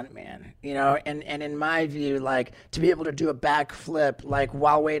this stuntman, you know. And in my view, like to be able to do a backflip like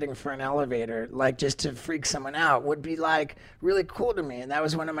while waiting for an elevator, like just to freak someone out, would be like really cool to me. And that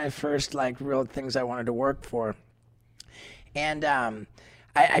was one of my first like real things I wanted to work for. And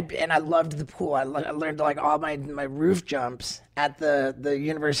I loved the pool. I learned like all my roof jumps at the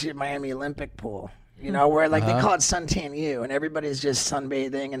University of Miami Olympic pool. You know, where like they call it Suntan U, and everybody's just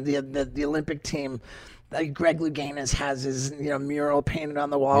sunbathing. And the Olympic team, like Greg Louganis has his mural painted on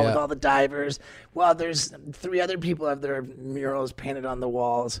the wall with all the divers. Well, there's 3 other people have their murals painted on the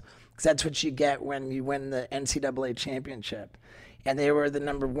walls, because that's what you get when you win the NCAA championship. And they were the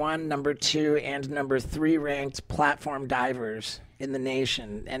number 1, number 2, and number 3 ranked platform divers in the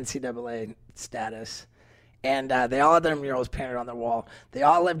nation, NCAA status. And they all had their murals painted on the wall. They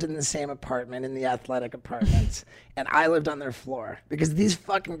all lived in the same apartment, in the athletic apartments. And I lived on their floor because these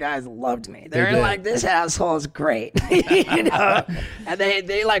fucking guys loved me. They're like, this asshole is great. You know? And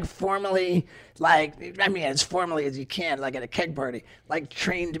they like formally, like, I mean, as formally as you can, like at a keg party, like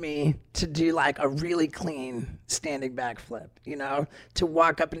trained me to do like a really clean standing backflip, you know, to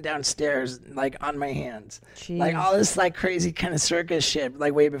walk up and down stairs like on my hands. Jeez. Like all this like crazy kind of circus shit,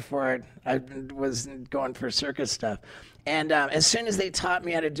 like way before I was going for circus stuff. And as soon as they taught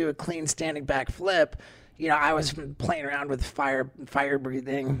me how to do a clean standing backflip, you know, I was playing around with fire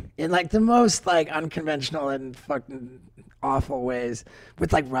breathing in like the most like unconventional and fucking awful ways,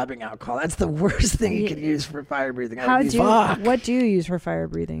 with like rubbing alcohol. That's the worst thing you could use for fire breathing. What do you use for fire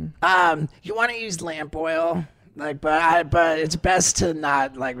breathing? You want to use lamp oil. Like, but it's best to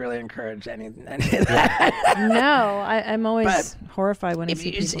not like really encourage any of that. No, I'm always horrified when I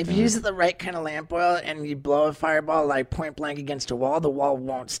see people. If you use the right kind of lamp oil and you blow a fireball like point blank against a wall, the wall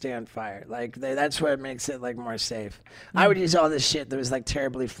won't stand fire. Like that's what makes it like more safe. I would use all this shit that was like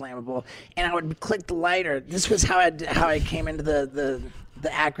terribly flammable, and I would click the lighter. This was how I came into the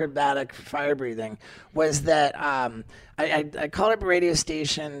acrobatic fire breathing, was that I called up a radio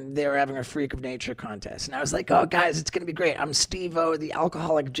station. They were having a freak of nature contest, and I was like, oh guys, it's gonna be great. I'm Steve-O, the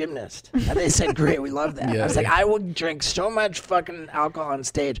alcoholic gymnast. And they said, great, we love that. I was like, I will drink so much fucking alcohol on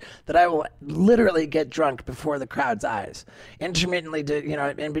stage that I will literally get drunk before the crowd's eyes, intermittently,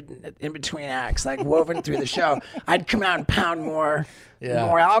 in between acts, like woven through the show. I'd come out and pound more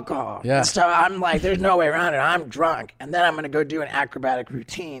alcohol. Yeah. So I'm like, there's no way around it. I'm drunk, and then I'm gonna go do an acrobatic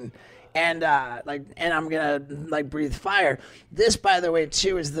routine, and I'm gonna like breathe fire. This, by the way,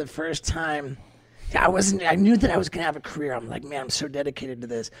 too, is the first time I knew that I was gonna have a career. I'm like, man, I'm so dedicated to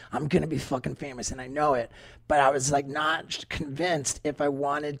this. I'm gonna be fucking famous, and I know it. But I was like not convinced if I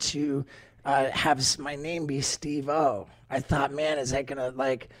wanted to have my name be Steve-O. I thought, man, is it gonna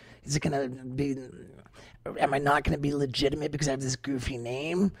be? Am I not going to be legitimate because I have this goofy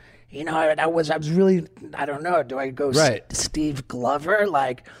name? You know, I was really, I don't know. Do I go Steve Glover?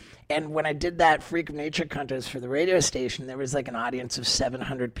 Like, and when I did that Freak of Nature contest for the radio station, there was like an audience of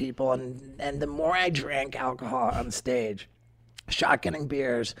 700 people. And the more I drank alcohol on stage, shotgunning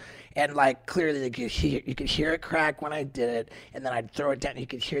beers, and like clearly you could hear it crack when I did it. And then I'd throw it down. You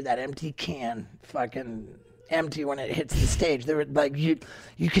could hear that empty can fucking empty when it hits the stage. There were like you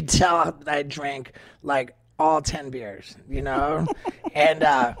could tell that I drank like all 10 beers, you know,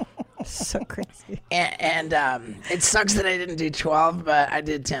 and so crazy. And it sucks that I didn't do 12, but I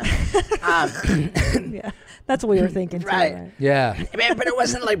did 10. Yeah, that's what we were thinking too, right? Yeah, but it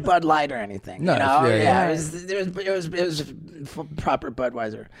wasn't like Bud Light or anything. No, you know? It was proper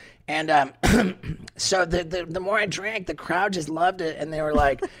Budweiser. And so the more I drank, the crowd just loved it, and they were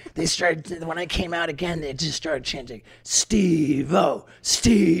like, they started, when I came out again, they just started chanting, Steve-O,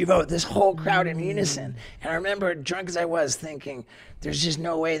 Steve-O, this whole crowd in unison. And I remember, drunk as I was, thinking, there's just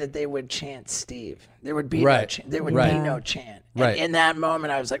no way that they would chant Steve. There would be no chant. There would be no chant. And in that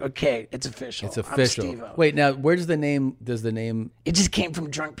moment, I was like, okay, it's official. It's official. I'm Steve-O. Wait, now where does the name? It just came from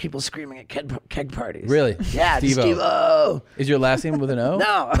drunk people screaming at keg parties. Really? Yeah, Steve-O. Is your last name with an O?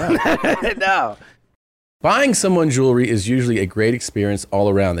 No. No. Buying someone jewelry is usually a great experience all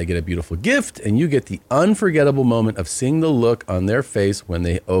around. They get a beautiful gift, and you get the unforgettable moment of seeing the look on their face when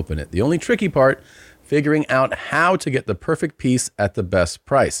they open it. The only tricky part, figuring out how to get the perfect piece at the best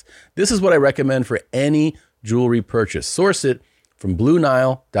price. This is what I recommend for any jewelry purchase. Source it from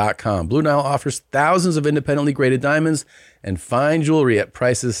BlueNile.com. Blue Nile offers thousands of independently graded diamonds and fine jewelry at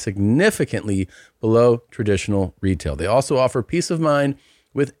prices significantly below traditional retail. They also offer peace of mind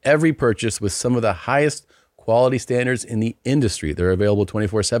with every purchase with some of the highest quality standards in the industry. They're available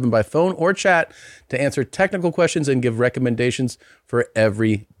 24/7 by phone or chat to answer technical questions and give recommendations for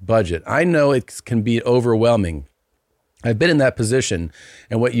every budget. I know it can be overwhelming. I've been in that position,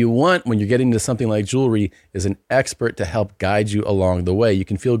 and what you want when you're getting into something like jewelry is an expert to help guide you along the way. You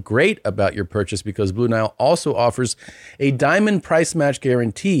can feel great about your purchase because Blue Nile also offers a diamond price match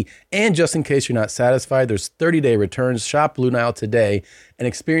guarantee. And just in case you're not satisfied, there's 30-day returns. Shop Blue Nile today and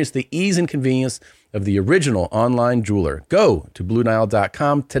experience the ease and convenience of the original online jeweler. Go to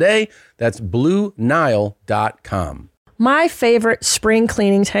BlueNile.com today. That's BlueNile.com. My favorite spring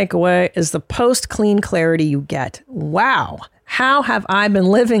cleaning takeaway is the post-clean clarity you get. Wow. How have I been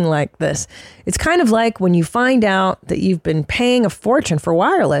living like this? It's kind of like when you find out that you've been paying a fortune for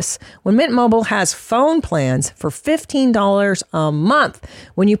wireless when Mint Mobile has phone plans for $15 a month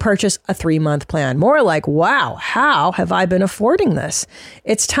when you purchase a 3-month plan. More like, wow, how have I been affording this?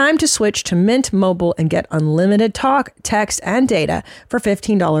 It's time to switch to Mint Mobile and get unlimited talk, text, and data for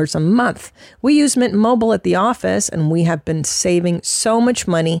 $15 a month. We use Mint Mobile at the office, and we have been saving so much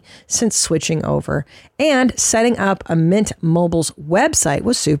money since switching over. And setting up a Mint Mobile's website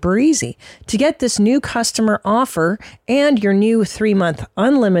was super easy. To get this new customer offer and your new 3-month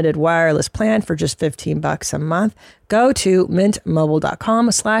unlimited wireless plan for just $15 a month, go to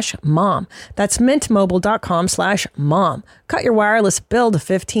mintmobile.com/mom. That's mintmobile.com/mom. Cut your wireless bill to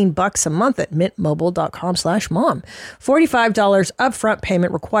 $15 a month at mintmobile.com/mom. $45 upfront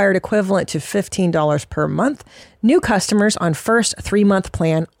payment required, equivalent to $15 per month. New customers on first 3-month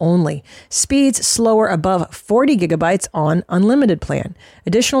plan only. Speeds slower above 40 gigabytes on unlimited plan.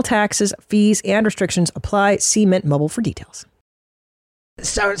 Additional taxes, fees, and restrictions apply. See Mint Mobile for details.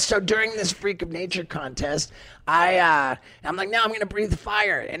 So during this Freak of Nature contest, I'm like, no, I'm going to breathe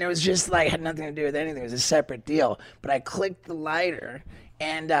fire. And it was just like, had nothing to do with anything. It was a separate deal. But I clicked the lighter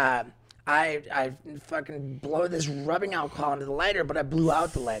and I fucking blow this rubbing alcohol into the lighter, but I blew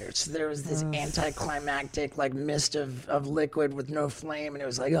out the lighter. So there was this anticlimactic like mist of liquid with no flame. And it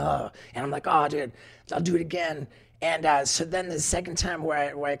was like, oh, and I'm like, oh, dude, I'll do it again. And so then the second time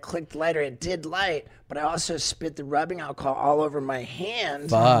where I clicked the lighter, it did light, but I also spit the rubbing alcohol all over my hand.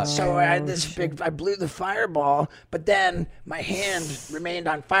 Fuck. So I had this I blew the fireball, but then my hand remained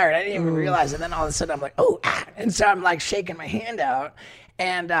on fire. I didn't even realize it. And then all of a sudden I'm like, oh, ah. And so I'm like shaking my hand out.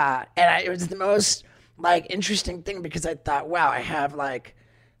 And it was the most like interesting thing because I thought, wow, I have like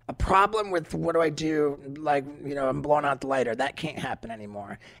a problem with what do I do? Like, you know, I'm blowing out the lighter. That can't happen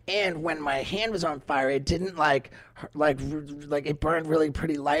anymore. And when my hand was on fire, it didn't like it burned really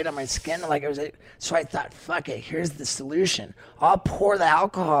pretty light on my skin. Like it was, so I thought, fuck it, here's the solution. I'll pour the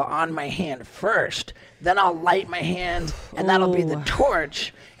alcohol on my hand first. Then I'll light my hand and that'll be the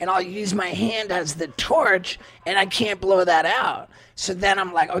torch. And I'll use my hand as the torch and I can't blow that out. So then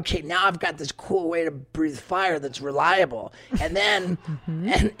I'm like, okay, now I've got this cool way to breathe fire that's reliable. And then,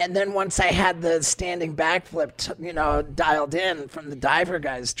 and then once I had the standing backflip, dialed in from the diver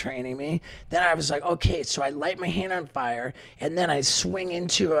guys training me, then I was like, okay, so I light my hand on fire, and then I swing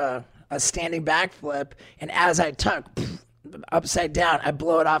into a standing backflip, and as I tuck upside down, I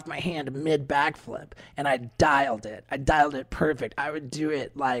blow it off my hand mid backflip, and I dialed it. I dialed it perfect. I would do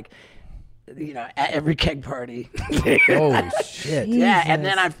it like, at every keg party. Holy shit. Yeah, and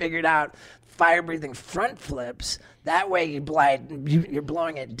then I figured out fire breathing front flips. That way you're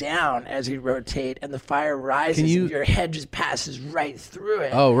blowing it down as you rotate, and the fire rises, and your head just passes right through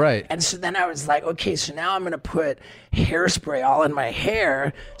it. Oh, right. And so then I was like, okay, so now I'm going to put hairspray all in my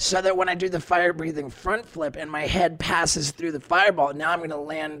hair so that when I do the fire breathing front flip and my head passes through the fireball, now I'm going to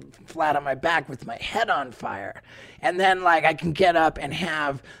land flat on my back with my head on fire. And then like I can get up and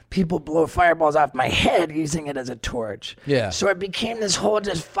have people blow fireballs off my head using it as a torch. Yeah. So it became this whole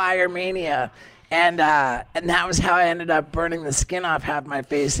just fire mania. And that was how I ended up burning the skin off half my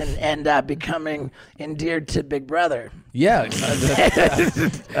face and becoming endeared to Big Brother. Yeah.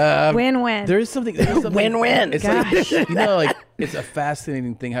 Win-win. There is something win-win. It's like, it's a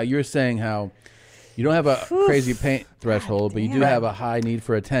fascinating thing how you're saying how you don't have a crazy pain threshold, but you do have a high need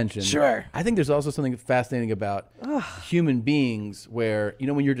for attention. Sure. I think there's also something fascinating about human beings where,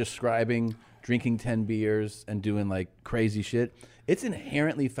 when you're describing drinking 10 beers and doing like crazy shit, it's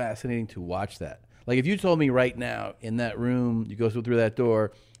inherently fascinating to watch that. Like if you told me right now in that room, you go through that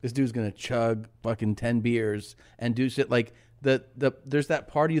door, this dude's going to chug fucking 10 beers and do shit like there's that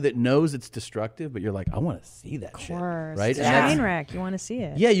part of you that knows it's destructive, but you're like, I want to see that shit. Right? It's a train wreck. You want to see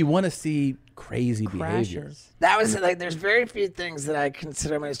it. Yeah, you want to see crazy behavior. That was like, there's very few things that I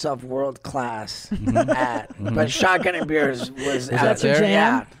consider myself world class at, but shotgunning beers was that your jam?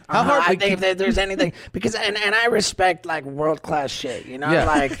 Yeah. How hard? I think that there's anything because and I respect like world class shit, you know, Yeah,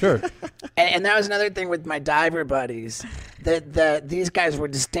 like sure. And that was another thing with my diver buddies. That these guys were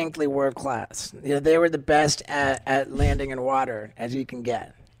distinctly world class. You know, they were the best at landing in water as you can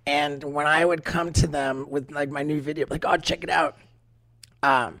get. And when I would come to them with like my new video, like, oh, check it out.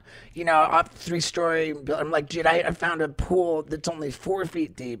 You know, up 3-story. I'm like, dude, I found a pool that's only 4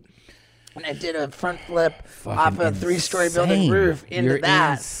 feet deep, and I did a front flip off a 3-story building roof into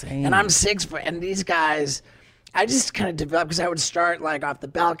that. Insane. And I'm 6 foot. And these guys, I just kind of developed because I would start like off the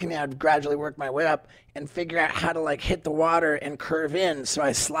balcony. I'd gradually work my way up and figure out how to like hit the water and curve in, so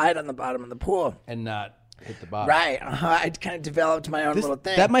I slide on the bottom of the pool And not hit the bottom. Right. I kind of developed my own little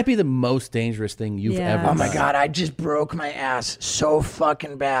thing. That might be the most dangerous thing you've ever done. Oh my God, I just broke my ass so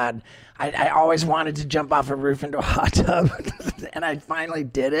fucking bad. I always wanted to jump off a roof into a hot tub, and I finally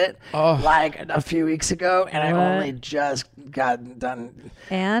did it like a few weeks ago, and I only just got done.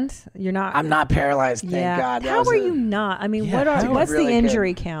 And you're not? I'm not paralyzed, thank God. How are you not? I mean, what's really the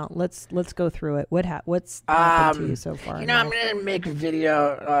injury count? Let's go through it. What's happened to you so far? You know, I'm gonna make a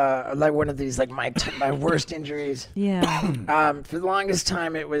video like one of these, like my worst injuries. Yeah. For the longest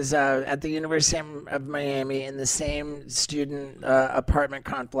time, it was at the University of Miami in the same student apartment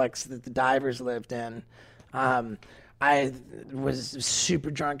complex that the divers lived in. I was super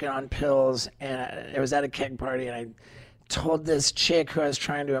drunk and on pills, and it was at a keg party, and I told this chick who I was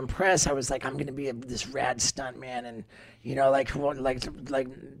trying to impress, I was like, I'm gonna be this rad stunt man, and you know, like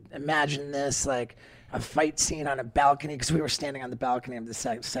imagine this, like a fight scene on a balcony, because we were standing on the balcony of the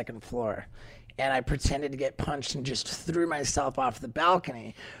second floor, and I pretended to get punched and just threw myself off the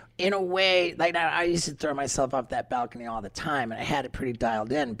balcony. In a way, like I used to throw myself off that balcony all the time, and I had it pretty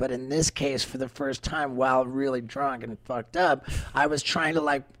dialed in. But in this case, for the first time, while really drunk and fucked up, I was trying to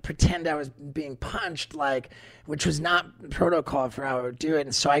like pretend I was being punched, like, which was not protocol for how I would do it.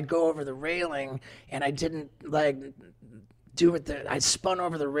 And so I go over the railing, and I didn't like do it. I spun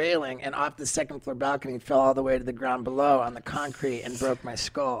over the railing and off the second floor balcony, fell all the way to the ground below on the concrete and broke my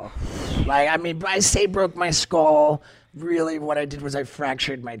skull. Like, I mean, I say broke my skull. Really, what I did was I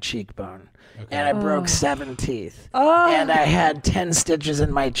fractured my cheekbone, and I broke 7 teeth, and I had 10 stitches in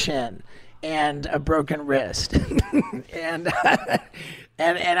my chin, and a broken wrist, and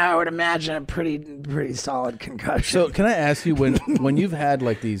I would imagine a pretty solid concussion. So, can I ask you, when you've had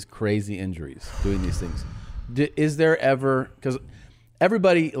like these crazy injuries doing these things, is there ever, because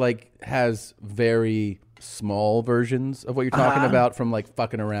everybody like has very small versions of what you're talking about from like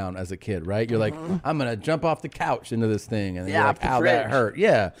fucking around as a kid, right? You're like, I'm gonna jump off the couch into this thing, and then you're like, ow, that hurt.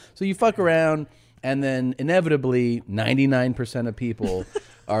 Yeah. So you fuck around, and then inevitably 99% of people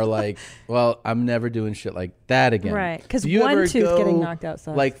are like, well, I'm never doing shit like that again. Right. Because one tooth getting knocked out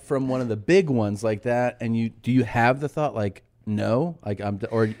sucks. Like from one of the big ones like that, and do you have the thought like, no, like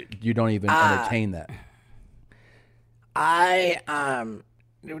or you don't even entertain that? I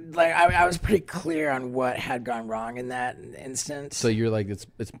was pretty clear on what had gone wrong in that instance. So you're like, it's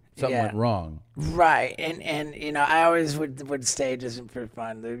something went wrong, right? And you know, I always would say just for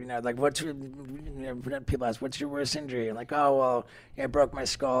fun, you know, like people ask, what's your worst injury? I'm like, oh well, I broke my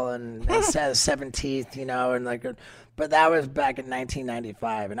skull and it says 7 teeth, you know, and like. But that was back in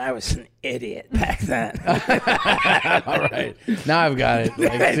 1995, and I was an idiot back then. All right. Now I've got it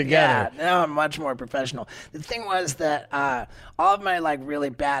together. Yeah, now I'm much more professional. The thing was that all of my like really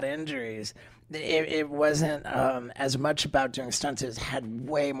bad injuries, it wasn't as much about doing stunts. It had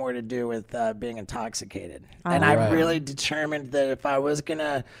way more to do with being intoxicated. And I really determined that if I was going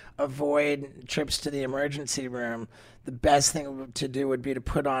to avoid trips to the emergency room, the best thing to do would be to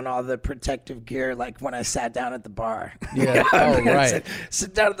put on all the protective gear, like when I sat down at the bar. Yeah. Oh, right.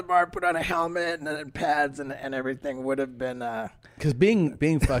 Sit down at the bar, put on a helmet and then pads and everything would have been. Because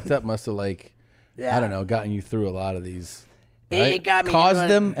being fucked up must have like, I don't know, gotten you through a lot of these. Right? It got me caused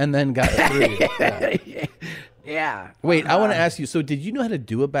them and then got through. Yeah. Wait, I want to ask you. So, did you know how to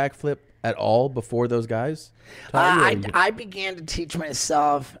do a backflip at all before those guys? I began to teach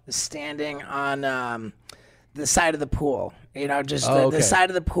myself standing on the side of the pool, you know, just the side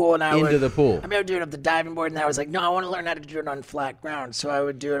of the pool, and into the pool. I mean, I would do it up the diving board, and I was like, no, I want to learn how to do it on flat ground. So I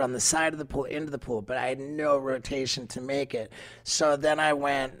would do it on the side of the pool, into the pool, but I had no rotation to make it. So then I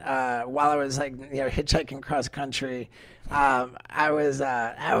went while I was like, you know, hitchhiking cross country. I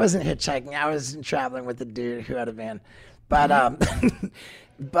wasn't hitchhiking. I was traveling with a dude who had a van, but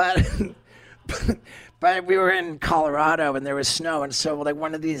But we were in Colorado and there was snow, and so like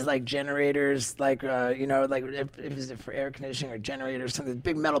one of these like generators, like you know, like if it was for air conditioning or generators, something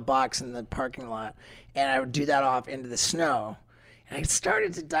big metal box in the parking lot, and I would do that off into the snow. And I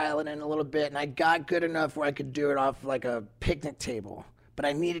started to dial it in a little bit, and I got good enough where I could do it off like a picnic table. But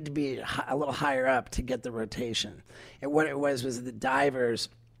I needed to be a little higher up to get the rotation. And what it was the divers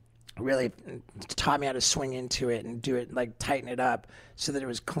really taught me how to swing into it and do it, like tighten it up so that it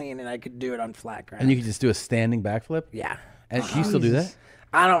was clean and I could do it on flat ground. And you could just do a standing backflip? Yeah. And can you still do that?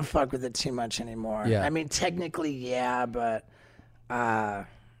 I don't fuck with it too much anymore. Yeah. I mean, technically, yeah, but yeah,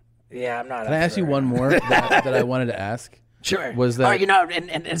 I'm not. Can I ask you one more that I wanted to ask? Sure. Was that? Oh, you know,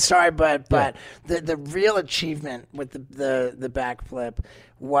 and sorry, but the real achievement with the backflip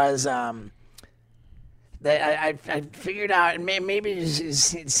was that I figured out, and maybe you've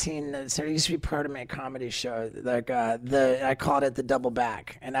seen this. There used to be part of my comedy show, like I called it the double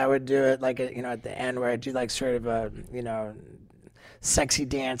back, and I would do it like at the end where I do like sort of a sexy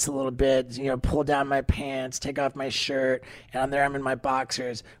dance a little bit, pull down my pants, take off my shirt, and on there I'm in my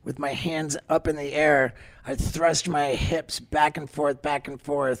boxers with my hands up in the air. I thrust my hips back and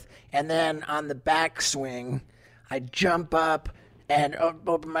forth, and then on the back swing, I jump up and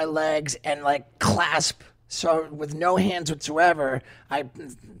open my legs and like clasp. So with no hands whatsoever, I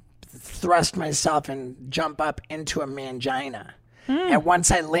thrust myself and jump up into a mangina. And once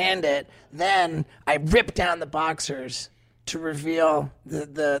I land it, then I rip down the boxers to reveal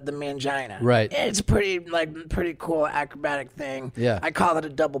the mangina. Right. It's a pretty cool acrobatic thing. Yeah. I call it a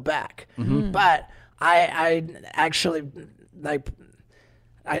double back. But I actually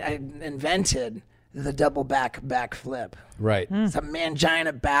I invented the double backflip. Right. It's a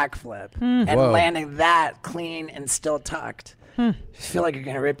mangina backflip. And landing that clean and still tucked. You feel like you're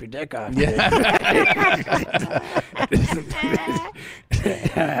going to rip your dick off. Yeah.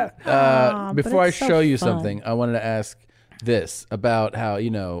 Before I show you something, I wanted to ask this about how,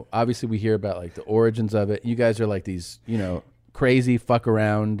 obviously we hear about like the origins of it. You guys are like these, crazy fuck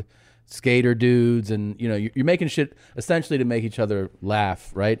around skater dudes, and you're making shit essentially to make each other laugh,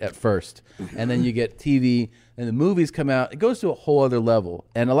 right, at first. And then you get TV and the movies come out. It goes to a whole other level.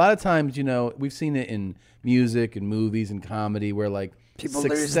 And a lot of times, we've seen it in music and movies and comedy where like people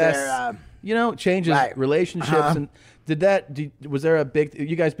success lose their changes relationships. And was there a big,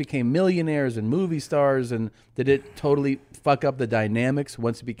 you guys became millionaires and movie stars, and did it totally fuck up the dynamics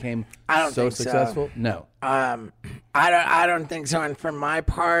once it became so successful? No. I don't think so. And for my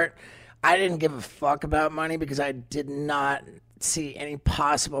part, I didn't give a fuck about money because I did not see any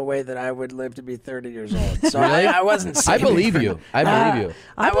possible way that I would live to be 30 years old. So Really? I wasn't I believe you. I believe you.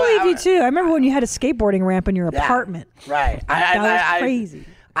 I believe you too. I remember when you had a skateboarding ramp in your apartment. Right. That was crazy.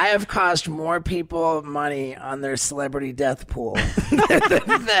 I have cost more people money on their celebrity death pool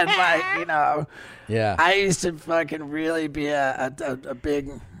than Yeah. I used to fucking really be a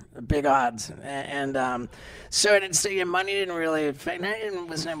big odds, and so money didn't really affect. I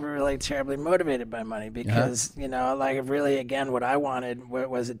was never really terribly motivated by money because really again what I wanted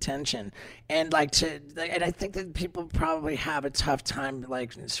was attention, and and I think that people probably have a tough time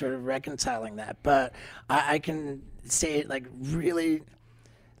like sort of reconciling that, but I can say it like really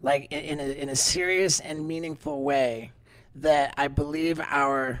like in a serious and meaningful way that I believe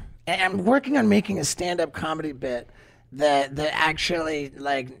and I'm working on making a stand-up comedy bit that actually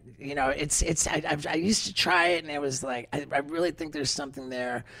like I used to try it and it was like I really think there's something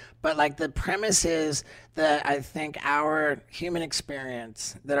there, but like the premise is that I think our human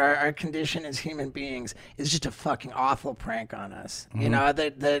experience, that our condition as human beings is just a fucking awful prank on us.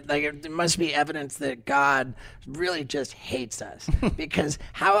 That like it must be evidence that God really just hates us because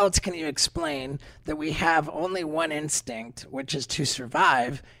how else can you explain that we have only one instinct, which is to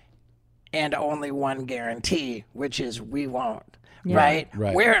survive, and only one guarantee, which is we won't. Yeah. Right?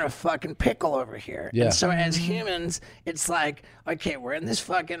 Right. We're in a fucking pickle over here. Yeah. And so as humans, it's like, okay, we're in this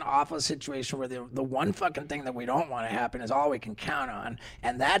fucking awful situation where the one fucking thing that we don't want to happen is all we can count on,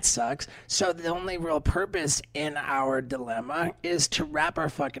 and that sucks. So the only real purpose in our dilemma is to wrap our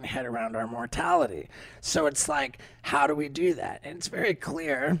fucking head around our mortality. So it's like, how do we do that? And it's very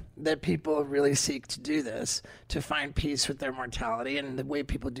clear that people really seek to do this, to find peace with their mortality, and the way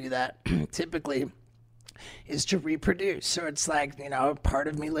people do that typically is to reproduce. So it's like, part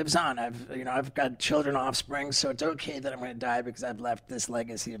of me lives on. I've got children, offspring, so it's okay that I'm going to die because I've left this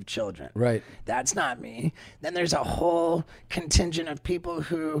legacy of children. Right. That's not me. Then there's a whole contingent of people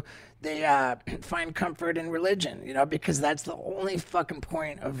who they find comfort in religion, you know, because that's the only fucking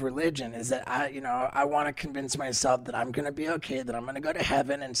point of religion is that I want to convince myself that I'm going to be okay, that I'm going to go to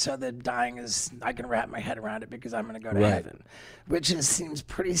heaven. And so that dying is, I can wrap my head around it because I'm going to go to heaven, which seems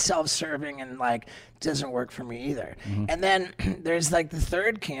pretty self-serving and like doesn't work for me either. And then there's like the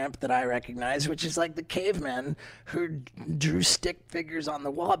third camp that I recognize, which is like the cavemen who drew stick figures on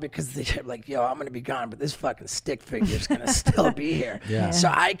the wall because they're like, yo, I'm going to be gone, but this fucking stick figure is going to still be here. So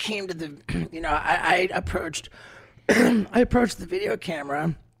I came to the, you know, I approached the video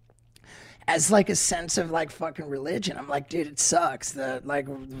camera as like a sense of like fucking religion. I'm like, dude, it sucks that like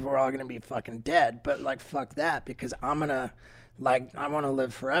we're all gonna be fucking dead, but like fuck that, because I want to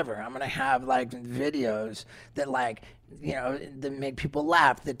live forever. I'm gonna have like videos that like, you know, that make people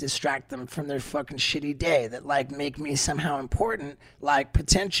laugh, that distract them from their fucking shitty day, that like make me somehow important, like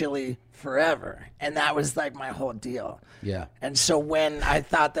potentially forever. And that was like my whole deal. Yeah. And so when I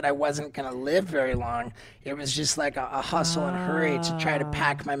thought that I wasn't gonna live very long, it was just like a hustle and hurry to try to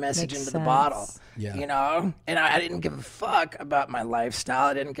pack my message into the bottle. Yeah. You know? And I didn't give a fuck about my lifestyle.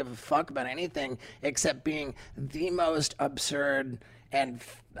 I didn't give a fuck about anything except being the most absurd and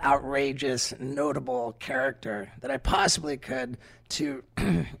outrageous, notable character that I possibly could to,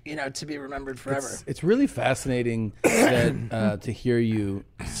 you know, to be remembered forever. It's really fascinating that, to hear you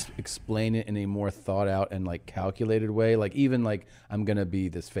explain it in a more thought out and like calculated way. Like even like I'm gonna be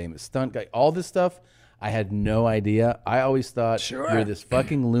this famous stunt guy. All this stuff, I had no idea. I always thought you're this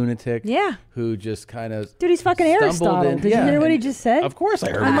fucking lunatic who just kind of dude, he's fucking Aristotle. Did you hear what he just said? Of course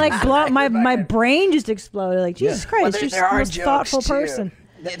I heard. I'm like, my brain just exploded. Like, Jesus Christ, well, just the most thoughtful person.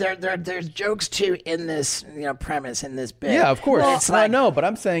 There's jokes too in this, you know, premise, in this bit. Yeah, of course. Well, I know, but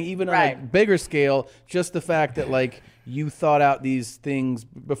I'm saying even on a bigger scale, just the fact that like you thought out these things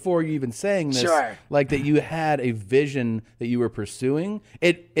before you even saying this, like that you had a vision that you were pursuing.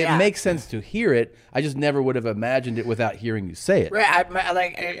 It makes sense to hear it. I just never would have imagined it without hearing you say it. Right.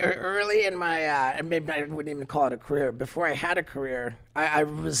 Like early in my, maybe I wouldn't even call it a career. Before I had a career, I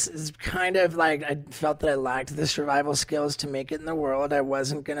was kind of like, I felt that I lacked the survival skills to make it in the world. I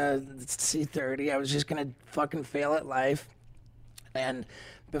wasn't going to see 30. I was just going to fucking fail at life. And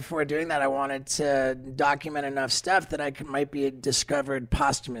before doing that, I wanted to document enough stuff that might be discovered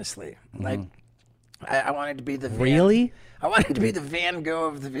posthumously. Like, I wanted to be the I wanted to be the Van Gogh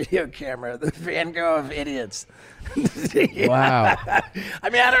of the video camera, the Van Gogh of idiots. Wow. I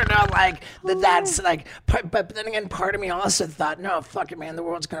mean, I don't know, like that's like, but then again, part of me also thought, no, fuck it, man, the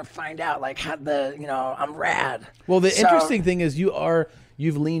world's gonna find out, like, how I'm rad. Well, the interesting thing is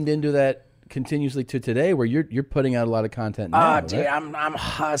you've leaned into that continuously to today, where you're putting out a lot of content now. Oh, dude, right? I'm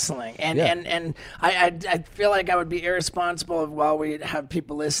hustling, and I feel like I would be irresponsible while we have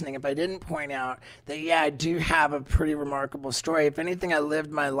people listening if I didn't point out that I do have a pretty remarkable story. If anything, I lived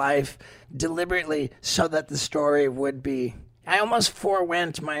my life deliberately so that the story would be. I almost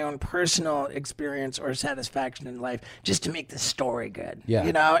forewent my own personal experience or satisfaction in life just to make the story good. Yeah,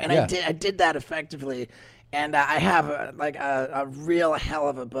 you know, and I did that effectively, and I have a real hell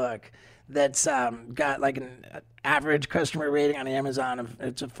of a book that's got like an average customer rating on Amazon.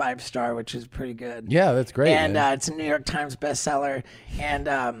 It's a 5-star, which is pretty good. Yeah, that's great. And it's a New York Times bestseller.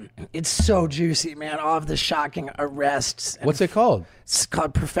 And it's so juicy, man. All of the shocking arrests. What's it called? It's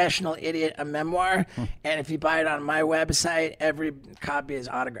called Professional Idiot, a memoir. And if you buy it on my website, every copy is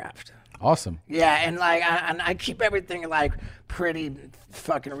autographed. Awesome. Yeah, and like I keep everything like pretty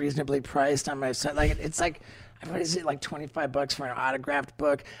fucking reasonably priced on my site. Like it's like, what is it, like $25 for an autographed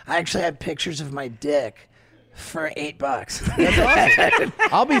book? I actually have pictures of my dick for $8. That's awesome.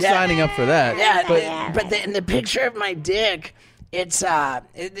 I'll be signing up for that. Yeah, but the picture of my dick, it's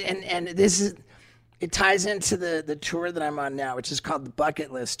and this is. It ties into the tour that I'm on now, which is called the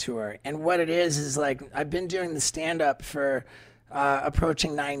Bucket List Tour. And what it is like, I've been doing the stand-up for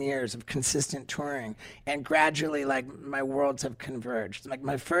approaching 9 years of consistent touring, and gradually, like, my worlds have converged. Like,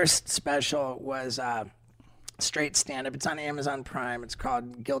 my first special was straight stand-up. It's on Amazon Prime. It's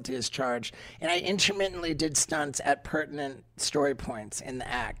called Guilty as Charged. And I intermittently did stunts at pertinent story points in the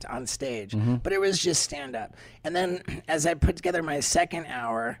act on stage. But it was just stand-up. And then as I put together my second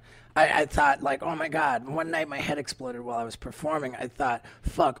hour, I thought, like, oh my God, one night my head exploded while I was performing. I thought,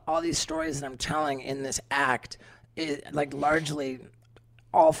 fuck, all these stories that I'm telling in this act, like, largely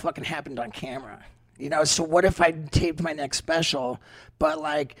all fucking happened on camera. You know, so what if I taped my next special, but,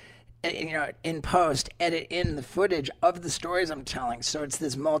 like, you know, in post, edit in the footage of the stories I'm telling. So it's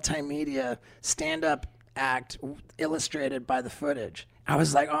this multimedia stand-up act illustrated by the footage. I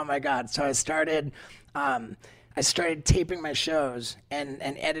was like, oh my God. So I started I started taping my shows and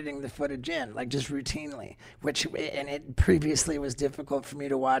editing the footage in, like just routinely, and it previously was difficult for me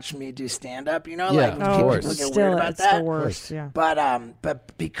to watch me do stand up, you know, like people get weird about that. The worst, yeah.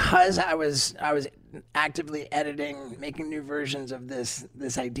 But because I was actively editing, making new versions of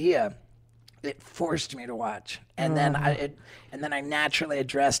this idea, it forced me to watch, and then I naturally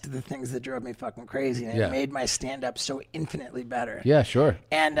addressed the things that drove me fucking crazy, and it made my stand up so infinitely better. Yeah, sure.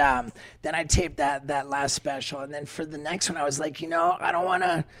 And then I taped that last special, and then for the next one, I was like, I want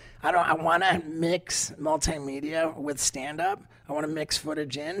to mix multimedia with stand up. I want to mix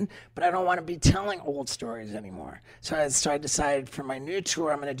footage in, but I don't want to be telling old stories anymore. So I decided for my new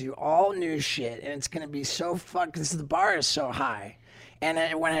tour, I'm going to do all new shit, and it's going to be so fun because the bar is so high. And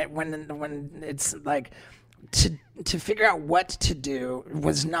when it's like to figure out what to do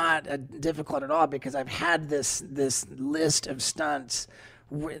was not difficult at all, because I've had this list of stunts,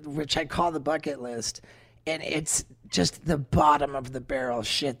 which I call the bucket list, and it's just the bottom of the barrel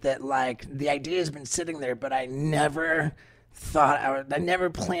shit that, like, the idea has been sitting there, but I never thought I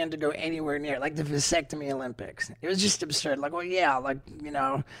never planned to go anywhere near, like the vasectomy Olympics. It was just absurd. Like, well, yeah, like,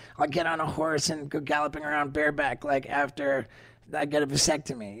 I'll get on a horse and go galloping around bareback, like, after I get a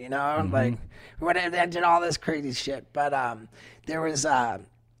vasectomy, like whatever. I did all this crazy shit, but there was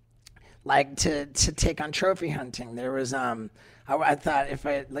like to take on trophy hunting. There was I thought, if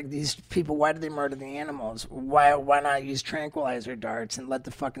I, like, these people, why do they murder the animals? Why not use tranquilizer darts and let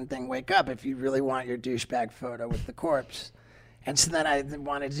the fucking thing wake up if you really want your douchebag photo with the corpse? And so then I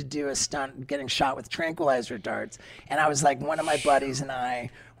wanted to do a stunt getting shot with tranquilizer darts. And I was like, one of my buddies and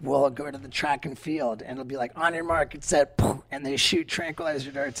I will go to the track and field, and it'll be like, on your mark, it said, poof, and they shoot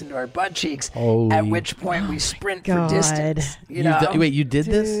tranquilizer darts into our butt cheeks, at which point we sprint for distance. Wait, you did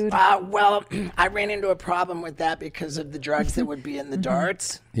this? Well, I ran into a problem with that because of the drugs that would be in the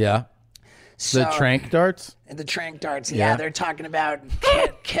darts. Yeah. So, the trank darts? The trank darts, yeah. They're talking about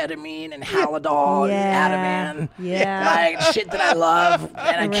ketamine and Halidol and Ativan. Like, shit that I love and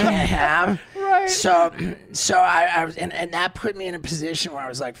I can't have. Right. So I was, and that put me in a position where I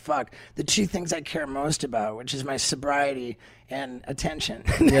was like, fuck, the two things I care most about, which is my sobriety and attention.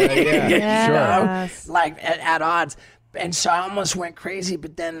 Sure. Like, at odds. And so I almost went crazy,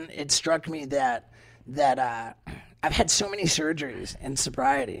 but then it struck me that I've had so many surgeries in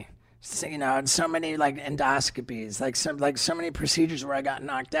sobriety. So, and so many, like, endoscopies, like so many procedures where I got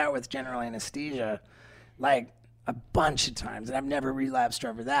knocked out with general anesthesia, like, a bunch of times, and I've never relapsed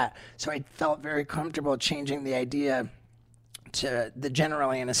over that. So I felt very comfortable changing the idea to the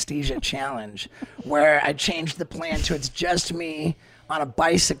general anesthesia challenge, where I changed the plan to it's just me on a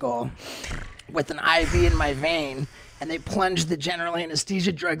bicycle with an IV in my vein, and they plunged the general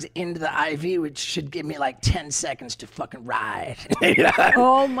anesthesia drugs into the IV, which should give me like 10 seconds to fucking ride.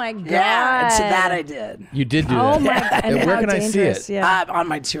 Oh my God. Yeah, and so that I did. You did do that. Oh my God. And where can I see it? Yeah. On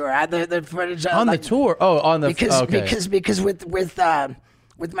my tour. The footage. On the tour? Oh, on the... Because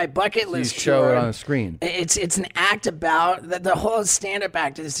with my bucket list you show tour, it on the screen. It's an act about... The whole stand-up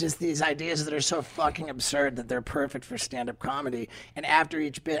act is just these ideas that are so fucking absurd that they're perfect for stand-up comedy. And after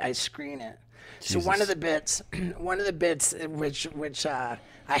each bit, I screen it. Jesus. So one of the bits which I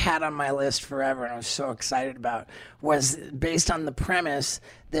had on my list forever and I was so excited about was based on the premise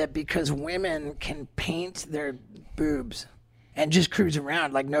that because women can paint their boobs and just cruise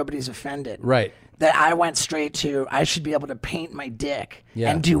around like nobody's offended. Right. That I went straight to, I should be able to paint my dick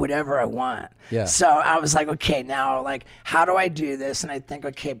and do whatever I want. Yeah. So I was like, okay, now, like, how do I do this? And I think,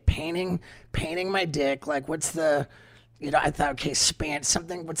 okay, painting my dick, like, what's the... I thought, okay,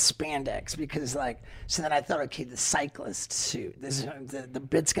 something with spandex, because, like, so then I thought, okay, the cyclist suit. The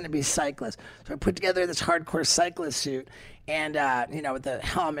bit's going to be cyclist. So I put together this hardcore cyclist suit and, with the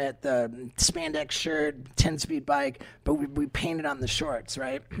helmet, the spandex shirt, 10-speed bike, but we painted on the shorts,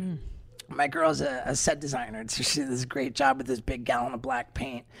 right? My girl's a set designer, so she did this great job with this big gallon of black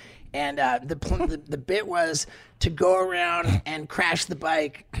paint. And the bit was to go around and crash the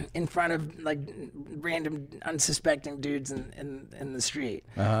bike in front of, like, random unsuspecting dudes in the street.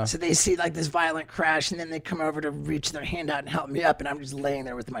 So they see, like, this violent crash, and then they come over to reach their hand out and help me up, and I'm just laying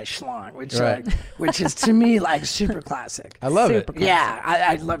there with my schlong, which is to me, like, super classic. I love it. Classic. Yeah,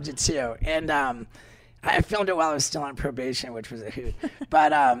 I loved it too. And I filmed it while I was still on probation, which was a hoot.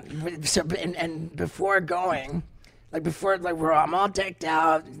 But and before going. I'm all decked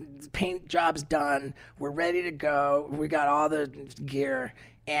out, the paint job's done, we're ready to go, we got all the gear,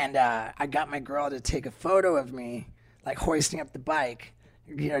 and I got my girl to take a photo of me, like, hoisting up the bike,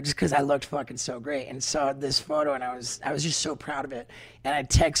 just because I looked fucking so great, and saw this photo, and I was just so proud of it, and I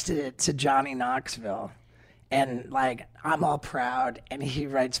texted it to Johnny Knoxville, and, like, I'm all proud, and he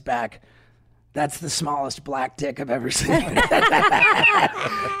writes back, That's the smallest black dick I've ever seen. And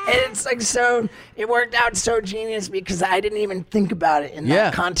it's like so. It worked out so genius because I didn't even think about it in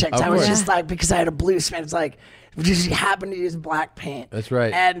that context. I was just like, because I had a blue span. It's like just happened to use black paint. That's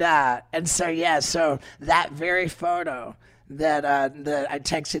right. And so so that very photo that I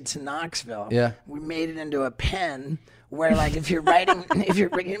texted to Knoxville. Yeah. We made it into a pen. Where like if you're writing, you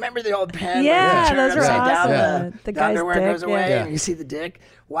remember the old pen? Yeah, where you turn those are upside awesome. down, The the guy's underwear dick, goes away yeah. and you see the dick.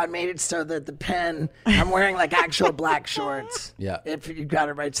 Well, I made it so that the pen, I'm wearing like actual black shorts. Yeah. If you got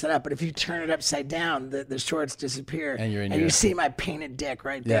it right set up, but if you turn it upside down, the shorts disappear, and you see my painted dick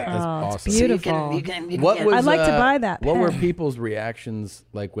right there. Yeah, that's awesome. It's beautiful. So you can What get, was, I'd like to buy that What were pen. people's reactions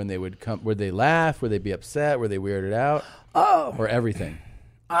like when they would come? Would they laugh? Would they be upset? Were they weirded out? Oh. Or everything?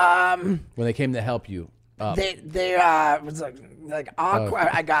 When they came to help you up. They was like awkward.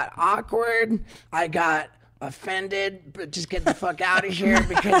 I got awkward. I got offended, but just get the fuck out of here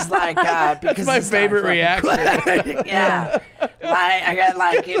because because my favorite reaction. Yeah, like I got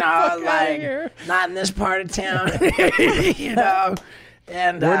not in this part of town,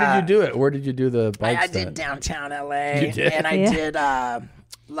 And Where did you do it? Where did you do the bike I stunt? did downtown LA, You did? and I did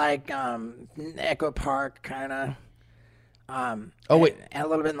Echo Park kind of. Oh wait, and a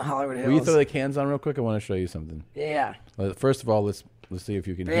little bit in the Hollywood Hills. will you throw the cans on real quick? I want to show you something. Yeah. First of all, let's see if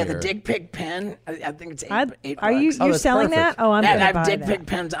you can Yeah, hear. the dick pic pen. I think it's $8. Are you Oh, you're that's selling perfect. that? Oh, I'm I gonna have buy dick that. pic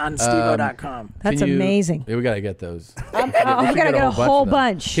pens on Stevo.com. That's Can you- amazing. Yeah, we gotta get those. I'm gonna get a whole of them.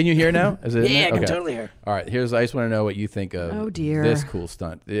 bunch. Can you hear now? Is it in Yeah, there? I can Okay. totally hear. All right, I just want to know what you think of Oh, dear. this cool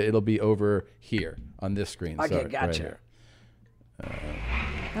stunt. It'll be over here on this screen. Okay, Sorry, gotcha. right here.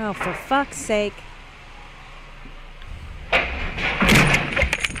 Oh, for fuck's sake.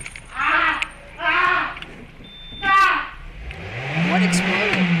 What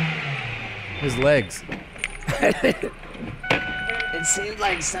exploded? His legs. It seemed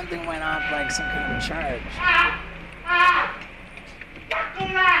like something went off, like some kind of charge.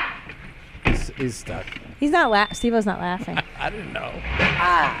 He's stuck. He's not Steve-O's not laughing. I didn't know.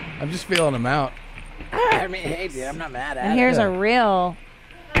 Ah, I'm just feeling him out. I mean, hey, dude, I'm not mad at And it. here's a real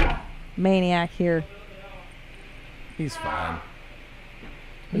maniac here. He's fine.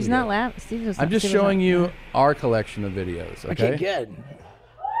 He's not laughing. Steve-O's I'm just Steve-O's showing not- you our collection of videos. Okay. Okay, good.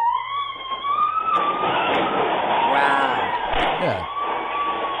 Wow. Yeah.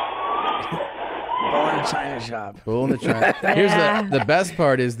 Bull in a china shop. Bull in the China. Here's the best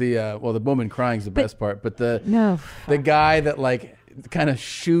part is the woman crying's the best part, but the guy that like kind of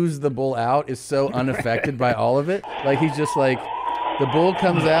shoos the bull out is so unaffected by all of it. Like he's just like the bull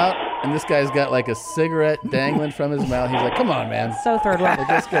comes out and this guy's got like a cigarette dangling from his mouth. He's like, "Come on, man." So third world. Like,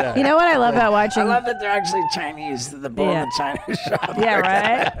 let's get out. You know what I love about I watching? love that they're actually Chinese, the bull in the china shop. Yeah,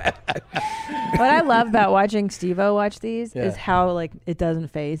 right? What I love about watching Steve-O watch these is how like it doesn't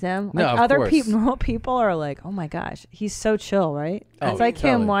faze him. Like No, of other course. normal people are like, "Oh my gosh, he's so chill," right? Oh, It's like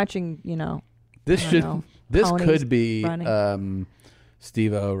totally. him watching, you know. This I don't know, this ponies could be running.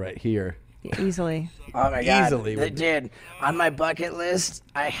 Steve-O right here. Easily. Oh my god. Easily. Dude, on my bucket list,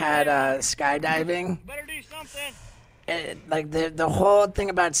 I had skydiving. Better do something. Like the whole thing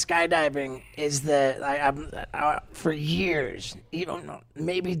about skydiving is that I'm for years, even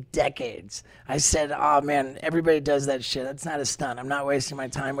maybe decades, I said, "Oh man, everybody does that shit. That's not a stunt. I'm not wasting my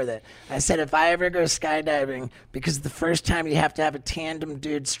time with it." I said, if I ever go skydiving, because the first time you have to have a tandem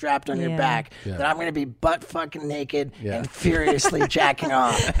dude strapped on your back, that I'm gonna be butt fucking naked and furiously jacking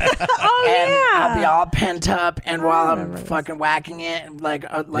off. And I'll be all pent up, and while I'm fucking whacking it, like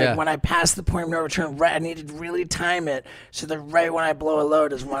when I pass the point of no return, right, I need to really time it so that right when I blow a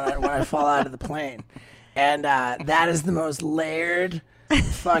load is when I fall out of the plane. And that is the most layered,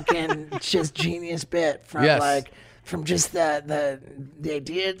 fucking just genius bit from from just the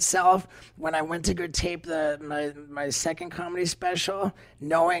idea itself. When I went to go tape my second comedy special,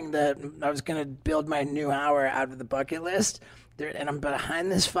 knowing that I was gonna build my new hour out of the bucket list. And I'm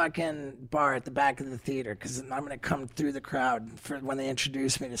behind this fucking bar at the back of the theater because I'm going to come through the crowd for when they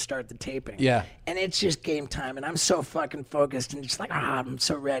introduce me to start the taping. Yeah. And it's just game time. And I'm so fucking focused and just like, I'm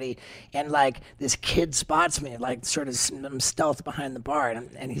so ready. And like this kid spots me, like sort of I'm stealth behind the bar.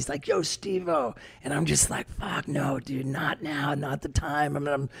 And he's like, "Yo, Steve-O." And I'm just like, fuck no, dude, not now, not the time.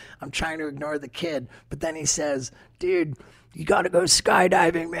 I'm trying to ignore the kid. But then he says, "Dude, you got to go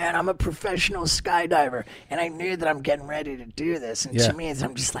skydiving, man. I'm a professional skydiver." And I knew that I'm getting ready to do this. And to me,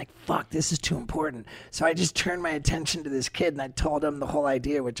 I'm just like, fuck, this is too important. So I just turned my attention to this kid and I told him the whole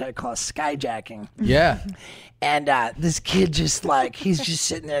idea, which I call skyjacking. Yeah. And this kid just like, he's just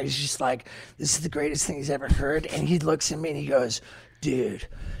sitting there. He's just like, this is the greatest thing he's ever heard. And he looks at me and he goes, dude,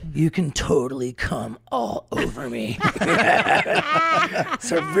 you can totally come all over me.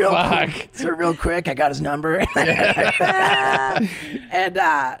 So real quick, I got his number. And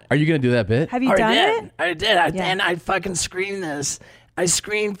are you gonna do that bit? Have you done it? I did. And I fucking screened this. I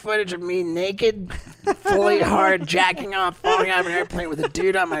screened footage of me naked, fully hard, jacking off, falling out of an airplane with a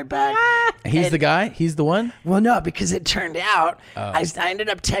dude on my back. He's the guy? He's the one? Well, no, because it turned out, I ended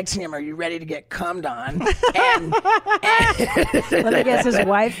up texting him, are you ready to get cummed on? Let me guess, his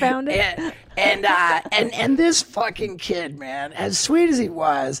wife found it? And this fucking kid, man, as sweet as he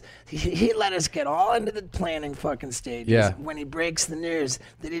was, he let us get all into the planning fucking stages when he breaks the news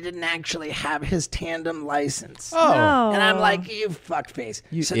that he didn't actually have his tandem license. Oh. No. And I'm like, you fuckface.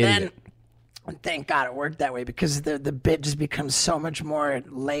 You so idiot. then, thank God it worked that way, because the bit just becomes so much more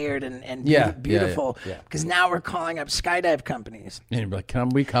layered and beautiful. Yeah. Because now we're calling up skydive companies. And you're like, can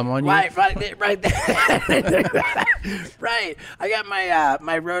we come on you? Right. Right. I got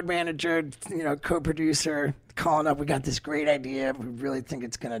my road manager, co-producer calling up. We got this great idea. We really think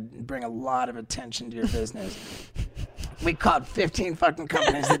it's going to bring a lot of attention to your business. We called 15 fucking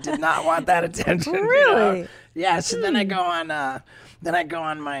companies that did not want that attention. Really? Yeah. So then I go on.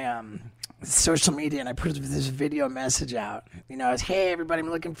 My social media and I put this video message out. It's, hey everybody,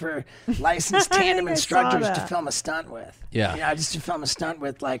 I'm looking for licensed tandem instructors to film a stunt with. Yeah. Just to film a stunt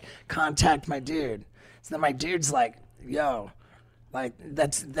with. Like, contact my dude. So then my dude's like, yo, like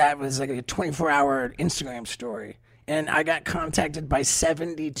that was like a 24-hour Instagram story, and I got contacted by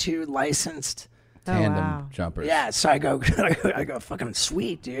 72 licensed tandem jumpers. Yeah, so I go, fucking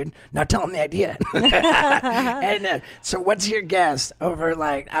sweet, dude. Now tell them the idea. And so what's your guess? Out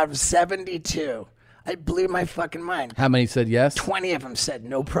of 72, I blew my fucking mind. How many said yes? 20 of them said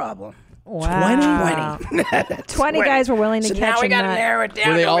no problem. Wow. 20 guys were willing to so catch now we him got to nut. narrow it down.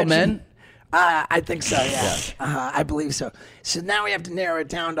 Were they to all which- men? I think so, yeah. I believe so. So now we have to narrow it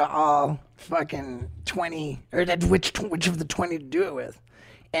down to all fucking 20, or which of the 20 to do it with.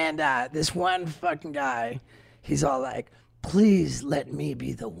 And this one fucking guy, he's all like, please let me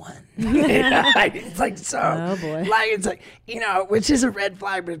be the one. It's like, so. Oh, boy. Like, it's like, which is a red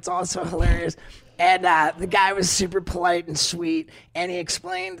flag, but it's also hilarious. And the guy was super polite and sweet, and he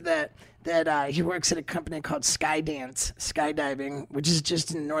explained that he works at a company called Skydance Skydiving, which is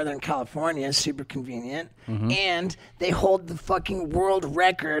just in Northern California, super convenient. Mm-hmm. And they hold the fucking world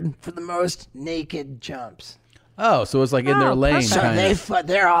record for the most naked jumps. Oh, so it's like in their lane. So kind of.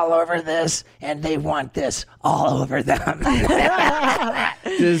 they're all over this, and they want this all over them.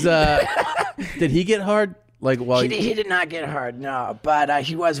 Did he get hard? Like while he did not get hard, no, but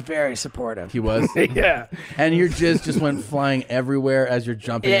he was very supportive. He was? Yeah. And your jizz just went flying everywhere as you're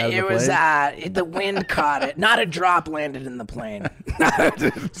jumping out of the plane? It was the wind caught it. Not a drop landed in the plane.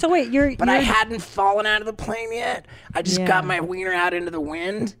 So wait, I hadn't fallen out of the plane yet. I just got my wiener out into the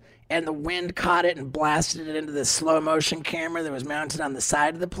wind, and the wind caught it and blasted it into the slow motion camera that was mounted on the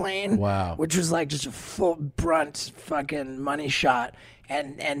side of the plane. Wow. Which was like just a full brunt fucking money shot.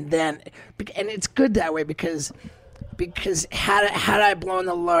 And then it's good that way because had I blown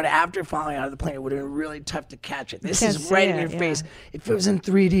the load after falling out of the plane, it would have been really tough to catch it. This is right in your face. If it was in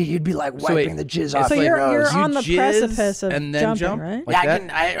 3D, you'd be like wiping the jizz off your nose. You're on the precipice of and then jumping, jump, right?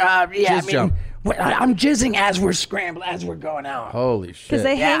 Like jump. I'm jizzing as we're scrambling, as we're going out. Holy shit! Because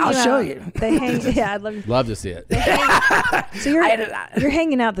they hang I'll you show out. you. They hang. Yeah, I'd love to see it. So you're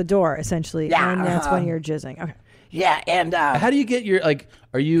hanging out the door essentially, and that's when you're jizzing. Okay. Yeah, and how do you get your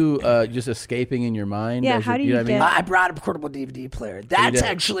Are you just escaping in your mind? Yeah, how do you get? I brought a portable DVD player. That's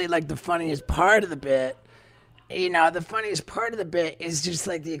actually like the funniest part of the bit. The funniest part of the bit is just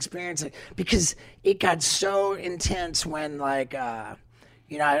like the experience, because it got so intense when I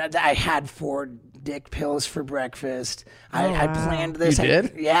had 4 dick pills for breakfast. I planned this. You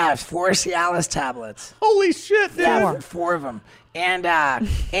did? Yeah, 4 Cialis tablets. Holy shit, dude. Yeah, 4 of them. And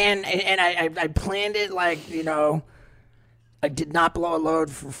I planned it I did not blow a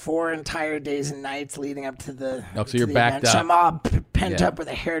load for 4 entire days and nights leading up to the. Oh, so you're backed up. So I'm all pent up with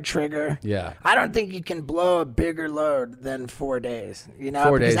a hair trigger. Yeah. I don't think you can blow a bigger load than 4 days.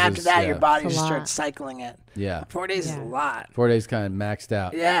 4 days. Because after that, your body It's a just lot. starts cycling it. Yeah. 4 days is a lot. 4 days kind of maxed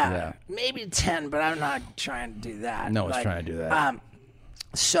out. Yeah. Maybe 10, but I'm not trying to do that. No one's trying to do that.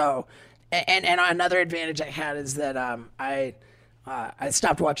 So, and another advantage I had is that I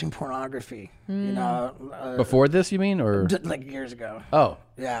stopped watching pornography. Before this, you mean, or like years ago? Oh,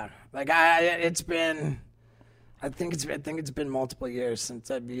 yeah. It's been. I think it's been multiple years since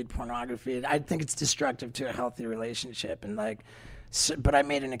I viewed pornography. I think it's destructive to a healthy relationship, and So, but I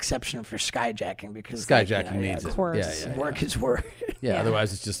made an exception for skyjacking because skyjacking needs of course. it. Yeah. Work is work. Yeah,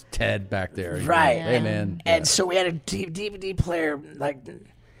 otherwise it's just Ted back there. Right. Hey, man. And so we had a DVD player,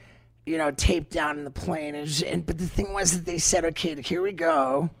 taped down in the plane. But the thing was that they said, okay, here we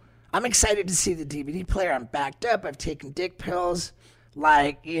go. I'm excited to see the DVD player. I'm backed up. I've taken dick pills.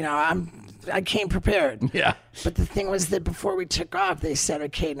 I came prepared. Yeah. But the thing was that before we took off, they said,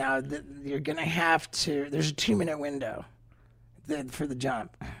 okay, now you're going to have to, there's a 2-minute window for the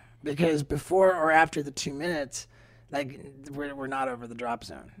jump. Because before or after the 2 minutes, we're not over the drop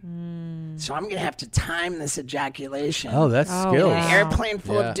zone. So I'm going to have to time this ejaculation. Oh, that's skills. An airplane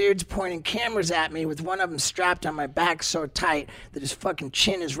full of dudes pointing cameras at me with one of them strapped on my back so tight that his fucking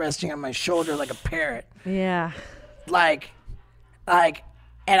chin is resting on my shoulder like a parrot. Yeah. And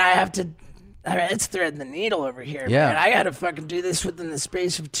I have to, it's threading the needle over here. Yeah. Man. I got to fucking do this within the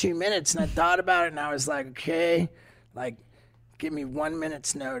space of 2 minutes. And I thought about it and I was like, okay, give me 1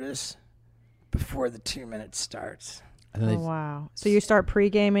 minute's notice before the 2 minutes starts. Wow. So you start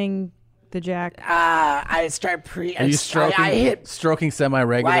pre-gaming the jack? I start Are you stroking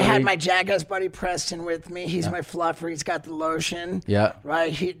semi-regularly? Well, I had my jackass buddy Preston with me. He's my fluffer. He's got the lotion. Yeah.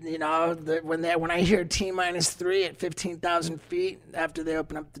 Right. When I hear T-3 at 15,000 feet after they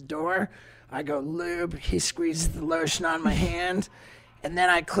open up the door, I go lube. He squeezes the lotion on my hand, and then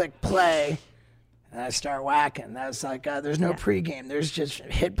I click play. And I start whacking. That's there's no pregame. There's just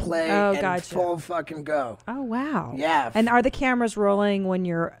hit play and full fucking go. Oh, wow. Yeah. And are the cameras rolling when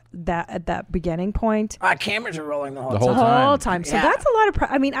you're at that beginning point? Cameras are rolling the whole time. So Yeah. that's a lot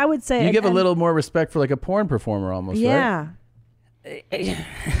of, I would say. You give a little more respect for a porn performer almost, yeah. right?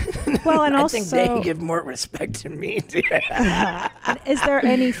 Well, and I also, think they give more respect to me. is there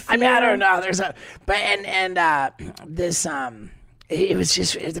any fear? I don't know. There's this it was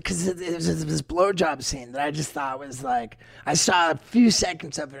just because it was this blowjob scene that I just thought was I saw a few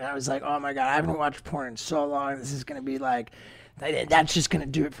seconds of it and I was like, oh my God, I haven't watched porn in so long. This is going to be that's just going to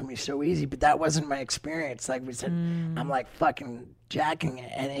do it for me so easy. But that wasn't my experience. Like we said, I'm fucking jacking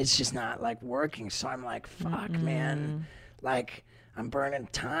it and it's just not working. So I'm like, fuck, man. I'm burning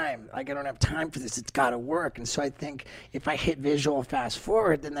time. I don't have time for this. It's got to work. And so I think if I hit visual fast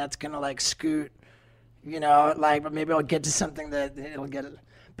forward, then that's going to scoot. But maybe I'll get to something that it'll get it.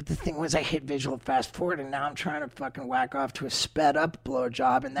 But the thing was, I hit visual fast forward, and now I'm trying to fucking whack off to a sped up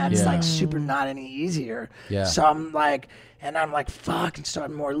blowjob, and that's super not any easier. Yeah. So I'm fuck, and so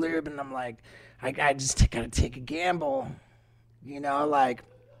I'm more lube, and I'm I just gotta take a gamble, I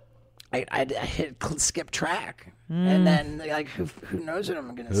hit skip track, and then who knows what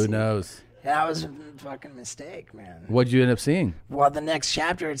I'm gonna see? Who knows? That was a fucking mistake, man. What'd you end up seeing? Well, the next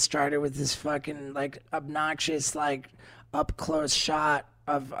chapter, it started with this fucking, obnoxious, up close shot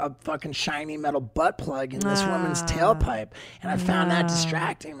of a fucking shiny metal butt plug in this woman's tailpipe. And I found that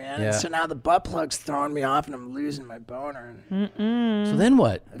distracting, man. Yeah. And so now the butt plug's throwing me off and I'm losing my boner. So then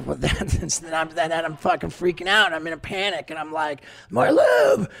what? Well, then I'm fucking freaking out. I'm in a panic and I'm like, more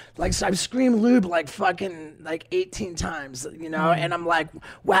lube! So I've screamed lube 18 times, and I'm like,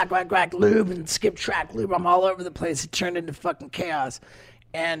 whack, whack, whack, lube and skip track lube. I'm all over the place. It turned into fucking chaos.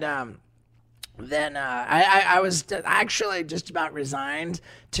 And, then I was actually just about resigned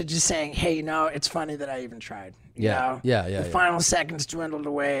to just saying, hey, it's funny that I even tried. Yeah. The final seconds dwindled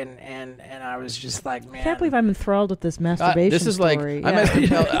away, and I was just like, man. I can't believe I'm enthralled with this masturbation this is story.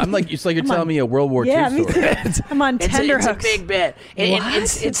 It's like you're telling me a World War II story. I'm on tenterhooks. It's a big bit.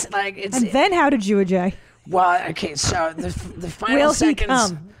 And then how did you eject? Well, okay, so the final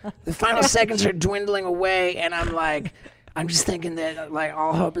seconds, the final seconds are dwindling away, and I'm just thinking that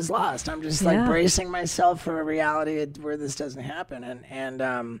all hope is lost. I'm just bracing myself for a reality where this doesn't happen,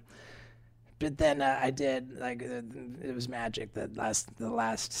 and but then I did it was magic. The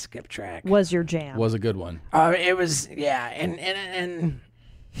last skip track was your jam. Was a good one. It was and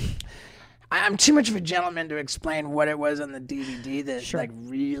I'm too much of a gentleman to explain what it was on the DVD that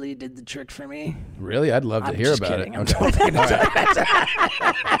really did the trick for me. Really, I'd love to hear about it. I'm totally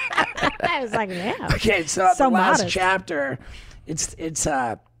I was like, yeah. Okay, so the last chapter, it's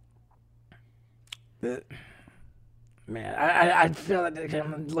man, I feel like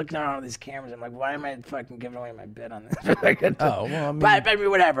I'm looking at all these cameras. I'm like, why am I fucking giving away my bit on this? But I mean,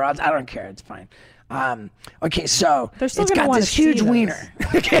 whatever. I don't care. It's fine. Okay, so it's got this huge wiener.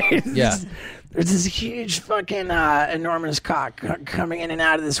 Okay. Yeah. There's this huge fucking enormous cock coming in and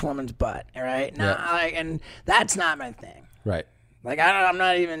out of this woman's butt. All right. Now, and that's not my thing. Right. I'm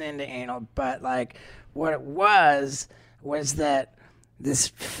not even into anal, but what it was that this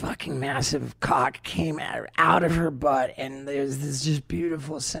fucking massive cock came out of her butt, and there was this just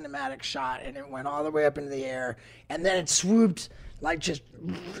beautiful cinematic shot, and it went all the way up into the air, and then it swooped just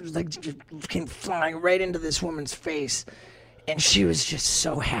came flying right into this woman's face. And she was just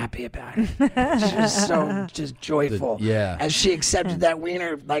so happy about it. She was so just joyful. As she accepted that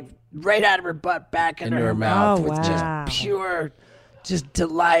wiener, like right out of her butt, back into her mouth with just pure, just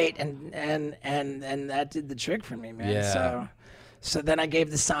delight, and that did the trick for me, man. Yeah. So then I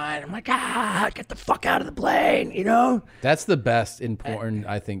gave the sign. I'm like, get the fuck out of the plane, you know? That's the best in porn,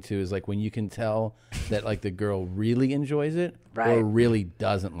 I think, too, is like when you can tell that like the girl really enjoys it or really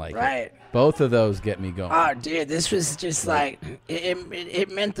doesn't like it. Both of those get me going. Oh, dude, this was just like, it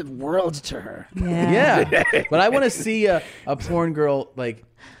meant the world to her. Yeah. But I want to see a porn girl like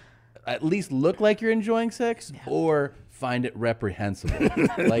at least look like you're enjoying sex or find it reprehensible.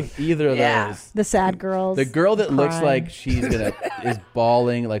 Like either of those. The sad girls. The girl that looks like she's is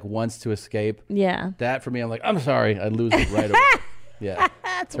bawling, like wants to escape. Yeah. That for me, I'm like, I'm sorry, I lose it right away. Yeah.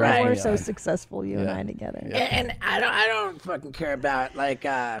 That's why we're so successful, you and I together. Yeah. And I don't fucking care about like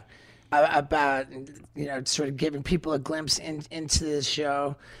sort of giving people a glimpse into this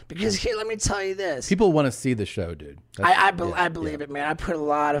show, because here, let me tell you this: people want to see the show, dude. I believe it, man. I put a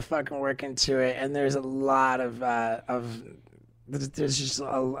lot of fucking work into it, and there's a lot of there's just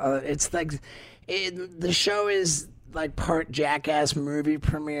it's like the show is like part Jackass movie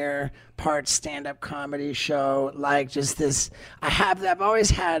premiere, part stand-up comedy show. Like just this, I've always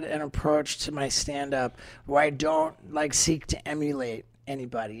had an approach to my stand-up where I don't like seek to emulate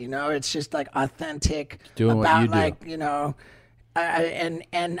anybody, you know. It's just like authentic, doing about what you like do. You know,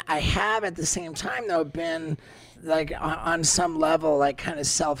 and I have at the same time though been like on some level like kind of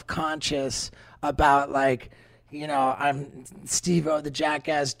self-conscious about like, you know, I'm Steve-O the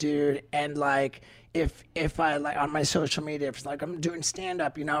Jackass dude, and like if I like on my social media, if it's like I'm doing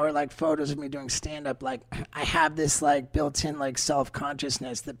stand-up, you know, or like photos of me doing stand-up, like I have this like built-in like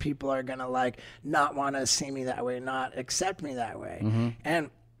self-consciousness that people are gonna like not want to see me that way, not accept me that way. And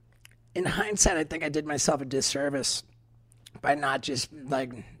in hindsight, I think I did myself a disservice by not just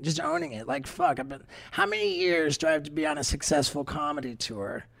owning it. Like fuck, how many years do I have to be on a successful comedy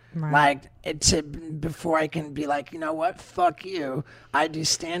tour? Like before I can be like, you know what, fuck you, I do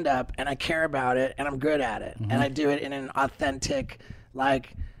stand up and I care about it and I'm good at it, and I do it in an authentic,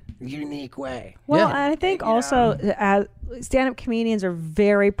 like unique way. Well, I think also stand up comedians are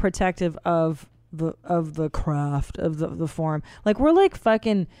very protective of the craft of the form. Like we're like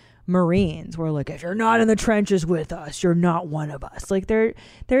fucking Marines. We're like, if you're not in the trenches with us, you're not one of us. Like there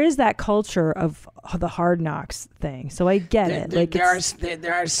is that culture of the hard knocks thing. So I get it. Like there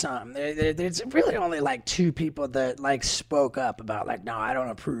are some. There's really only like 2 people that like spoke up about like, no, I don't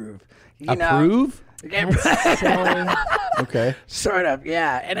approve. You approve? Know? Okay. Sort of,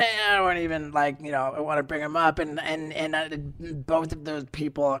 yeah. And I don't even like, you know, I want to bring them up, and both of those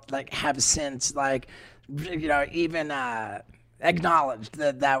people like have since like, you know, even acknowledged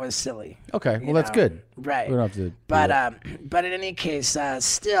that was silly. Okay, well that's good. Right. We don't have to. But in any case,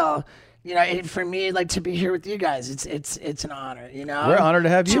 still, you know, for me, like to be here with you guys, it's an honor. You know, we're honored to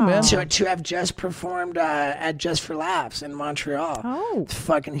have you, man. To have just performed at Just for Laughs in Montreal. It's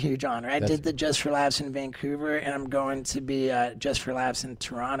fucking huge honor. I did the Just for Laughs in Vancouver, and I'm going to be Just for Laughs in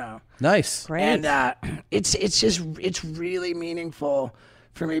Toronto. Nice, great. And it's really meaningful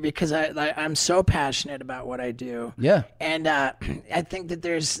for me because I'm so passionate about what I do. Yeah. And I think that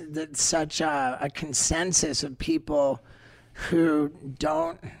there's such a consensus of people who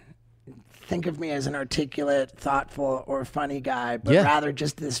don't think of me as an articulate, thoughtful, or funny guy, but rather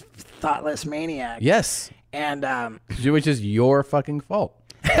just this thoughtless maniac. Yes. And which is your fucking fault.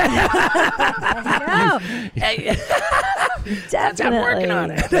 Definitely. I'm working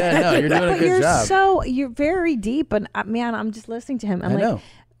on it. Yeah, no, you're doing a good job. You're very deep, and man, I'm just listening to him. I'm like, know.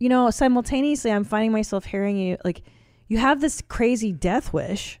 You know, simultaneously, I'm finding myself hearing you like, you have this crazy death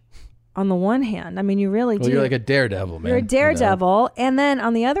wish. On the one hand, I mean, you really do. You're like a daredevil, man. You're a daredevil, and then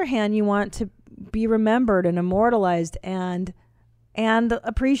on the other hand, you want to be remembered and immortalized and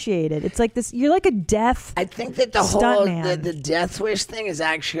appreciated. It's like this. You're like a death. I think that the whole the death wish thing is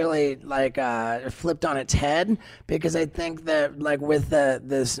actually like flipped on its head, because I think that like with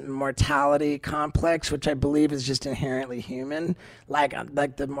this mortality complex, which I believe is just inherently human, like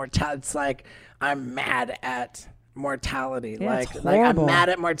the mortality. It's like I'm mad at mortality. Yeah, like I'm mad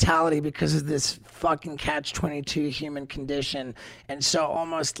at mortality because of this fucking catch-22 human condition, and so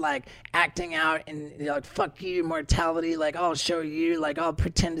almost like acting out and like fuck you mortality, like I'll show you, like I'll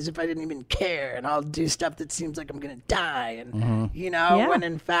pretend as if I didn't even care, and I'll do stuff that seems like I'm gonna die, and you know, when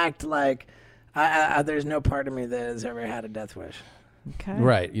in fact like there's no part of me that has ever had a death wish. Okay.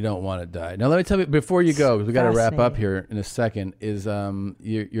 Right. You don't want to die. Now, let me tell you, before you go, because we got to wrap up Fascinating. here in a second, is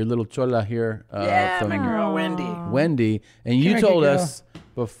your little chola here. Yeah, my girl Wendy. Wendy. And you Here, told good us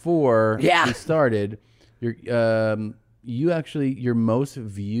before Yeah. we started, your most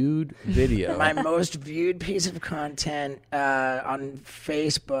viewed video. My most viewed piece of content on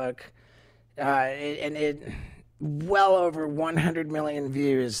Facebook, it well over 100 million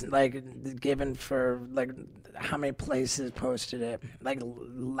views, like given for like how many places posted it, like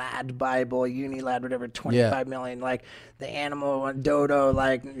Lad Bible, Unilad, whatever, 25 million, like the animal on Dodo,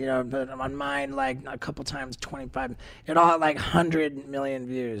 like, you know, but on mine, like a couple times 25, it all like 100 million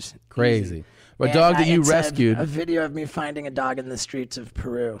views. Crazy. Easy. A And dog that you it's rescued. a video of me finding a dog in the streets of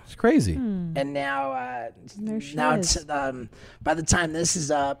Peru. It's crazy. And now, There she now is. it's by the time this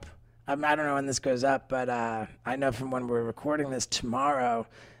is up, I don't know when this goes up, but I know from when we're recording this tomorrow,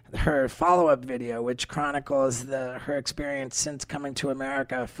 her follow-up video, which chronicles her experience since coming to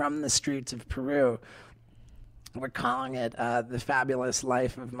America from the streets of Peru. We're calling it The Fabulous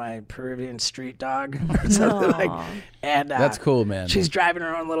Life of My Peruvian Street Dog or something like. And That's cool, man. She's driving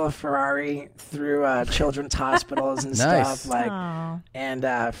her own little Ferrari through children's hospitals and Nice. stuff, like,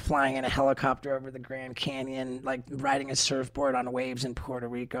 and flying in a helicopter over the Grand Canyon, like riding a surfboard on waves in Puerto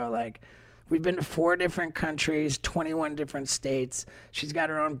Rico. Like, we've been to 4 different countries, 21 different states. She's got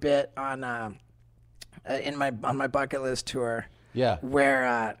her own bit on my bucket list tour. Yeah.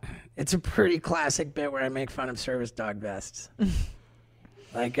 Where it's a pretty classic bit where I make fun of service dog vests.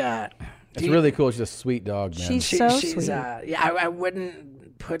 Like, It's really cool. She's a sweet dog, man. She's so she's sweet. I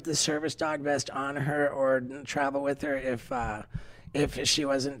wouldn't put the service dog vest on her or travel with her if she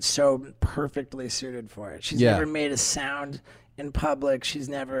wasn't so perfectly suited for it. She's never made a sound in public. She's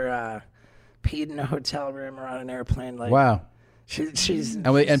never peed in a hotel room or on an airplane. Like, wow. She's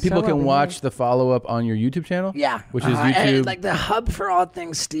And people can watch the follow-up on your YouTube channel? Yeah. Which is And, YouTube. like, the hub for all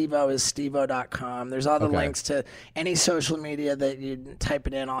things Steve-O is steve-o.com. There's all the Okay. links to any social media that you type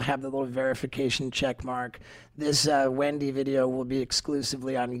it in. I'll have the little verification check mark. This Wendy video will be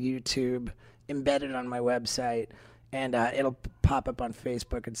exclusively on YouTube, embedded on my website, and it'll pop up on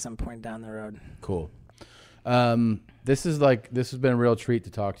Facebook at some point down the road. Cool. This has been a real treat to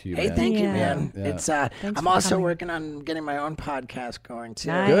talk to you, Hey, man. thank you, man. Yeah. It's Thanks I'm for also coming. working on getting my own podcast going too.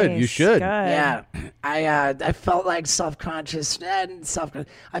 Nice. Good, you should. Good. Yeah, I felt like self-conscious and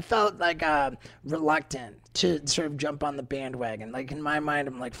I felt like reluctant to sort of jump on the bandwagon. Like, in my mind,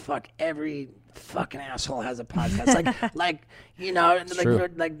 I'm like, fuck, every fucking asshole has a podcast. like you know, true.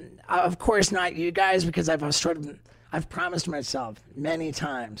 like of course not you guys, because I've promised myself many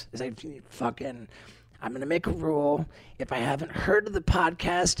times is I'm going to make a rule. If I haven't heard of the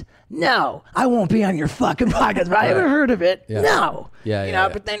podcast, no, I won't be on your fucking podcast. If I haven't heard of it, no. Yeah, you yeah, know, yeah.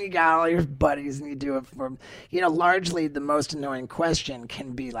 but then you got all your buddies and you do it for, largely the most annoying question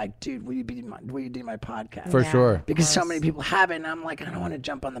can be like, dude, will you do my podcast? For sure. Because so many people have it, and I'm like, I don't want to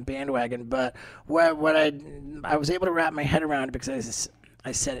jump on the bandwagon. But what I was able to wrap my head around it because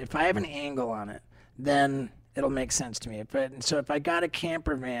I said, if I have an angle on it, then it'll make sense to me. So if I got a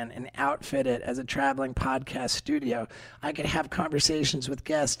camper van and outfit it as a traveling podcast studio, I could have conversations with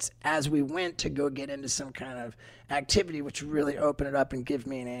guests as we went to go get into some kind of activity, which would really open it up and give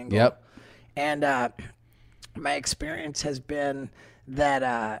me an angle. Yep. And my experience has been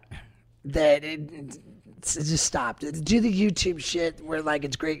that it's just stopped. Do the YouTube shit where, like,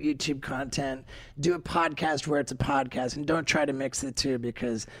 it's great YouTube content. Do a podcast where it's a podcast, and don't try to mix the two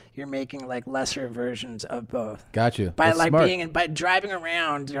because you're making like lesser versions of both. Got you. By That's like smart. by driving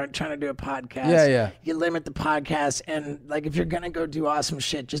around, trying to do a podcast. Yeah. You limit the podcast, and like if you're gonna go do awesome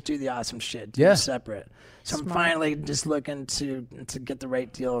shit, just do the awesome shit. Do Yeah. it separate. So I'm finally just looking to get the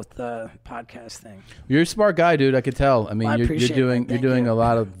right deal with the podcast thing. You're a smart guy, dude. I could tell. I mean, Well, I you're appreciate doing it. Thank you're doing you. a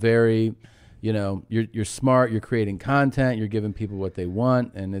lot of very, you're smart. You're creating content. You're giving people what they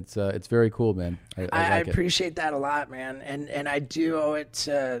want, and it's very cool, man. I I like it. appreciate that a lot, man, and I do owe it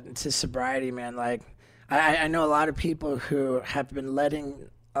to sobriety, man. Like I know a lot of people who have been letting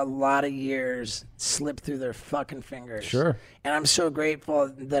a lot of years slip through their fucking fingers. Sure. And I'm so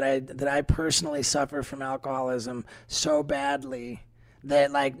grateful that I personally suffer from alcoholism so badly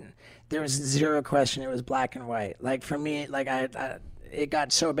that like there was zero question it was black and white. Like for me, like I it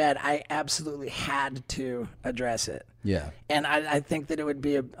got so bad I absolutely had to address it. Yeah. And I think that it would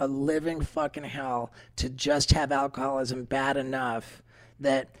be a living fucking hell to just have alcoholism bad enough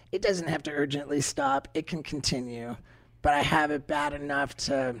that it doesn't have to urgently stop. It can continue. But I have it bad enough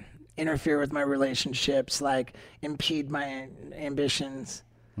to interfere with my relationships, like impede my ambitions,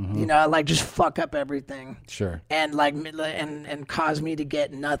 like just fuck up everything. Sure. And like and cause me to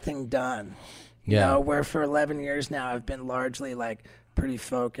get nothing done. You Yeah. know, where for 11 years now I've been largely like pretty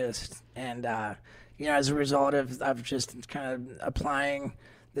focused, and you know, as a result of just kind of applying,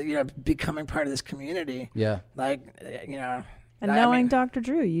 becoming part of this community. Yeah. Like, you know, And knowing Dr.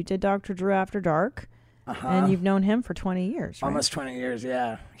 Drew, you did Dr. Drew After Dark, and you've known him for 20 years, right? Almost 20 years,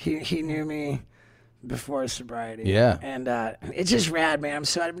 yeah. He knew me before sobriety. Yeah. And it's just rad, man.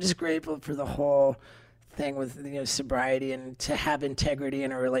 I'm just grateful for the whole thing with sobriety and to have integrity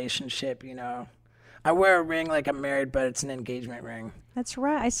in a relationship, you know. I wear a ring like I'm married, but it's an engagement ring. That's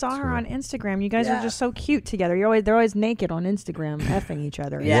right. I saw her on Instagram. You guys are just so cute together. They're always naked on Instagram, effing each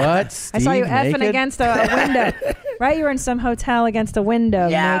other. Yeah. What? Steve, I saw you effing naked? against a window. Right? You were in some hotel against a window,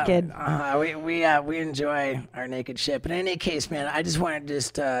 naked. We enjoy our naked shit. But in any case, man, I just wanted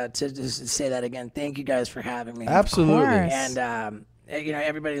to just say that again. Thank you guys for having me. Absolutely. And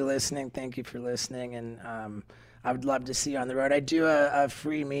everybody listening, thank you for listening. And I would love to see you on the road. I do a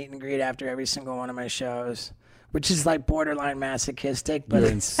free meet and greet after every single one of my shows, which is like borderline masochistic, but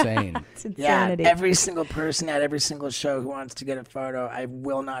You're insane. It's insanity. Yeah, every single person at every single show who wants to get a photo, I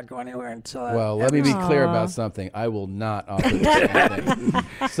will not go anywhere until. Well, let me be clear about something. I will not offer this anything.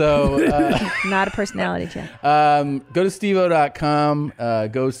 So, not a personality check. go to stevo.com,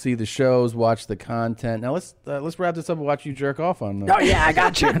 go see the shows, watch the content. Now let's wrap this up and watch you jerk off on. Oh yeah, I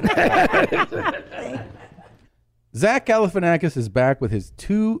got you. Zach Galifianakis is back with his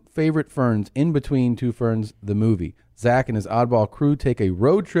two favorite ferns in between two ferns, the movie. Zach and his oddball crew take a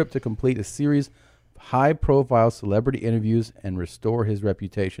road trip to complete a series of high-profile celebrity interviews and restore his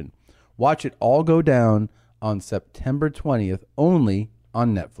reputation. Watch it all go down on September 20th, only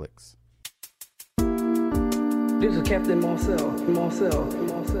on Netflix. This is Captain Marcel.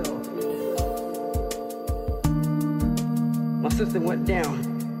 My sister went down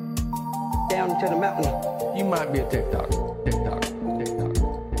to the mountain. You might be a TikTok.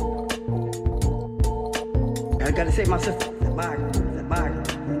 I gotta save my sister. Bye.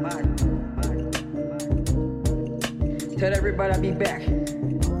 Tell everybody I'll be back.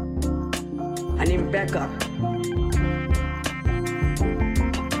 I need to back up.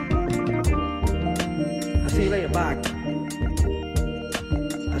 I'll see you later. Bye.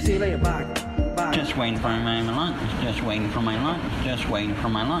 I'll see you later. Bye. Just waiting for my lunch. Just waiting for my lunch. Just waiting for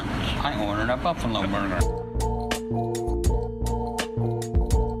my lunch. I ordered a buffalo burger.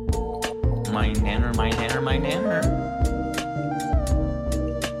 My nanner.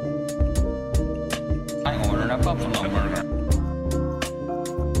 I ordered a buffalo burger.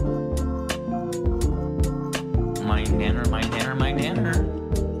 My nanner.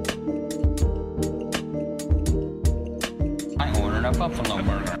 I ordered a buffalo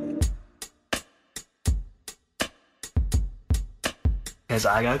burger. 'Cause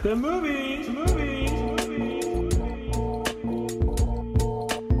I got the movies.